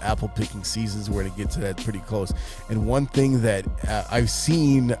almost apple picking seasons. We're going to get to that pretty close. And one thing that I've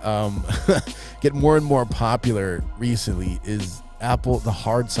seen get more and more popular recently is the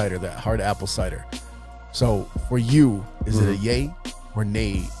hard cider, that hard apple cider. So for you, is it a yay or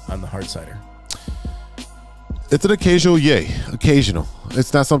nay on the hard cider? It's an occasional yay. Occasional.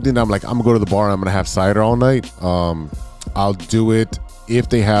 It's not something that I'm like, I'm gonna go to the bar and I'm gonna have cider all night. I'll do it if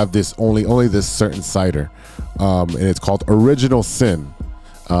they have this only this certain cider, and it's called Original Sin.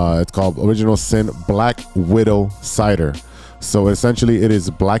 It's called Original Sin Black Widow Cider. So essentially, it is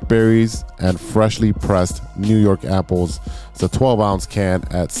blackberries and freshly pressed New York apples. It's a 12-ounce can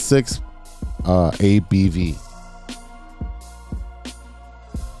at 6 ABV.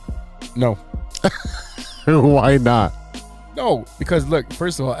 No. Why not? No, because look,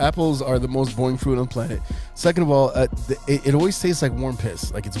 first of all, apples are the most boring fruit on the planet. Second of all, it always tastes like warm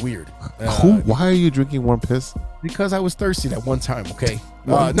piss. Like, it's weird. Why are you drinking warm piss? Because I was thirsty that one time, okay?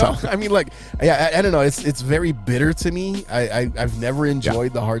 No, I mean, like, I don't know. It's very bitter to me. I've never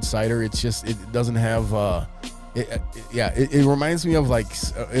enjoyed the hard cider. It's just, it doesn't have... It reminds me of like,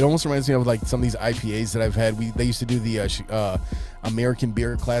 it almost reminds me of like some of these IPAs that I've had. They used to do the American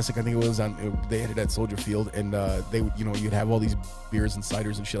Beer Classic, I think it was they had it at Soldier Field, and they would, you know, you'd have all these beers and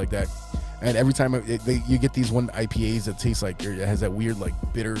ciders and shit like that. And every time you get these one IPAs that tastes like, it has that weird like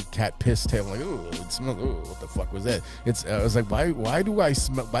bitter cat piss tail. I'm like, oh, it smells. Oh, what the fuck was that? I was like, why do I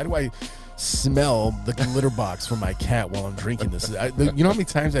smell the glitter box from my cat while I'm drinking this? You know how many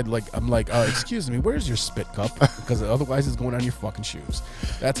times I'm like, excuse me, where's your spit cup? Because otherwise it's going on your fucking shoes.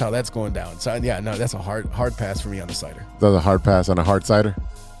 That's how that's going down. So yeah, no, that's a hard pass for me on the cider. That's a hard pass on a hard cider?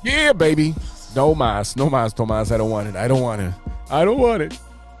 Yeah, baby. No mas, Tomas. I don't want it.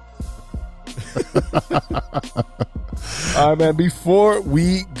 All right, man, before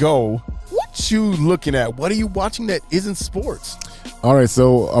we go, what you looking at? What are you watching that isn't sports? All right,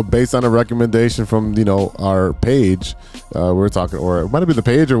 so based on a recommendation from, you know, our page, we're talking, or it might have been the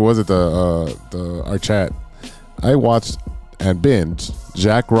page, or was it our chat? I watched and binged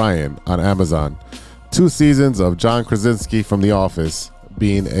Jack Ryan on Amazon. 2 seasons of John Krasinski from The Office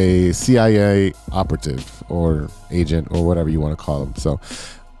being a CIA operative or agent or whatever you want to call him. So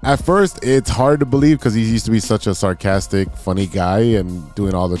At first, it's hard to believe because he used to be such a sarcastic, funny guy and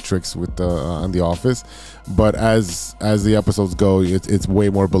doing all the tricks with the on The Office. But as the episodes go, it's way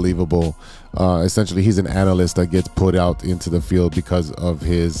more believable. Essentially, he's an analyst that gets put out into the field because of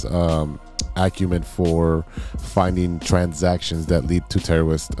his acumen for finding transactions that lead to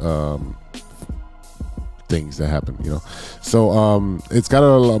terrorist things that happen, so it's got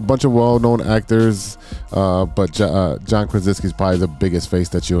a bunch of well-known actors, but John Krasinski is probably the biggest face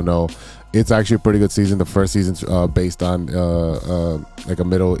that you'll know. It's actually a pretty good season. The first season's based on like a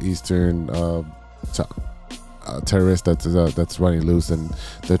Middle Eastern terrorist that's running loose, and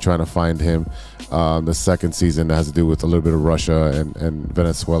they're trying to find him. The second season has to do with a little bit of Russia and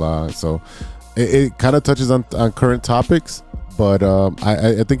Venezuela, so it kind of touches on current topics. But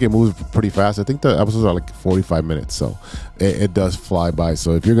I think it moves pretty fast. I think the episodes are like 45 minutes, so it does fly by.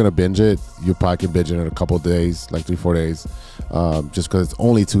 So if you're gonna binge it, you probably can binge it in a couple of days, like 3-4 days, just because it's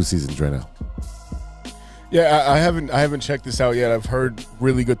only 2 seasons right now. Yeah, I haven't checked this out yet. I've heard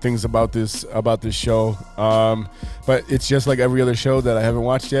really good things about this show, but it's just like every other show that I haven't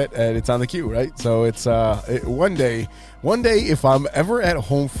watched yet, and it's on the queue, right? So it's one day if I'm ever at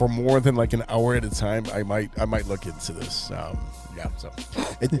home for more than like an hour at a time, I might look into this. Yeah, so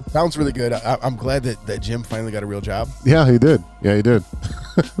it sounds really good. I'm glad that Jim finally got a real job. Yeah, he did.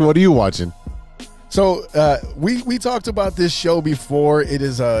 What are you watching? So we talked about this show before.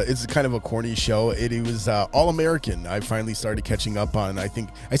 It's kind of a corny show. It was All American. I finally started catching up on. I think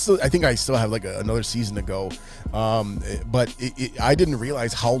I still have like another season to go. But I didn't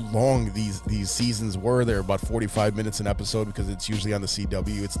realize how long these seasons were. They're about 45 minutes an episode because it's usually on the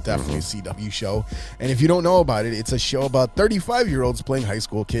CW. It's definitely a CW show. And if you don't know about it, it's a show about 35-year-olds playing high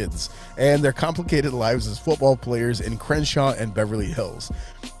school kids and their complicated lives as football players in Crenshaw and Beverly Hills.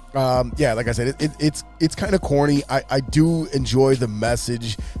 Like I said, it's kind of corny. I do enjoy the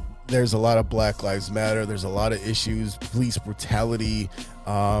message. There's a lot of Black Lives Matter. There's a lot of issues, police brutality,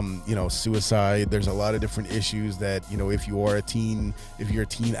 suicide. There's a lot of different issues that, if you're a teen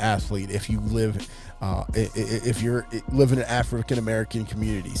athlete, if you live in an African American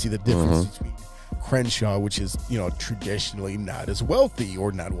community, see the difference between Crenshaw, which is traditionally not as wealthy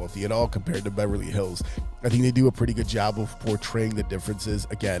or not wealthy at all compared to Beverly Hills. I think they do a pretty good job of portraying the differences.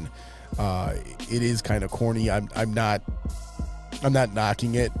 Again, it is kind of corny. I'm not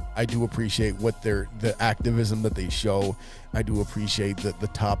knocking it. I do appreciate the activism that they show. I do appreciate the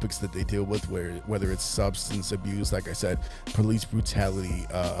topics that they deal with, whether it's substance abuse, like I said, police brutality,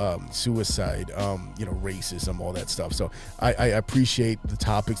 suicide, racism, all that stuff. So I appreciate the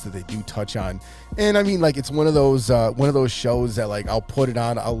topics that they do touch on. And I mean, like, it's one of those shows that, like, I'll put it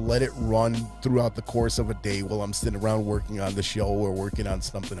on, I'll let it run throughout the course of a day while I'm sitting around working on the show or working on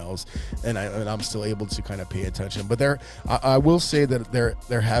something else, and I'm still able to kind of pay attention. But I will say that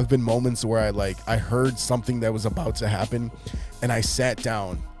there have been moments where I heard something that was about to happen, and I sat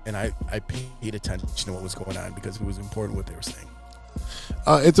down and I paid attention to what was going on because it was important what they were saying.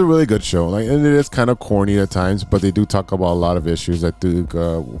 It's a really good show, and it is kind of corny at times, but they do talk about a lot of issues. I think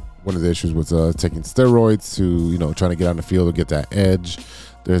one of the issues was taking steroids to trying to get on the field or get that edge.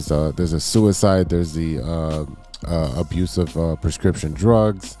 There's a suicide. There's the abuse of prescription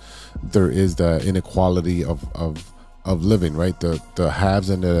drugs. There is the inequality of living, right? The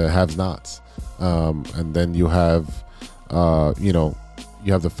haves and the have-nots, and then you have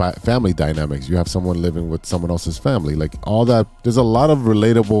you have the family dynamics. You have someone living with someone else's family, like all that. There's a lot of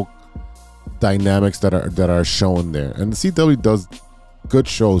relatable dynamics that are shown there, and the CW does good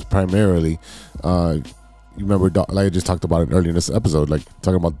shows primarily. You remember, like I just talked about it earlier in this episode, like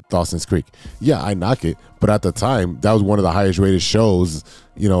talking about Dawson's Creek. Yeah, I knock it, but at the time, that was one of the highest rated shows,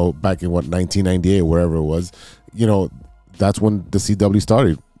 back in 1998, wherever it was. That's when the CW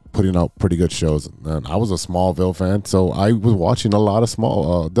started putting out pretty good shows. And I was a Smallville fan, so I was watching a lot of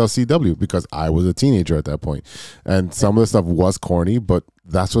the CW because I was a teenager at that point. And some of the stuff was corny, but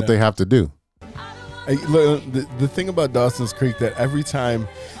that's what they have to do. The thing about Dawson's Creek, that every time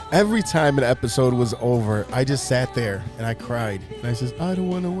an episode was over, I just sat there and I cried. And I says, I don't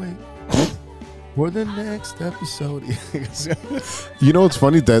want to wait for the next episode. It's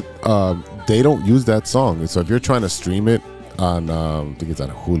funny that they don't use that song. So if you're trying to stream it on, I think it's on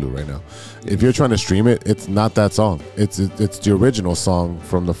Hulu right now. If you're trying to stream it, it's not that song. It's the original song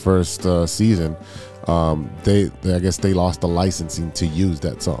from the first season. I guess they lost the licensing to use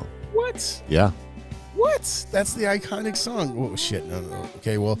that song. What? Yeah. What? That's the iconic song. Oh shit! No.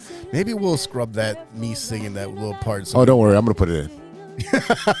 Okay, well, maybe we'll scrub me singing that little part. So don't worry, I'm gonna put it in.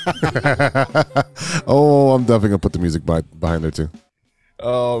 I'm definitely gonna put the music behind there too.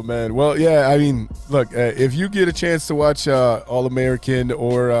 Oh man, well, yeah. I mean, look, if you get a chance to watch All American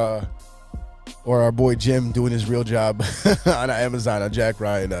or our boy Jim doing his real job on Amazon on Jack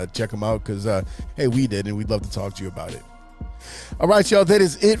Ryan, check him out because hey, we did, and we'd love to talk to you about it. All right, y'all, that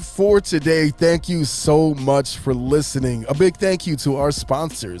is it for today. Thank you so much for listening. A big thank you to our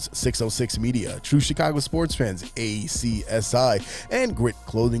sponsors, 606 Media, True Chicago Sports Fans, ACSI, and Grit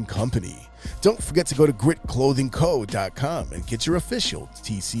Clothing Company. Don't forget to go to gritclothingco.com and get your official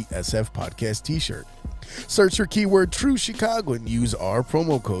TCSF podcast t-shirt. Search your keyword True Chicago and use our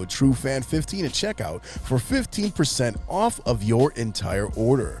promo code TrueFan15 at checkout for 15% off of your entire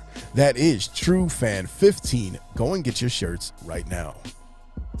order. That is TrueFan15. Go and get your shirts right now.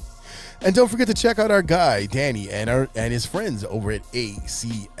 And don't forget to check out our guy, Danny, and his friends over at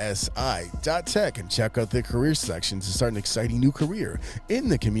ACSI.tech and check out their career section to start an exciting new career in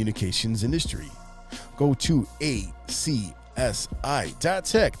the communications industry. Go to ACSI.tech,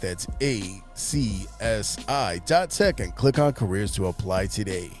 that's ACSI.tech, and click on careers to apply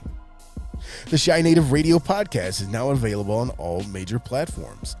today. The Shy Native Radio podcast is now available on all major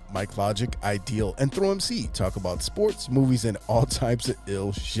platforms. Mike Logic, Ideal, and Throw MC talk about sports, movies, and all types of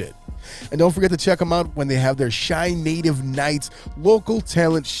ill shit. And don't forget to check them out when they have their Shy Native Nights local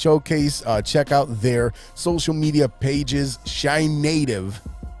talent showcase. Check out their social media pages, Shy Native,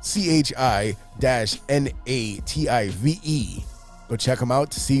 CHI-NATIVE. Go check them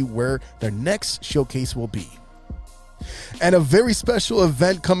out to see where their next showcase will be. And a very special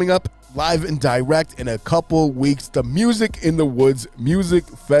event coming up live and direct in a couple weeks. The Music in the Woods Music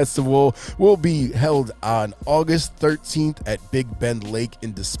Festival will be held on August 13th at Big Bend Lake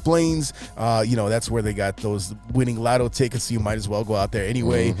in Des Plaines. That's where they got those winning lotto tickets, so you might as well go out there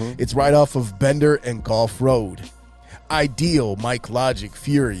anyway. It's right off of Bender and Gulf Road. Ideal, Mike Logic,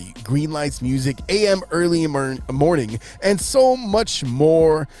 Fury, Green Lights Music, AM Early Morning, and so much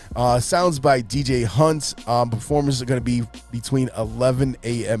more. Sounds by DJ Hunt. Performances are going to be between 11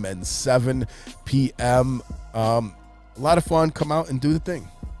 a.m. and 7 p.m. A lot of fun. Come out and do the thing.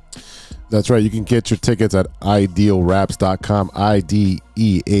 That's right. You can get your tickets at idealraps.com,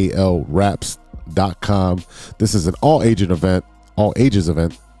 IDEALraps.com. This is an all ages event,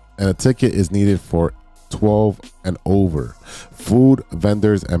 and a ticket is needed for 12 and over. Food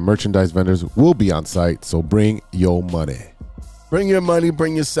vendors and merchandise vendors will be on site, so bring your money. Bring your money,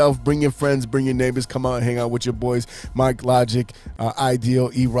 bring yourself, bring your friends, bring your neighbors. Come out and hang out with your boys, Mike Logic,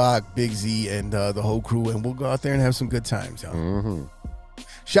 Ideal, E-Rock, Big Z, and the whole crew, and we'll go out there and have some good times, y'all.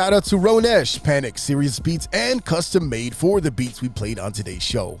 Shout out to Ronesh, Panic, Serious Beats, and custom made for the beats we played on today's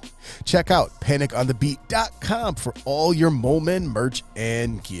show. Check out paniconthebeat.com for all your Momen merch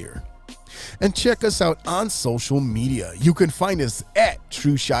and gear. And check us out on social media. You can find us at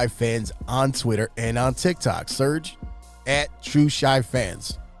True Shy Fans on Twitter and on TikTok. Surge at True Shy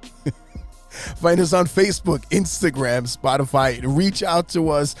Fans. Find us on Facebook, Instagram, Spotify. Reach out to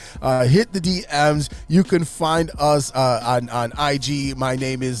us. Hit the DMs. You can find us on IG. My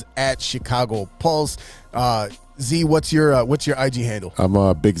name is at Chicago Pulse. Z, what's your IG handle? I'm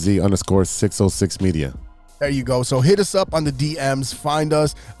Big Z _606 Media. There you go. So hit us up on the DMs. Find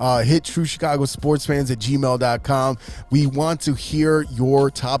us. Hit True Chicago Sports Fans at gmail.com. We want to hear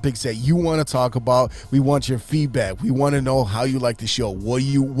your topics that you want to talk about. We want your feedback. We want to know how you like the show.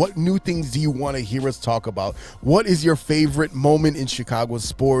 What new things do you want to hear us talk about? What is your favorite moment in Chicago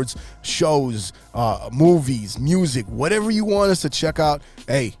sports, shows, movies, music, whatever you want us to check out?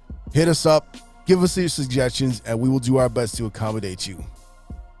 Hey, hit us up. Give us your suggestions, and we will do our best to accommodate you.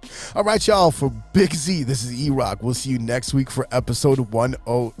 All right, y'all, for Big Z, this is E-Rock. We'll see you next week for episode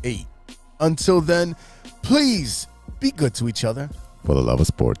 108. Until then, please be good to each other. For the love of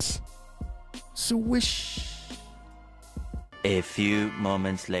sports. Swish. A few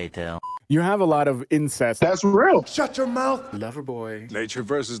moments later. You have a lot of incest. That's real. Shut your mouth. Lover boy. Nature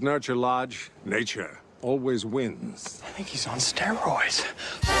versus nurture, Lodge. Nature always wins. I think he's on steroids.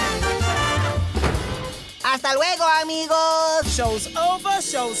 Hasta luego, amigos. Show's over,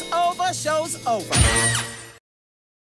 show's over, show's over.